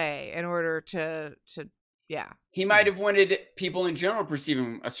certain way in order to he might have wanted people in general to perceive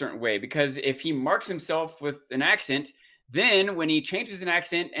him a certain way, because if he marks himself with an accent, then when he changes an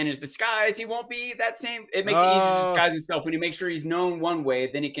accent and his disguise, he won't be that same. It makes it easier to disguise himself when he makes sure he's known one way,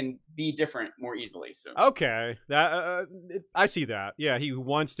 then he can be different more easily. So okay, that I see that. Yeah, he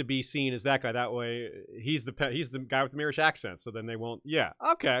wants to be seen as that guy. That way, he's the guy with the Irish accent. So then they won't. Yeah,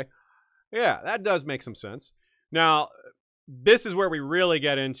 okay, yeah, that does make some sense. Now, this is where we really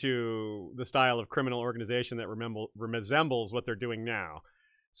get into the style of criminal organization that resembles what they're doing now.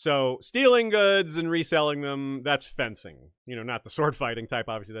 So, stealing goods and reselling them, that's fencing. You know, not the sword fighting type,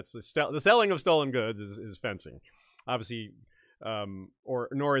 obviously. That's the selling of stolen goods is fencing. Obviously,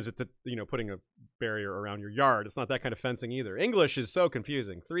 nor is it putting a barrier around your yard. It's not that kind of fencing either. English is so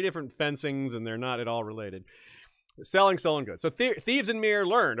confusing. 3 different fencings, and they're not at all related. Selling stolen goods. So thieves in Myr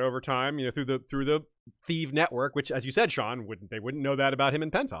learned over time, through the thief network, which, as you said, Sean, they wouldn't know that about him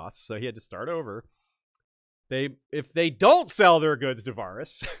in Pentos, so he had to start over. If they don't sell their goods to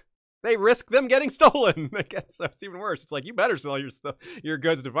Varys, they risk them getting stolen. So it's even worse. It's like, you better sell your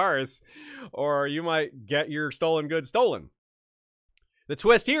goods to Varys, or you might get your stolen goods stolen. The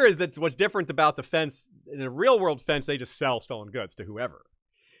twist here is that what's different about the fence, in a real world fence, they just sell stolen goods to whoever.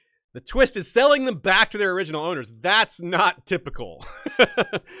 The twist is selling them back to their original owners. That's not typical.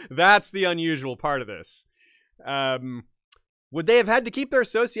 That's the unusual part of this. Would they have had to keep their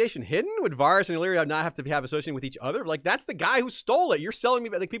association hidden? Would Varys and Illyrio not have to have association with each other? Like, that's the guy who stole it. You're selling me,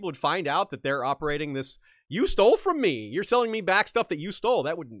 like, people would find out that they're operating this. You stole from me. You're selling me back stuff that you stole.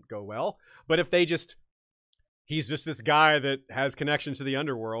 That wouldn't go well. But if he's just this guy that has connections to the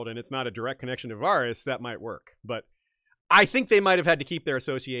underworld and it's not a direct connection to Varys, that might work. But I think they might have had to keep their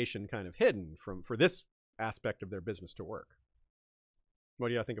association kind of hidden for this aspect of their business to work. What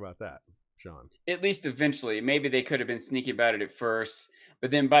do you think about that, Sean? At least eventually. Maybe they could have been sneaky about it at first, but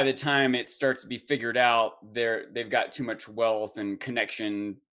then by the time it starts to be figured out, they've got too much wealth and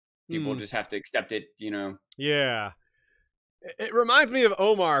connection. People just have to accept it, Yeah. It reminds me of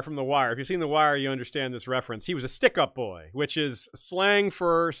Omar from The Wire. If you've seen The Wire, you understand this reference. He was a stick-up boy, which is slang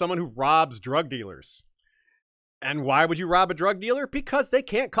for someone who robs drug dealers. And why would you rob a drug dealer? Because they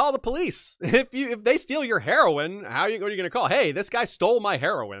can't call the police. If they steal your heroin, what are you going to call? Hey, this guy stole my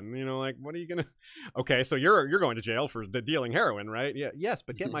heroin. What are you going to? Okay, so you're going to jail for dealing heroin, right? Yeah, yes,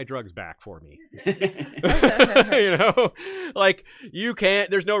 but get my drugs back for me. Like, you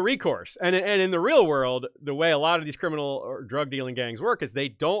can't. There's no recourse. And in the real world, the way a lot of these criminal or drug dealing gangs work is they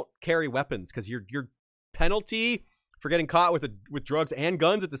don't carry weapons, because your penalty for getting caught with drugs and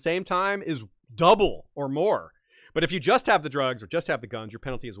guns at the same time is double or more. But if you just have the drugs or just have the guns, your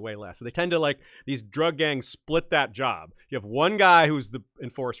penalty is way less. So they tend to, these drug gangs split that job. You have one guy who's the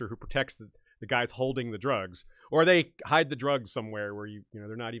enforcer who protects the guys holding the drugs, or they hide the drugs somewhere where it's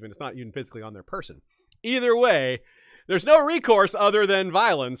not even physically on their person. Either way, there's no recourse other than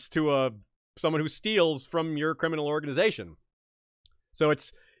violence to someone who steals from your criminal organization. So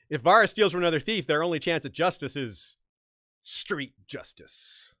if Varys steals from another thief, their only chance at justice is street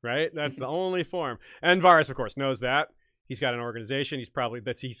justice, right? That's the only form. And Varys, of course, knows that. He's got an organization.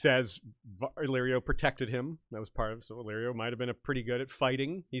 He says Illyrio protected him. That was part of it. So Illyrio might have been pretty good at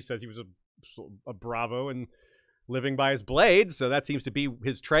fighting. He says he was a bravo and living by his blade. So that seems to be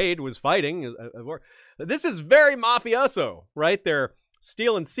his trade, was fighting. This is very mafioso, right? They're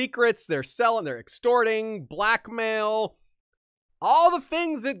stealing secrets. They're selling. They're extorting, blackmail, all the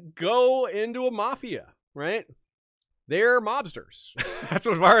things that go into a mafia, right? They're mobsters. That's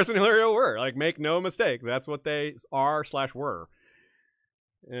what Varys and Illyrio were. Like, make no mistake. That's what they are/were.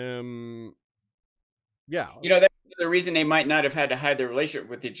 Yeah. That's the reason they might not have had to hide their relationship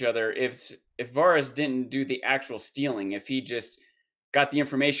with each other. If Varys didn't do the actual stealing, if he just got the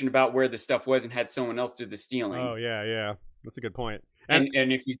information about where the stuff was and had someone else do the stealing. Oh yeah, that's a good point. And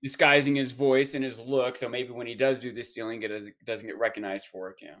if he's disguising his voice and his look, so maybe when he does do this stealing, it doesn't get recognized for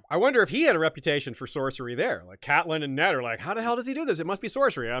it. Yeah. I wonder if he had a reputation for sorcery there. Like Catelyn and Ned are like, how the hell does he do this? It must be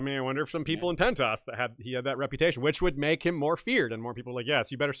sorcery. I mean, I wonder if some people in Pentos he had that reputation, which would make him more feared, and more people like, yes,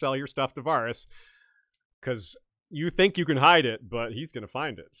 you better sell your stuff to Varys, because you think you can hide it, but he's gonna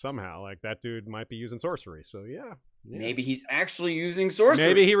find it somehow. Like that dude might be using sorcery. So yeah. Maybe he's actually using sorcery.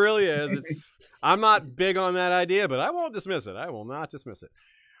 Maybe he really is. I'm not big on that idea, but I won't dismiss it. I will not dismiss it.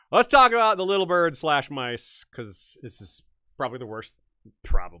 Let's talk about the little bird / mice, because this is probably the worst.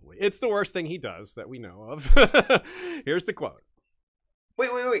 It's the worst thing he does that we know of. Here's the quote. Wait.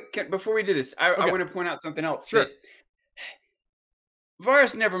 Before we do this, I want to point out something else. Sure.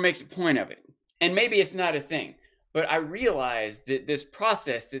 Varys never makes a point of it. And maybe it's not a thing. But I realized that this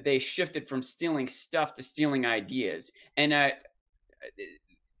process that they shifted from stealing stuff to stealing ideas. And I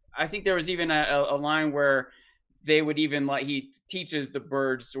think there was even a line where they would even, like, he teaches the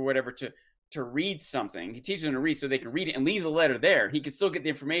birds or whatever to read something. He teaches them to read so they can read it and leave the letter there. He can still get the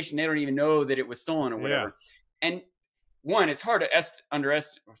information. They don't even know that it was stolen or whatever. Yeah. And one, it's hard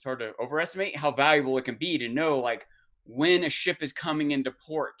to overestimate how valuable it can be to know, like, when a ship is coming into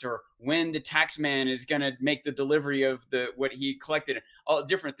port, or when the taxman is going to make the delivery of what he collected. All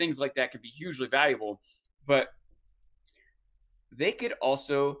different things like that could be hugely valuable. But they could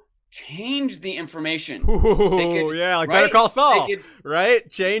also change the information. Ooh, yeah, like Better Call Saul, right?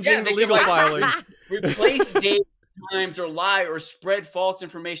 Changing the legal filing. Replace dates, times, or lie, or spread false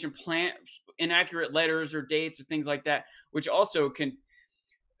information, plant inaccurate letters or dates or things like that, which also can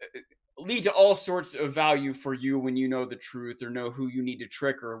lead to all sorts of value for you when you know the truth, or know who you need to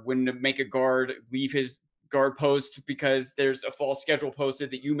trick, or when to make a guard leave his guard post because there's a false schedule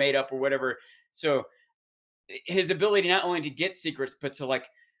posted that you made up or whatever. So his ability not only to get secrets, but to, like,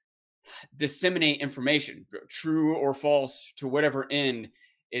 disseminate information, true or false, to whatever end,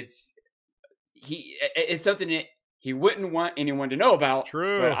 it's something that he wouldn't want anyone to know about.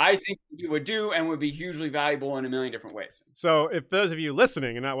 True. But I think he would do, and would be hugely valuable in a million different ways. So if those of you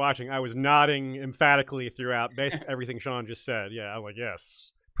listening and not watching, I was nodding emphatically throughout basically everything Sean just said. Yeah, I'm like,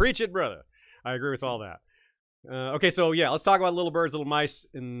 yes. Preach it, brother. I agree with all that. Okay, so yeah, let's talk about little birds, little mice.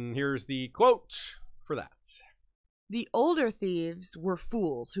 And here's the quote for that. The older thieves were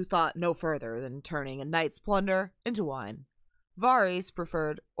fools who thought no further than turning a night's plunder into wine. Varys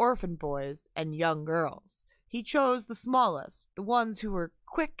preferred orphan boys and young girls. He chose the smallest, the ones who were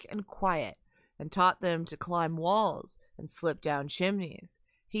quick and quiet, and taught them to climb walls and slip down chimneys.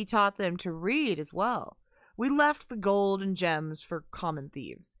 He taught them to read as well. We left the gold and gems for common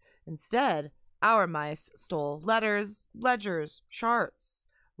thieves. Instead, our mice stole letters, ledgers, charts.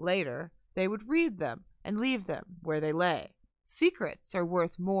 Later, they would read them and leave them where they lay. Secrets are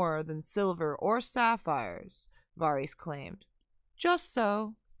worth more than silver or sapphires, Varys claimed. Just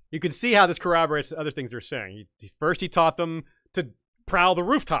so. You can see how this corroborates the other things they're saying. First, he taught them to prowl the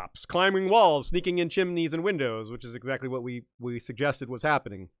rooftops, climbing walls, sneaking in chimneys and windows, which is exactly what we suggested was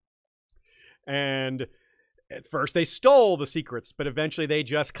happening. And at first, they stole the secrets, but eventually they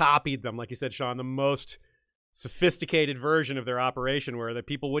just copied them. Like you said, Sean, the most sophisticated version of their operation, where the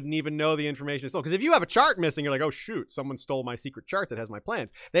people wouldn't even know the information is stolen. Because if you have a chart missing, you're like, oh shoot, someone stole my secret chart that has my plans.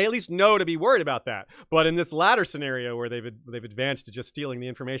 They at least know to be worried about that. But in this latter scenario, where they've advanced to just stealing the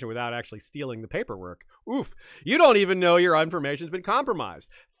information without actually stealing the paperwork, oof, you don't even know your information's been compromised.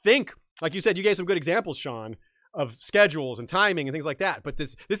 Think, like you said, you gave some good examples, Sean, of schedules and timing and things like that. But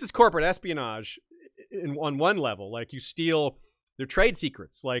this is corporate espionage on one level. Like, you steal their trade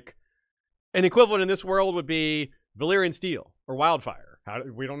secrets. Like, an equivalent in this world would be Valyrian steel or wildfire.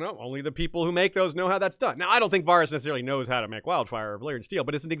 We don't know. Only the people who make those know how that's done. Now, I don't think Varys necessarily knows how to make wildfire or Valyrian steel,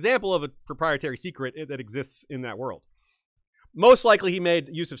 but it's an example of a proprietary secret that exists in that world. Most likely, he made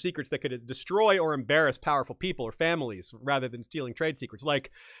use of secrets that could destroy or embarrass powerful people or families rather than stealing trade secrets,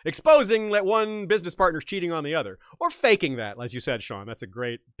 like exposing that one business partner's cheating on the other, or faking that, as you said, Sean. That's a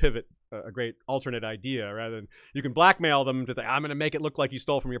great pivot, a great alternate idea. Rather than, you can blackmail them to say, I'm going to make it look like you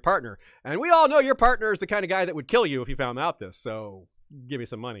stole from your partner. And we all know your partner is the kind of guy that would kill you if you found out this, so give me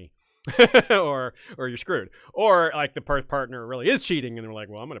some money. or you're screwed. Or like the partner really is cheating, and they're like,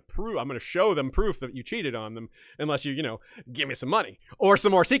 well, I'm gonna show them proof that you cheated on them, unless you give me some money or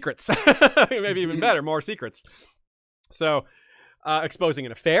some more secrets. Maybe even better, more secrets. So exposing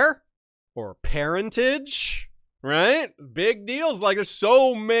an affair or parentage, right? Big deals. Like, there's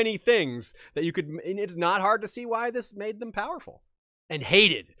so many things that you could, and it's not hard to see why this made them powerful. And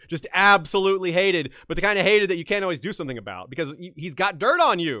hated, just absolutely hated, but the kind of hated that you can't always do something about, because he's got dirt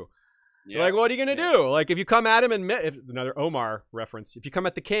on you. Yeah. Like, what are you gonna do? Like, if you come at him and another Omar reference, if you come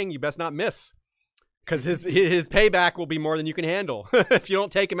at the king, you best not miss, because his payback will be more than you can handle. If you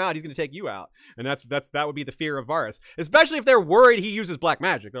don't take him out, he's gonna take you out, and that would be the fear of Varys, especially if they're worried he uses black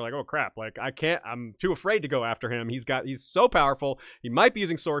magic. They're like, oh crap, like I'm too afraid to go after him. He's so powerful. He might be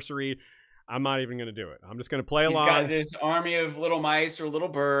using sorcery. I'm not even going to do it. I'm just going to play along. He's got this army of little mice or little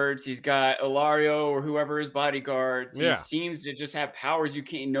birds. He's got Illyrio or whoever his bodyguards. He seems to just have powers you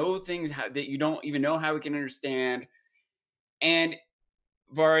can't know, things that you don't even know how we can understand. And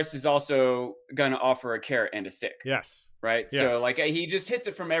Varys is also going to offer a carrot and a stick. Yes. Right? Yes. So, like, he just hits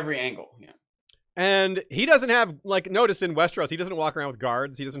it from every angle. Yeah. And he doesn't have, like, notice in Westeros, he doesn't walk around with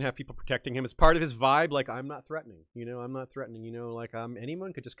guards. He doesn't have people protecting him. It's part of his vibe. Like, I'm not threatening. I'm not threatening. Like,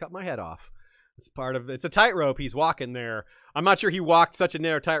 anyone could just cut my head off. It's a tightrope he's walking there. I'm not sure he walked such a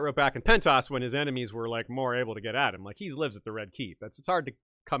narrow tightrope back in Pentos when his enemies were, like, more able to get at him. Like, he lives at the Red Keep. It's hard to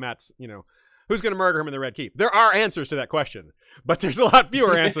come at, who's going to murder him in the Red Keep? There are answers to that question, but there's a lot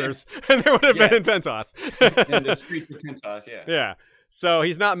fewer answers than there would have been in Pentos. In the streets of Pentos, yeah. Yeah. So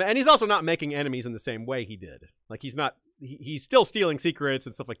he's not, and he's also not making enemies in the same way he did. Like, he's still stealing secrets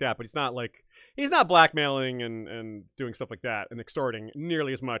and stuff like that, but he's not blackmailing and doing stuff like that and extorting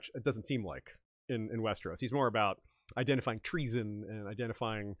nearly as much, it doesn't seem like, in Westeros. He's more about identifying treason and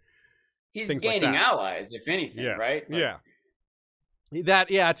identifying He's things gaining like that. allies, if anything, right? Like,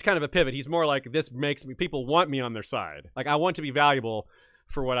 it's kind of a pivot. He's more like, this makes me, people want me on their side. Like, I want to be valuable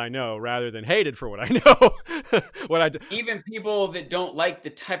for what I know rather than hated for what I know. Even people that don't like the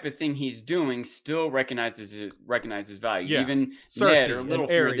type of thing he's doing still recognize his value. Yeah. Even Cersei Ned or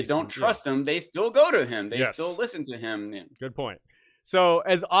Littlefinger that don't trust him, they still go to him. They still listen to him. Good point. So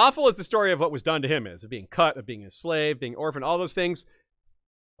as awful as the story of what was done to him is, of being cut, of being enslaved, being orphaned, all those things,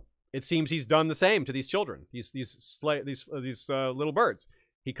 it seems he's done the same to these children, these little birds.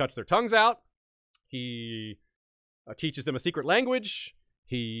 He cuts their tongues out. He teaches them a secret language.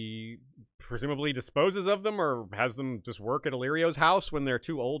 He presumably disposes of them or has them just work at Illyrio's house when they're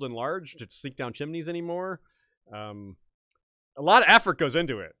too old and large to sneak down chimneys anymore. A lot of effort goes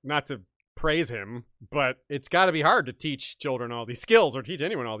into it, not to praise him, but it's got to be hard to teach children all these skills or teach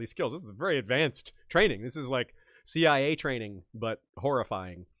anyone all these skills. This is very advanced training. This is like CIA training, but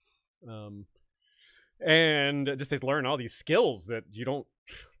horrifying. And just to learn all these skills that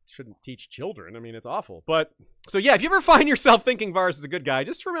shouldn't teach children. I mean, it's awful. But so yeah, if you ever find yourself thinking Varys is a good guy,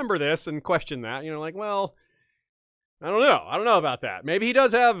 just remember this and question that. Like, well, I don't know about that. Maybe he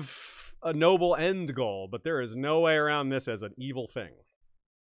does have a noble end goal, but there is no way around this as an evil thing.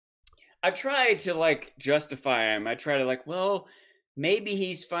 I try to, like, justify him. I try to, like, well, maybe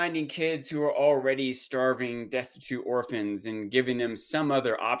he's finding kids who are already starving, destitute orphans and giving them some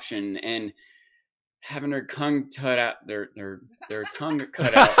other option and having their tongue cut out, their tongue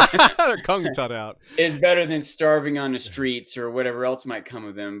cut out, their tongue cut out is better than starving on the streets or whatever else might come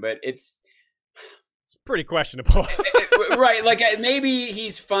of them. But it's pretty questionable. Right, like maybe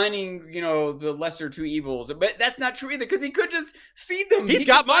he's finding, the lesser two evils, but that's not true either because he could just feed them. He's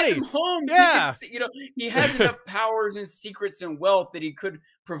got money. Homes. Yeah, he has enough powers and secrets and wealth that he could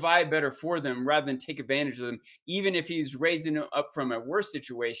provide better for them rather than take advantage of them. Even if he's raising them up from a worse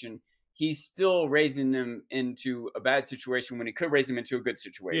situation, he's still raising them into a bad situation when he could raise them into a good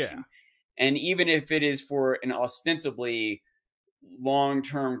situation. Yeah. And even if it is for an ostensibly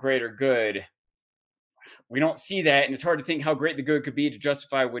long-term greater good, we don't see that, and it's hard to think how great the good could be to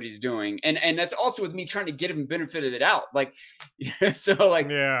justify what he's doing. And that's also with me trying to get him benefit of it out. Like, so like,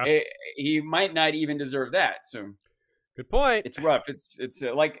 he might not even deserve that. So good point. It's rough. It's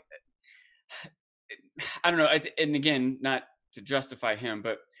like, I don't know. And again, not to justify him,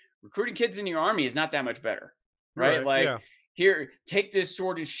 but recruiting kids in your army is not that much better, right? Here, take this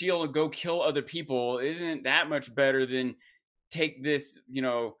sword and shield and go kill other people. Isn't that much better than take this,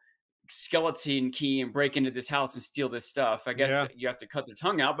 skeleton key and break into this house and steal this stuff? I guess you have to cut their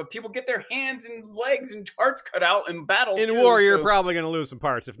tongue out, but people get their hands and legs and hearts cut out in battle. In war, you're probably going to lose some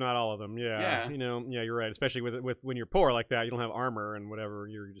parts, if not all of them. Yeah. You're right. Especially with when you're poor like that, you don't have armor and whatever.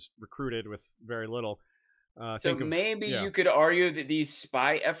 You're just recruited with very little. So maybe you could argue that these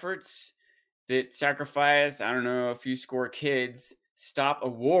spy efforts that sacrifice, I don't know, a few score kids, stop a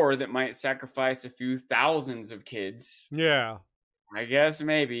war that might sacrifice a few thousands of kids. Yeah. I guess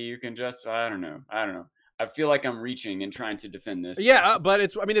maybe you can just, I don't know. I feel like I'm reaching and trying to defend this. Yeah, but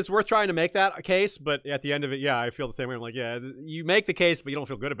it's worth trying to make that case, but at the end of it, I feel the same way. I'm like, you make the case, but you don't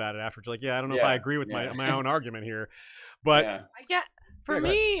feel good about it after. It's like, I don't know if I agree with my own argument here. But for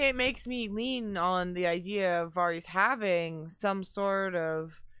me, it makes me lean on the idea of Varys having some sort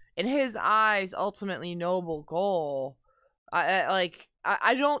of, in his eyes, ultimately noble goal.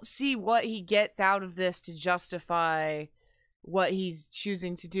 I don't see what he gets out of this to justify what he's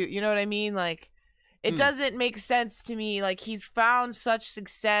choosing to do. You know what I mean? Like, it doesn't make sense to me. Like, he's found such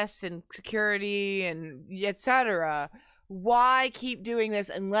success and security and etc. Why keep doing this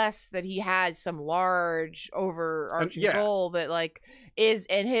unless that he has some large overarching goal that, like, is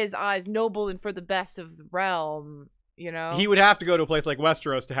in his eyes noble and for the best of the realm? You know, he would have to go to a place like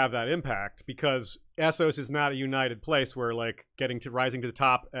Westeros to have that impact, because Essos is not a united place where, like, rising to the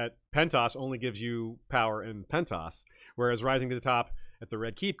top at Pentos only gives you power in Pentos, whereas rising to the top at the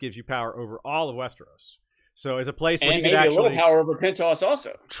Red Keep gives you power over all of Westeros. So it's a place where he could actually a little power over Pentos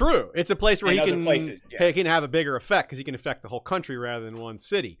also. True, it's a place where he can have a bigger effect because he can affect the whole country rather than one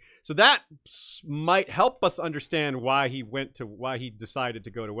city. So that might help us understand why he decided to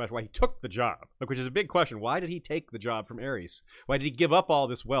go to West, why he took the job, which is a big question. Why did he take the job from Aerys? Why did he give up all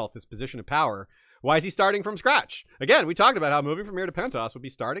this wealth, this position of power? Why is he starting from scratch? Again, we talked about how moving from here to Pentos would be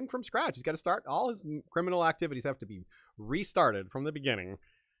starting from scratch. He's got to start, all his criminal activities have to be restarted from the beginning.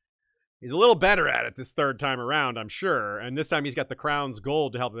 He's a little better at it this third time around, I'm sure. And this time he's got the crown's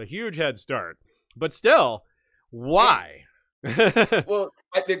gold to help with a huge head start. But still, why? Well,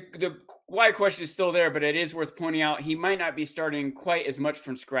 the why question is still there, but it is worth pointing out he might not be starting quite as much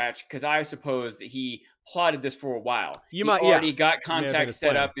from scratch, because I suppose that he plotted this for a while. He already got contacts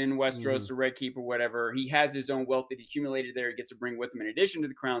set up in Westeros or Red Keep or whatever. He has his own wealth that he accumulated there. He gets to bring with him in addition to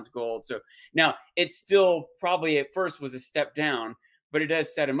the crown's gold. So now it's still probably at first was a step down, but it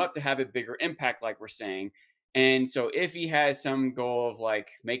does set him up to have a bigger impact, like we're saying. And so if he has some goal of, like,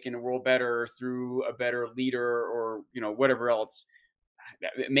 making the world better through a better leader or, you know, whatever else,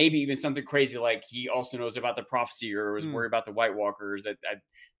 maybe even something crazy like he also knows about the prophecy or was worried about the White Walkers,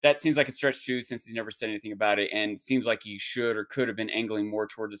 that seems like a stretch too, since he's never said anything about it, and seems like he should or could have been angling more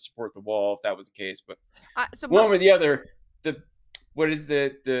toward to support the wall if that was the case. But one or the other, the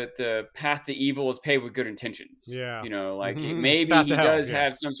path to evil is paved with good intentions. Yeah, you know, like maybe he does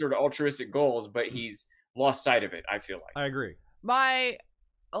have some sort of altruistic goals, but he's lost sight of it, I feel like. I agree. I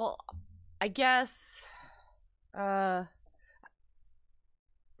guess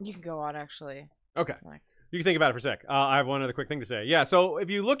you can go on, actually. Okay. You can think about it for a sec. I have one other quick thing to say. Yeah, so if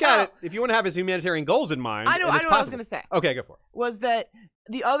you look at it, if you want to have his humanitarian goals in mind... I know what I was going to say. Okay, go for it. Was that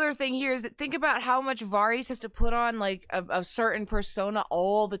the other thing here is that think about how much Varys has to put on, like, a certain persona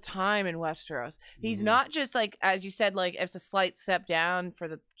all the time in Westeros. He's not just, like, as you said, like, it's a slight step down for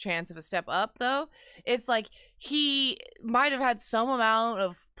the chance of a step up, though. It's like he might have had some amount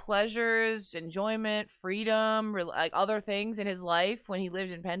of pleasures, enjoyment, freedom, like other things in his life when he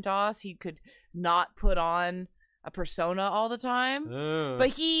lived in Pentos. He could not put on a persona all the time, but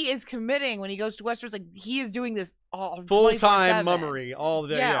he is committing when he goes to Westeros. Like, he is doing this all full-time mummery all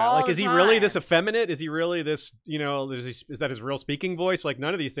day. Yeah, all like, is he really this effeminate? Is he really this? You know, is that his real speaking voice? Like,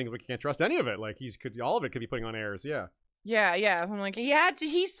 none of these things, we can't trust any of it. Like, all of it could be putting on airs. Yeah. Yeah. I'm like,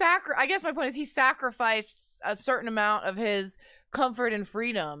 I guess my point is he sacrificed a certain amount of his comfort and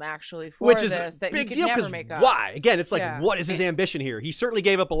freedom, actually, for which is this that big he could deal, never make up. Why? Again, it's like, what is his ambition here? He certainly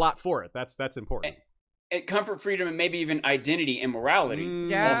gave up a lot for it. That's important. And comfort, freedom, and maybe even identity and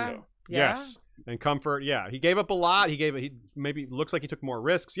morality. Also. Yes. And comfort. Yeah. He gave up a lot. He maybe looks like he took more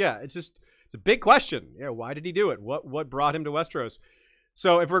risks. Yeah. It's a big question. Yeah. Why did he do it? What brought him to Westeros?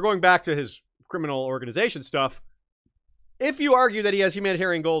 So if we're going back to his criminal organization stuff, if you argue that he has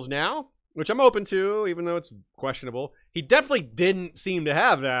humanitarian goals now, which I'm open to, even though it's questionable, he definitely didn't seem to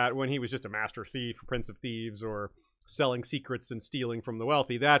have that when he was just a master thief, Prince of Thieves, or selling secrets and stealing from the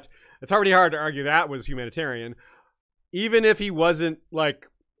wealthy. It's already hard to argue that was humanitarian, even if he wasn't like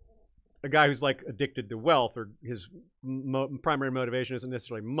a guy who's like addicted to wealth, or his primary motivation isn't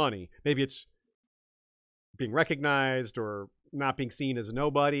necessarily money. Maybe it's being recognized or not being seen as a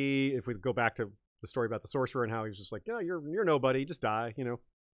nobody. If we go back to the story about the sorcerer and how he was just like, "No, you're nobody, just die," you know.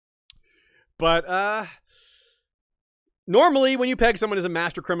 But normally when you peg someone as a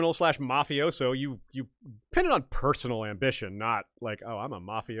master criminal / mafioso, you pin it on personal ambition, not like, oh, I'm a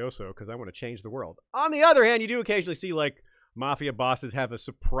mafioso because I want to change the world. On the other hand, you do occasionally see like mafia bosses have a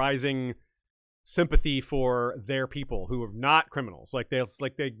surprising sympathy for their people who are not criminals. Like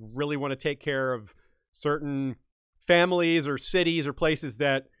they really want to take care of certain families or cities or places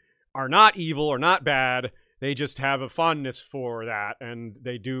that are not evil or not bad. They just have a fondness for that, and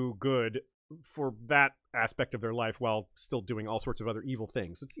they do good for that aspect of their life while still doing all sorts of other evil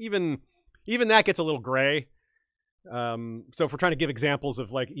things. It's even that gets a little gray. So if we're trying to give examples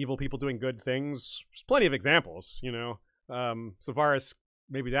of like evil people doing good things, there's plenty of examples, you know. So Varys,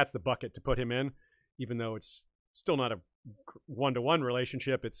 maybe that's the bucket to put him in, even though it's still not a one-to-one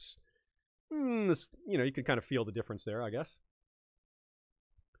relationship. It's this, you know, you can kind of feel the difference there, I guess.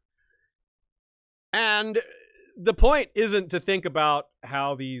 And the point isn't to think about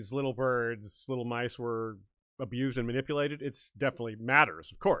how these little birds, little mice were abused and manipulated. It's definitely matters,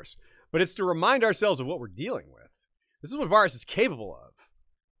 of course. But it's to remind ourselves of what we're dealing with. This is what Varys is capable of.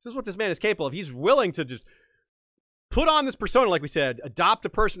 This is what this man is capable of. He's willing to just put on this persona, like we said, adopt a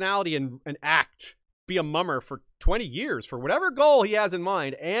personality and act, be a mummer for 20 years for whatever goal he has in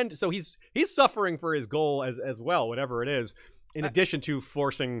mind. And so he's suffering for his goal as well, whatever it is, in addition to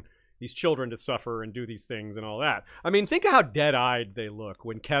forcing these children to suffer and do these things and all that. I mean, think of how dead-eyed they look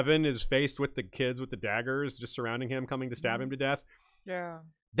when Kevin is faced with the kids with the daggers just surrounding him, coming to stab him to death. Yeah.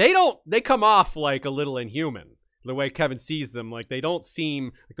 They come off like a little inhuman. The way Kevin sees them, like they don't seem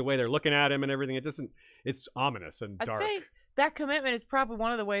like the way they're looking at him and everything. It's ominous and dark. I'd say that commitment is probably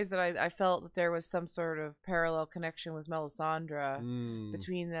one of the ways that I felt that there was some sort of parallel connection with Melisandre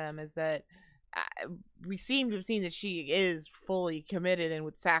between them, is that we seem to have seen that she is fully committed and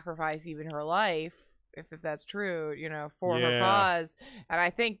would sacrifice even her life, if that's true, you know, for her cause. And I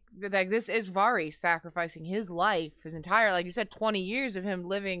think that, like, this is Varys sacrificing his life, his entire, like you said, 20 years of him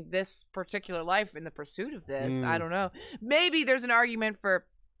living this particular life in the pursuit of this. I don't know. Maybe there's an argument for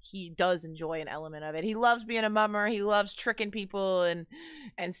he does enjoy an element of it. He loves being a mummer. He loves tricking people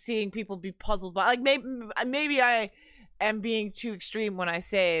and seeing people be puzzled by, like, maybe I am being too extreme when I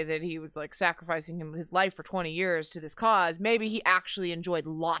say that he was like sacrificing his life for 20 years to this cause. Maybe he actually enjoyed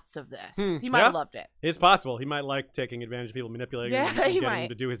lots of this. He might have loved it. It's possible. He might like taking advantage of people, manipulating him, and getting him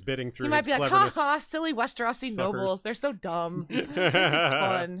to do his bidding through his cleverness. He might be like, ha ha, silly Westerosi nobles. They're so dumb. This is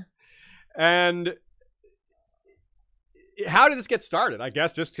fun. And how did this get started? I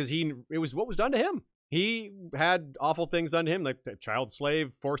guess just because it was what was done to him. He had awful things done to him, like a child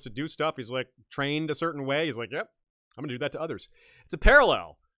slave, forced to do stuff. He's like trained a certain way. He's like, yep, I'm gonna do that to others. It's a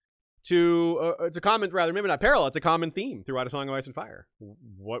parallel to it's a common, rather maybe not parallel, it's a common theme throughout A Song of Ice and Fire.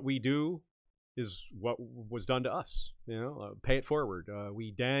 What we do is what was done to us. You know, pay it forward.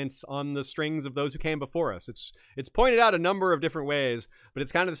 We dance on the strings of those who came before us. It's pointed out a number of different ways, but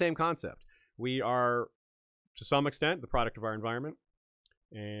it's kind of the same concept. We are, to some extent, the product of our environment,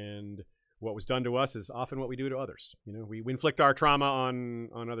 and what was done to us is often what we do to others. You know, we inflict our trauma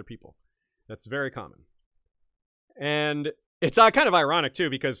on other people. That's very common. And it's kind of ironic, too,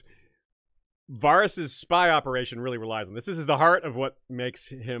 because Varys' spy operation really relies on this. This is the heart of what makes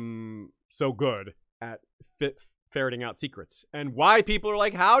him so good at ferreting out secrets. And why people are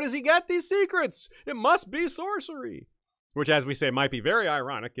like, how does he get these secrets? It must be sorcery. Which, as we say, might be very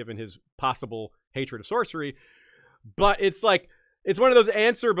ironic, given his possible hatred of sorcery. But it's like, it's one of those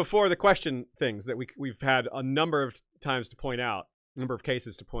answer before the question things that we've had a number of times to point out, a number of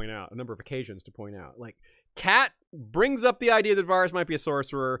cases to point out, a number of occasions to point out. Like, Cat brings up the idea that Varys might be a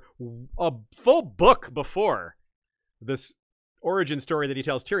sorcerer a full book before this origin story that he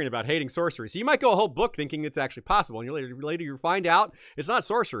tells Tyrion about hating sorcery. So you might go a whole book thinking it's actually possible, and later you find out it's not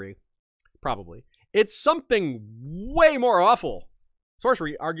sorcery, probably. It's something way more awful.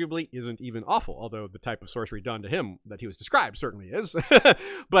 Sorcery arguably isn't even awful, although the type of sorcery done to him that he was described certainly is.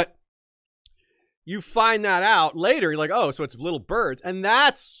 But you find that out later. You're like, oh, so it's little birds. And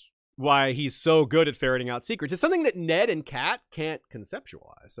that's why he's so good at ferreting out secrets. It's something that Ned and Kat can't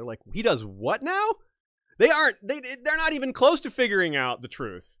conceptualize. They're like, he does what now? They're not even close to figuring out the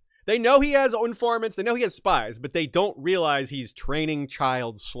truth. They know he has informants, they know he has spies, but they don't realize he's training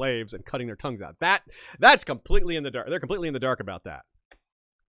child slaves and cutting their tongues out. That's completely in the dark. They're completely in the dark about that.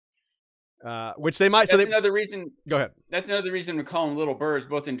 Which they might. That's another reason. Go ahead. That's another reason to call them little birds,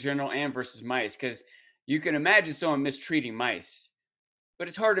 both in general and versus mice, because you can imagine someone mistreating mice, but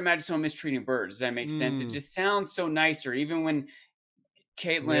it's hard to imagine someone mistreating birds. Does that make sense? It just sounds so nicer, even when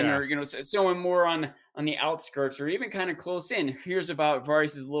Caitlin or someone more on the outskirts or even kind of close in hears about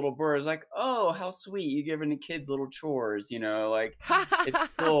Varys' little birds, like, oh, how sweet, you're giving the kids little chores, like it's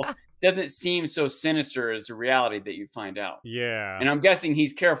still doesn't seem so sinister as the reality that you find out. Yeah. And I'm guessing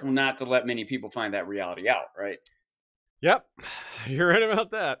he's careful not to let many people find that reality out, right? Yep. You're right about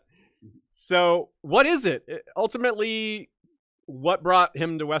that. So what is it? Ultimately, what brought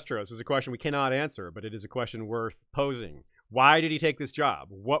him to Westeros is a question we cannot answer, but it is a question worth posing. Why did he take this job?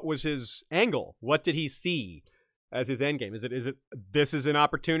 What was his angle? What did he see as his endgame? Is it this is an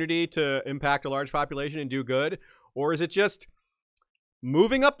opportunity to impact a large population and do good? Or is it just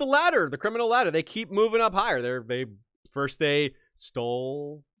moving up the ladder, the criminal ladder? They keep moving up higher. First they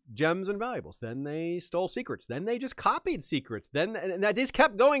stole gems and valuables. Then they stole secrets. Then they just copied secrets. And that just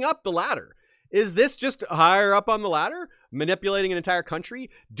kept going up the ladder. Is this just higher up on the ladder? Manipulating an entire country?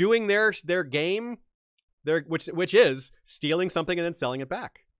 Doing their game? Which is stealing something and then selling it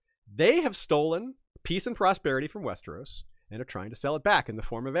back. They have stolen peace and prosperity from Westeros. and are trying to sell it back in the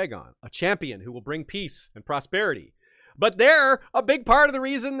form of Aegon, a champion who will bring peace and prosperity. But they're a big part of the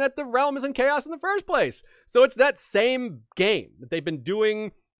reason that the realm is in chaos in the first place. So it's that same game that they've been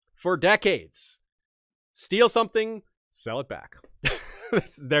doing for decades. Steal something, sell it back.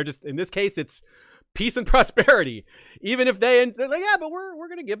 They're just, in this case, it's peace and prosperity. Even if they're like, yeah, but we're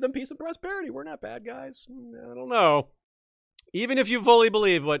going to give them peace and prosperity. We're not bad guys. I don't know. Even if you fully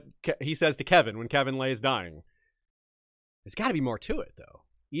believe what he says to Kevin when Kevin lays dying, there's got to be more to it, though.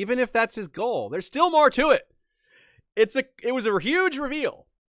 Even if that's his goal, there's still more to it. It was a huge reveal,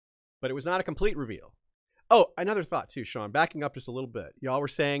 but it was not a complete reveal. Oh, another thought too, Sean, backing up just a little bit. Y'all were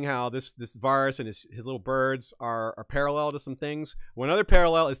saying how this Varys and his little birds are parallel to some things. One other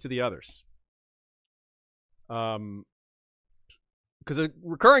parallel is to the others. Because a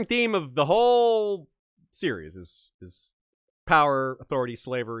recurring theme of the whole series is power, authority,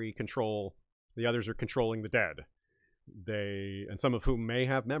 slavery, control. The others are controlling the dead. And some of whom may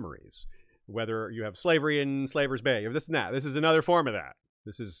have memories. Whether you have slavery in Slaver's Bay or this and that. This is another form of that.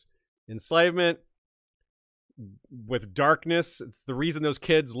 This is enslavement with darkness. It's the reason those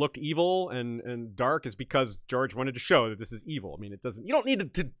kids look evil and dark is because George wanted to show that this is evil. I mean, you don't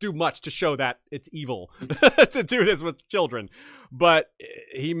need to do much to show that it's evil to do this with children. But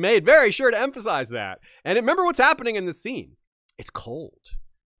he made very sure to emphasize that. And remember what's happening in this scene. It's cold.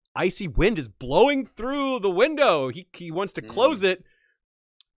 Icy wind is blowing through the window. He wants to close it.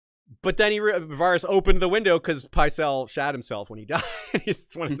 But then Varys opened the window because Pycelle shot himself when he died. He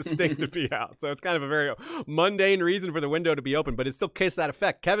just wanted the stink to be out. So it's kind of a very mundane reason for the window to be open, but it still has that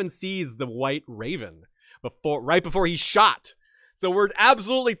effect. Kevin sees the white raven right before he's shot. So we're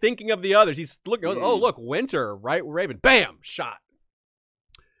absolutely thinking of the others. He's looking, oh, look, winter, right? Raven, bam, shot.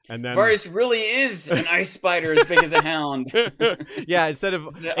 And then Varys really is an ice spider as big as a hound. Yeah, instead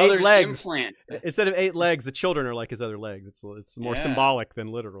of 8 legs, the children are like his other legs. It's more symbolic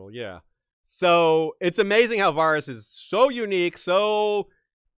than literal. Yeah. So it's amazing how Varys is so unique, so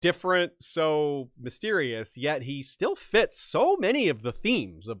different, so mysterious, yet he still fits so many of the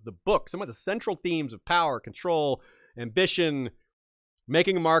themes of the book, some of the central themes of power, control, ambition,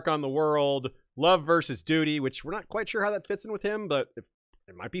 making a mark on the world, love versus duty, which we're not quite sure how that fits in with him, but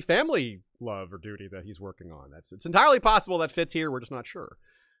it might be family love or duty that he's working on. It's entirely possible that fits here. We're just not sure.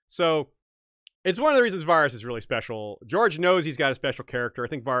 So it's one of the reasons Varys is really special. George knows he's got a special character. I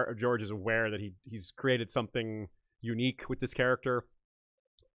think George is aware that he's created something unique with this character.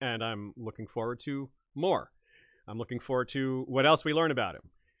 And I'm looking forward to more. I'm looking forward to what else we learn about him.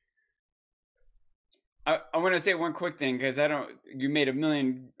 I want to say one quick thing because you made a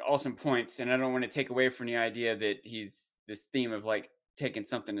million awesome points and I don't want to take away from the idea that he's this theme of like taking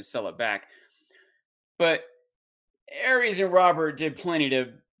something to sell it back. But Ares and Robert did plenty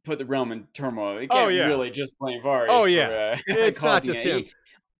to put the realm in turmoil. You can't really just blame Varys. Oh, yeah. It's not just him.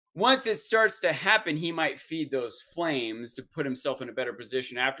 Once it starts to happen, he might feed those flames to put himself in a better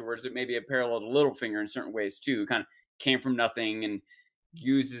position afterwards. It may be a parallel to Littlefinger in certain ways, too. Kind of came from nothing and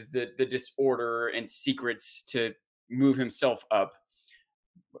uses the disorder and secrets to move himself up.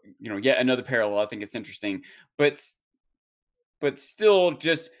 You know, yet another parallel. I think it's interesting. But still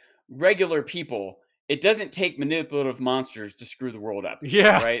just regular people. It doesn't take manipulative monsters to screw the world up.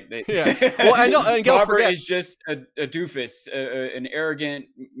 Yeah. Right? Well, I know. And Robert is just a doofus, an arrogant,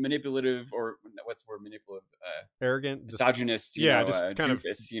 manipulative, or what's the word manipulative? Arrogant. Misogynist. Just kind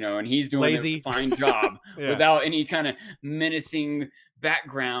doofus, of and he's doing lazy. a fine job without any kind of menacing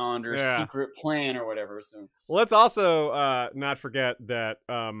background or secret plan or whatever. So let's also not forget that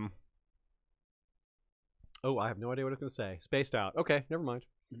I have no idea what I was going to say. Spaced out. Okay, never mind.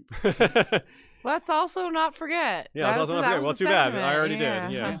 Let's also not forget. Yeah, let's also not forget. Well, too bad. I already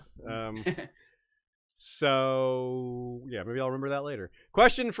did. Yes. So, yeah, maybe I'll remember that later.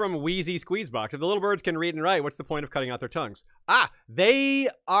 Question from Wheezy Squeezebox. If the little birds can read and write, what's the point of cutting out their tongues? They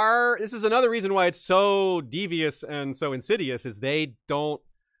are... This is another reason why it's so devious and so insidious, is they don't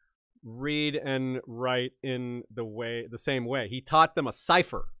read and write in the same way. He taught them a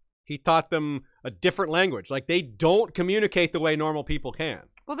cipher. He taught them a different language. Like, they don't communicate the way normal people can.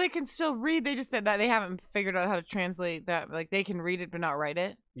 Well, they can still read. They just that they haven't figured out how to translate that. Like, they can read it but not write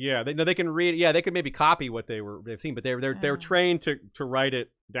it. Yeah, they can read. Yeah, they could maybe copy what they've seen, but they're trained to write it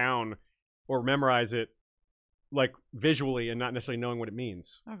down or memorize it, like, visually and not necessarily knowing what it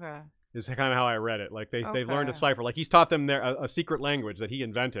means. Okay. Is kind of how I read it. Like, they've learned a cipher. Like, he's taught them a secret language that he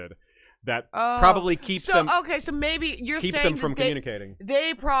invented that probably keeps them. Okay, so maybe you're saying them from communicating.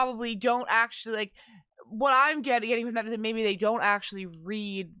 They probably don't actually, like, what I'm getting from that is that maybe they don't actually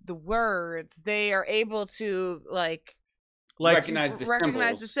read the words. They are able to, like like recognize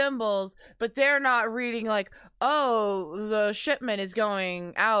the symbols, but they're not reading like, oh, the shipment is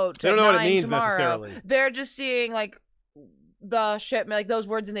going out. They don't know what it means tomorrow. necessarily. They're just seeing like the shipment, like those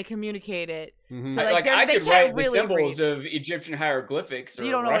words, and they communicate it. Mm-hmm. So like they I could can't write really the symbols read. of Egyptian hieroglyphics or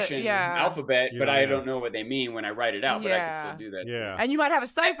You don't know Russian alphabet, but I Yeah. don't know what they mean when I write it out. But I can still do that. Yeah. And you might have a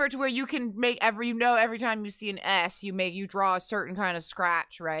cipher to where you can make every time you see an S, you draw a certain kind of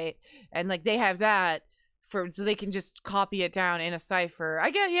scratch, right? And like they have that so they can just copy it down in a cipher. I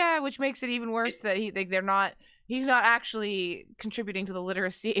get, yeah, which makes it even worse that he's not actually contributing to the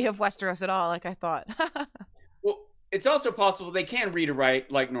literacy of Westeros at all, like I thought. Well, it's also possible they can read or write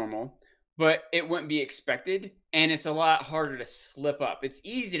like normal, but it wouldn't be expected, and it's a lot harder to slip up. It's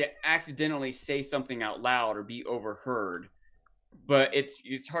easy to accidentally say something out loud or be overheard, but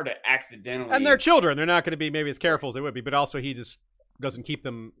it's hard to accidentally. And they're children; they're not going to be maybe as careful as they would be. But also, he just doesn't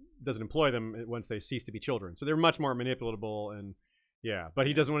employ them once they cease to be children. So they're much more manipulatable, and yeah. But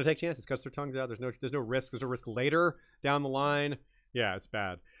he doesn't want to take chances, cuts their tongues out. There's no risk. There's no risk later down the line. Yeah, it's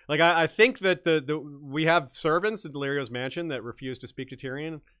bad. Like I think that we have servants in Illyrio's mansion that refuse to speak to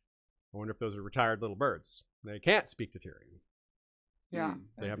Tyrion. I wonder if those are retired little birds. They can't speak to Tyrion. Yeah,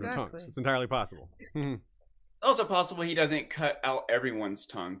 they have no tongues. It's entirely possible. It's also possible he doesn't cut out everyone's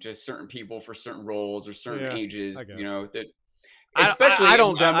tongue, just certain people for certain roles or certain ages. You know that. Especially, I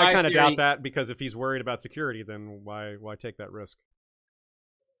kind of doubt that, because if he's worried about security, then why take that risk?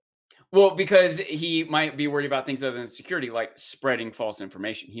 Well, because he might be worried about things other than security, like spreading false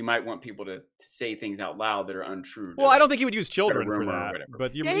information. He might want people to say things out loud that are untrue. Well, I don't think he would use children for that.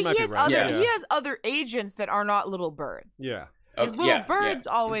 But you might be right. He has other agents that are not little birds. Yeah. Because little birds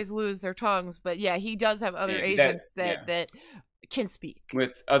always lose their tongues, but yeah, he does have other agents that can speak.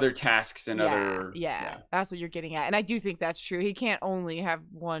 With other tasks and other... Yeah, that's what you're getting at. And I do think that's true. He can't only have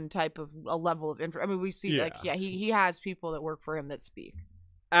one type of a level of info. I mean, we see he has people that work for him that speak.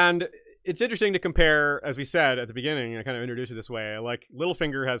 And it's interesting to compare, as we said at the beginning, I kind of introduced it this way, like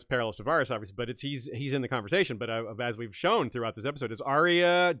Littlefinger has parallels to Varys, obviously, but he's in the conversation. But as we've shown throughout this episode, is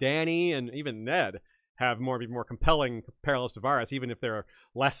Arya, Dany, and even Ned have more compelling parallels to Varys, even if they're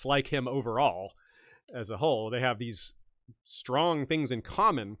less like him overall as a whole. They have these strong things in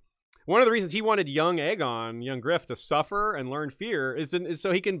common. One of the reasons he wanted young Griff, to suffer and learn fear is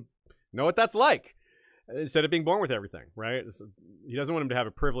so he can know what that's like, instead of being born with everything, right? So he doesn't want him to have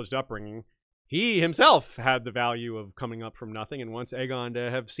a privileged upbringing. He himself had the value of coming up from nothing and wants Aegon to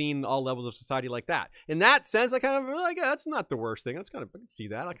have seen all levels of society like that. In that sense, I kind of like, that's not the worst thing. I can see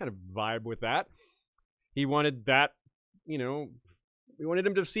that. I kind of vibe with that. He wanted that, we wanted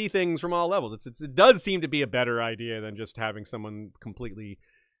him to see things from all levels. It does seem to be a better idea than just having someone completely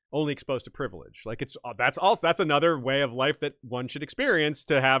only exposed to privilege. Like that's another way of life that one should experience,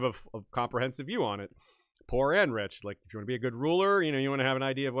 to have a comprehensive view on it. Poor and rich. Like, if you want to be a good ruler, you want to have an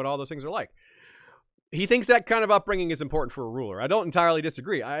idea of what all those things are like. He thinks that kind of upbringing is important for a ruler. I don't entirely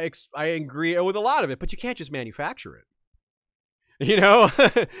disagree. I agree with a lot of it, but you can't just manufacture it.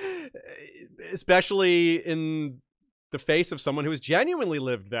 Especially in the face of someone who has genuinely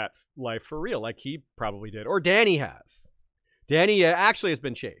lived that life for real, like he probably did, or Dany has. Dany actually has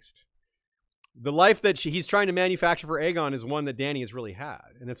been chased. The life that he's trying to manufacture for Aegon is one that Dany has really had,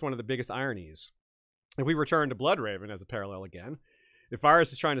 and it's one of the biggest ironies. If we return to Bloodraven as a parallel again, if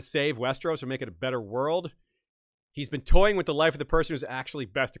Varys is trying to save Westeros or make it a better world, he's been toying with the life of the person who's actually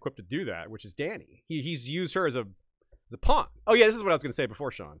best equipped to do that, which is Dany. He's used her as a pawn. Oh yeah, this is what I was going to say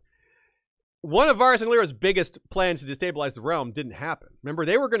before, Sean. One of Varys and Illyrio's biggest plans to destabilize the realm didn't happen. Remember,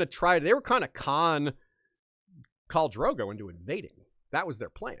 they were kind of con Khal Drogo into invading. That was their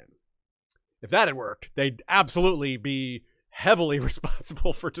plan. If that had worked, they'd absolutely be heavily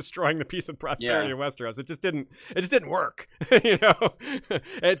responsible for destroying the peace and prosperity of Westeros. It just didn't work.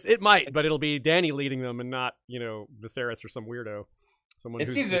 It might, but it'll be Dany leading them and not, Viserys or some weirdo.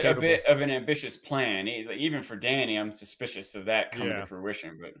 It seems a bit of an ambitious plan. Even for Dany, I'm suspicious of that coming to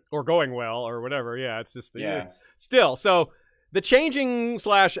fruition. Or going well, or whatever. Yeah, it's just... Still, so the changing /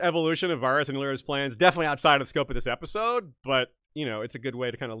 evolution of Varys and Illyrio's plans, definitely outside of the scope of this episode, but, it's a good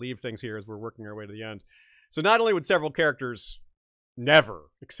way to kind of leave things here as we're working our way to the end. So not only would several characters never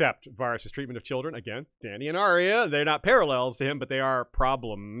accept Varys' treatment of children, again, Dany and Arya, they're not parallels to him, but they are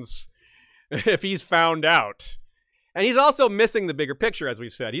problems if he's found out. And he's also missing the bigger picture, as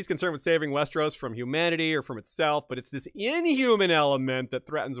we've said. He's concerned with saving Westeros from humanity or from itself, but it's this inhuman element that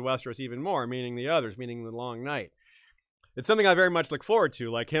threatens Westeros even more, meaning the others, meaning the Long Night. It's something I very much look forward to,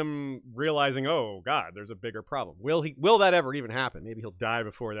 like him realizing, oh, God, there's a bigger problem. Will that ever even happen? Maybe he'll die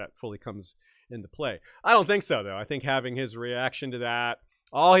before that fully comes into play. I don't think so, though. I think having his reaction to that,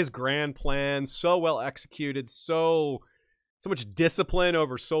 all his grand plans, so well executed, so so much discipline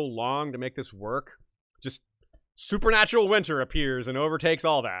over so long to make this work. Just supernatural winter appears and overtakes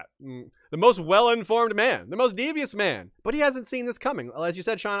all that. The most well-informed man, the most devious man, but he hasn't seen this coming. As you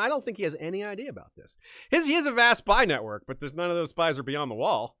said, Sean, I don't think he has any idea about this. He has a vast spy network, but there's none of those spies are beyond the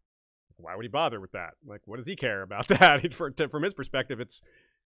wall. Why would he bother with that? Like, what does he care about that? From his perspective, it's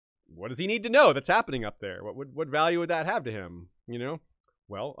what does he need to know that's happening up there? What value would that have to him? You know?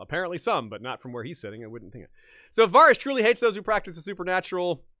 Well, apparently some, but not from where he's sitting. I wouldn't think it. So if Varys truly hates those who practice the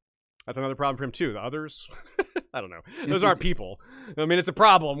supernatural, that's another problem for him too. The others, I don't know. Those aren't people. I mean, it's a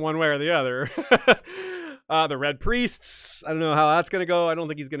problem one way or the other. The Red Priests, I don't know how that's going to go. I don't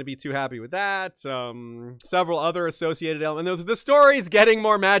think he's going to be too happy with that. Several other associated elements. The story's getting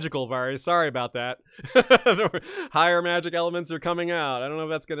more magical, Varys. Sorry about that. The higher magic elements are coming out. I don't know if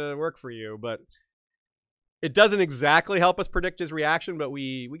that's going to work for you, but it doesn't exactly help us predict his reaction, but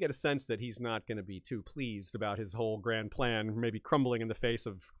we get a sense that he's not going to be too pleased about his whole grand plan, maybe crumbling in the face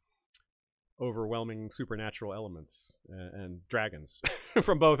of overwhelming supernatural elements and dragons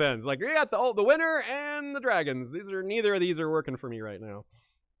from both ends. Like, you got the winner and the dragons. Neither of these are working for me right now.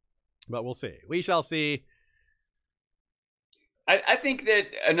 But we'll see. We shall see. I think that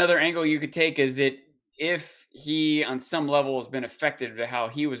another angle you could take is that if he, on some level, has been affected by how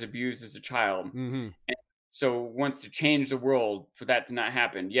he was abused as a child, and so wants to change the world for that to not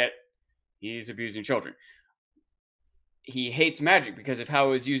happen, yet he's abusing children. He hates magic because of how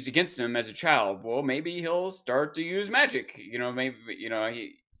it was used against him as a child. Well, maybe he'll start to use magic.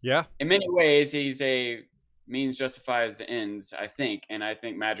 Yeah. In many ways, he's a means justifies the ends, I think. And I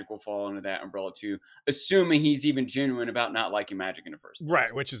think magic will fall under that umbrella too, assuming he's even genuine about not liking magic in the first place.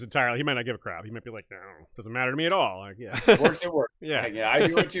 Right, which is entirely, he might not give a crap. He might be like, no, doesn't matter to me at all. Like, yeah. Works, it works. Yeah. Like, yeah, I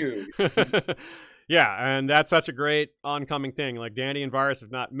do it too. Yeah, and that's such a great oncoming thing. Like, Dany and Varys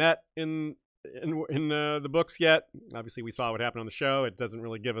have not met in the books yet. Obviously, we saw what happened on the show. It doesn't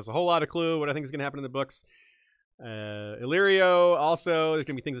really give us a whole lot of clue what I think is going to happen in the books. Illyrio, also, there's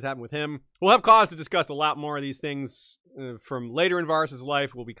going to be things that happen with him. We'll have cause to discuss a lot more of these things from later in Varys'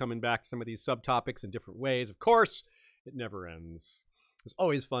 life. We'll be coming back to some of these subtopics in different ways. Of course, it never ends. There's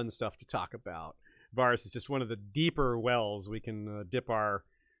always fun stuff to talk about. Varys is just one of the deeper wells we can dip our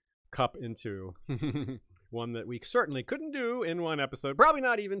cup into. One that we certainly couldn't do in one episode. Probably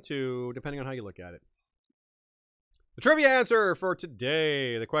not even two, depending on how you look at it. The trivia answer for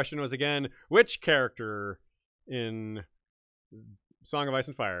today. The question was, again, which character in Song of Ice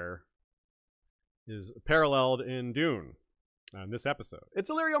and Fire is paralleled in Dune on this episode? It's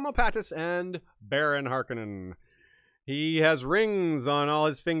Illyrio Mopatis and Baron Harkonnen. He has rings on all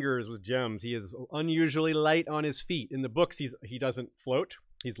his fingers with gems. He is unusually light on his feet. In the books, he doesn't float.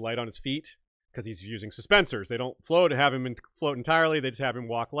 He's light on his feet because he's using suspensors. They don't float float entirely. They just have him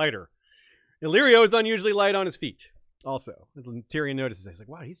walk lighter. Illyrio is unusually light on his feet. Also, Tyrion notices. He's like,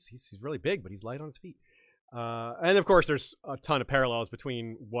 wow, he's really big, but he's light on his feet. And of course, there's a ton of parallels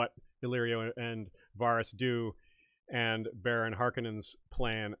between what Illyrio and Varys do and Baron Harkonnen's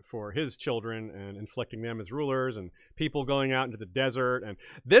plan for his children and inflicting them as rulers and people going out into the desert. And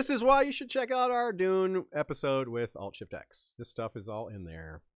this is why you should check out our Dune episode with Alt-Shift-X. This stuff is all in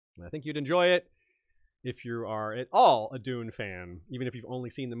there. And I think you'd enjoy it if you are at all a Dune fan. Even if you've only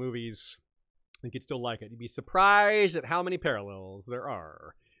seen the movies, I think you'd still like it. You'd be surprised at how many parallels there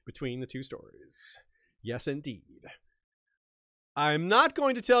are between the two stories. Yes, indeed. I'm not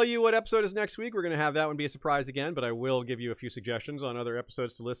going to tell you what episode is next week. We're going to have that one be a surprise again, but I will give you a few suggestions on other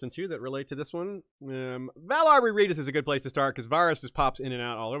episodes to listen to that relate to this one. Valar Reread is a good place to start because Varys just pops in and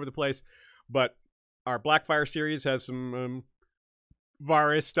out all over the place, but our Blackfire series has some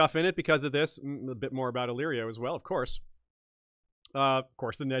Varys stuff in it because of this. A bit more about Illyrio as well, of course. The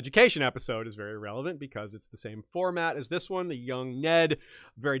education episode is very relevant because it's the same format as this one. The young Ned,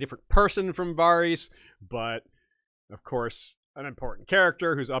 very different person from Varys, but of course an important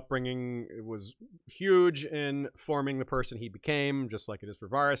character whose upbringing was huge in forming the person he became, just like it is for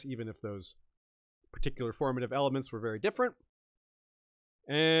Varys, even if those particular formative elements were very different.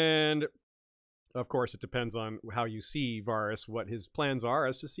 And of course, it depends on how you see Varys, what his plans are,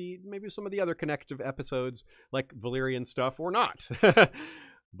 as to see maybe some of the other connective episodes, like Valyrian stuff, or not.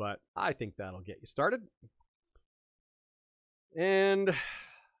 But I think that'll get you started. And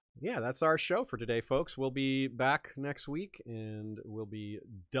yeah, that's our show for today, folks. We'll be back next week, and we'll be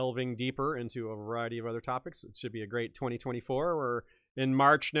delving deeper into a variety of other topics. It should be a great 2024. We're in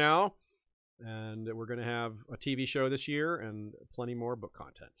March now, and we're going to have a TV show this year and plenty more book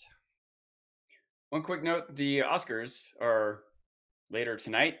content. One quick note, the Oscars are later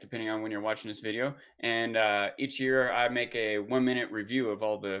tonight, depending on when you're watching this video. And each year I make a 1-minute review of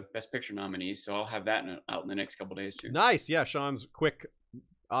all the Best Picture nominees. So I'll have that out in the next couple days too. Nice. Yeah, Sean's quick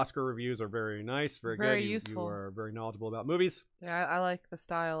Oscar reviews are very nice, very good. Very useful. You are very knowledgeable about movies. Yeah, I like the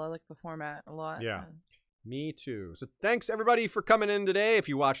style. I like the format a lot. Yeah. Me too. So thanks everybody for coming in today. If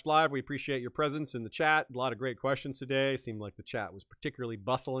you watched live, we appreciate your presence in the chat. A lot of great questions today. Seemed like the chat was particularly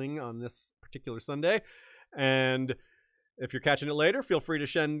bustling on this particular Sunday. And if you're catching it later, feel free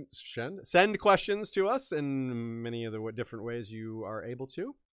to send questions to us in many of the different ways you are able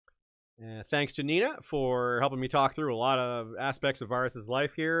to. Thanks to Nina for helping me talk through a lot of aspects of Varys'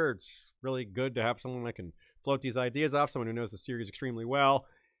 life here. It's really good to have someone that can float these ideas off, someone who knows the series extremely well.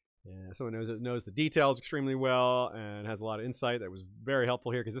 Someone knows the details extremely well and has a lot of insight. That was very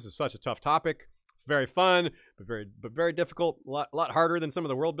helpful here because this is such a tough topic. It's very fun, but very difficult. A lot harder than some of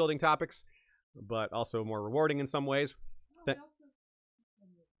the world building topics, but also more rewarding in some ways.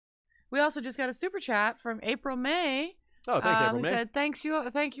 We also just got a super chat from April May. Oh, thanks, April who May. said, thank you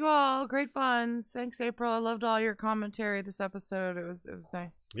all. Great fun. Thanks, April. I loved all your commentary this episode. It was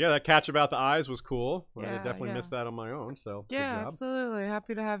nice. Yeah, that catch about the eyes was cool. Yeah, I definitely missed that on my own. So yeah, good job. absolutely.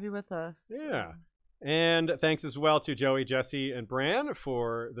 Happy to have you with us. Yeah. And thanks as well to Joey, Jesse, and Bran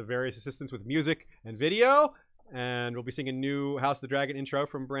for the various assistance with music and video. And we'll be singing a new House of the Dragon intro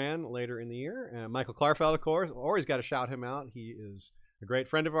from Bran later in the year. And Michael Klarfeld, of course, always got to shout him out. He is a great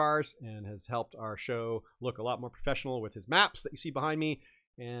friend of ours and has helped our show look a lot more professional with his maps that you see behind me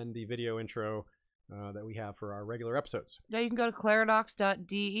and the video intro that we have for our regular episodes. Yeah, you can go to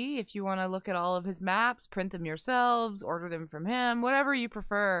claradox.de if you want to look at all of his maps, print them yourselves, order them from him, whatever you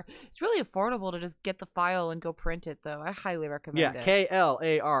prefer. It's really affordable to just get the file and go print it, though. I highly recommend it.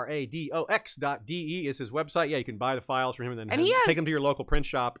 KLARADOX.de is his website. Yeah, you can buy the files from him and then take them to your local print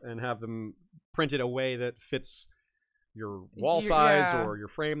shop and have them printed a way that fits your wall size or your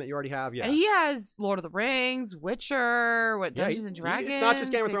frame that you already have. Yeah, and he has Lord of the Rings, Witcher, Dungeons and Dragons. It's not just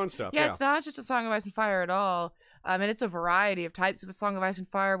Game of Thrones stuff. Yeah, it's not just a Song of Ice and Fire at all. And it's a variety of types of a Song of Ice and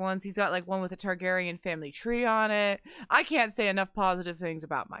Fire ones. He's got like one with a Targaryen family tree on it. I can't say enough positive things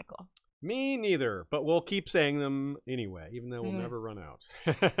about Michael. Me neither, but we'll keep saying them anyway, even though we'll never run out.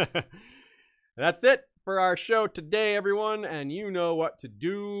 That's it for our show today, everyone, and you know what to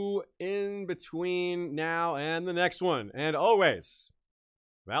do in between now and the next one. And always,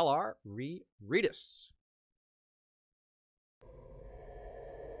 Valar Regis.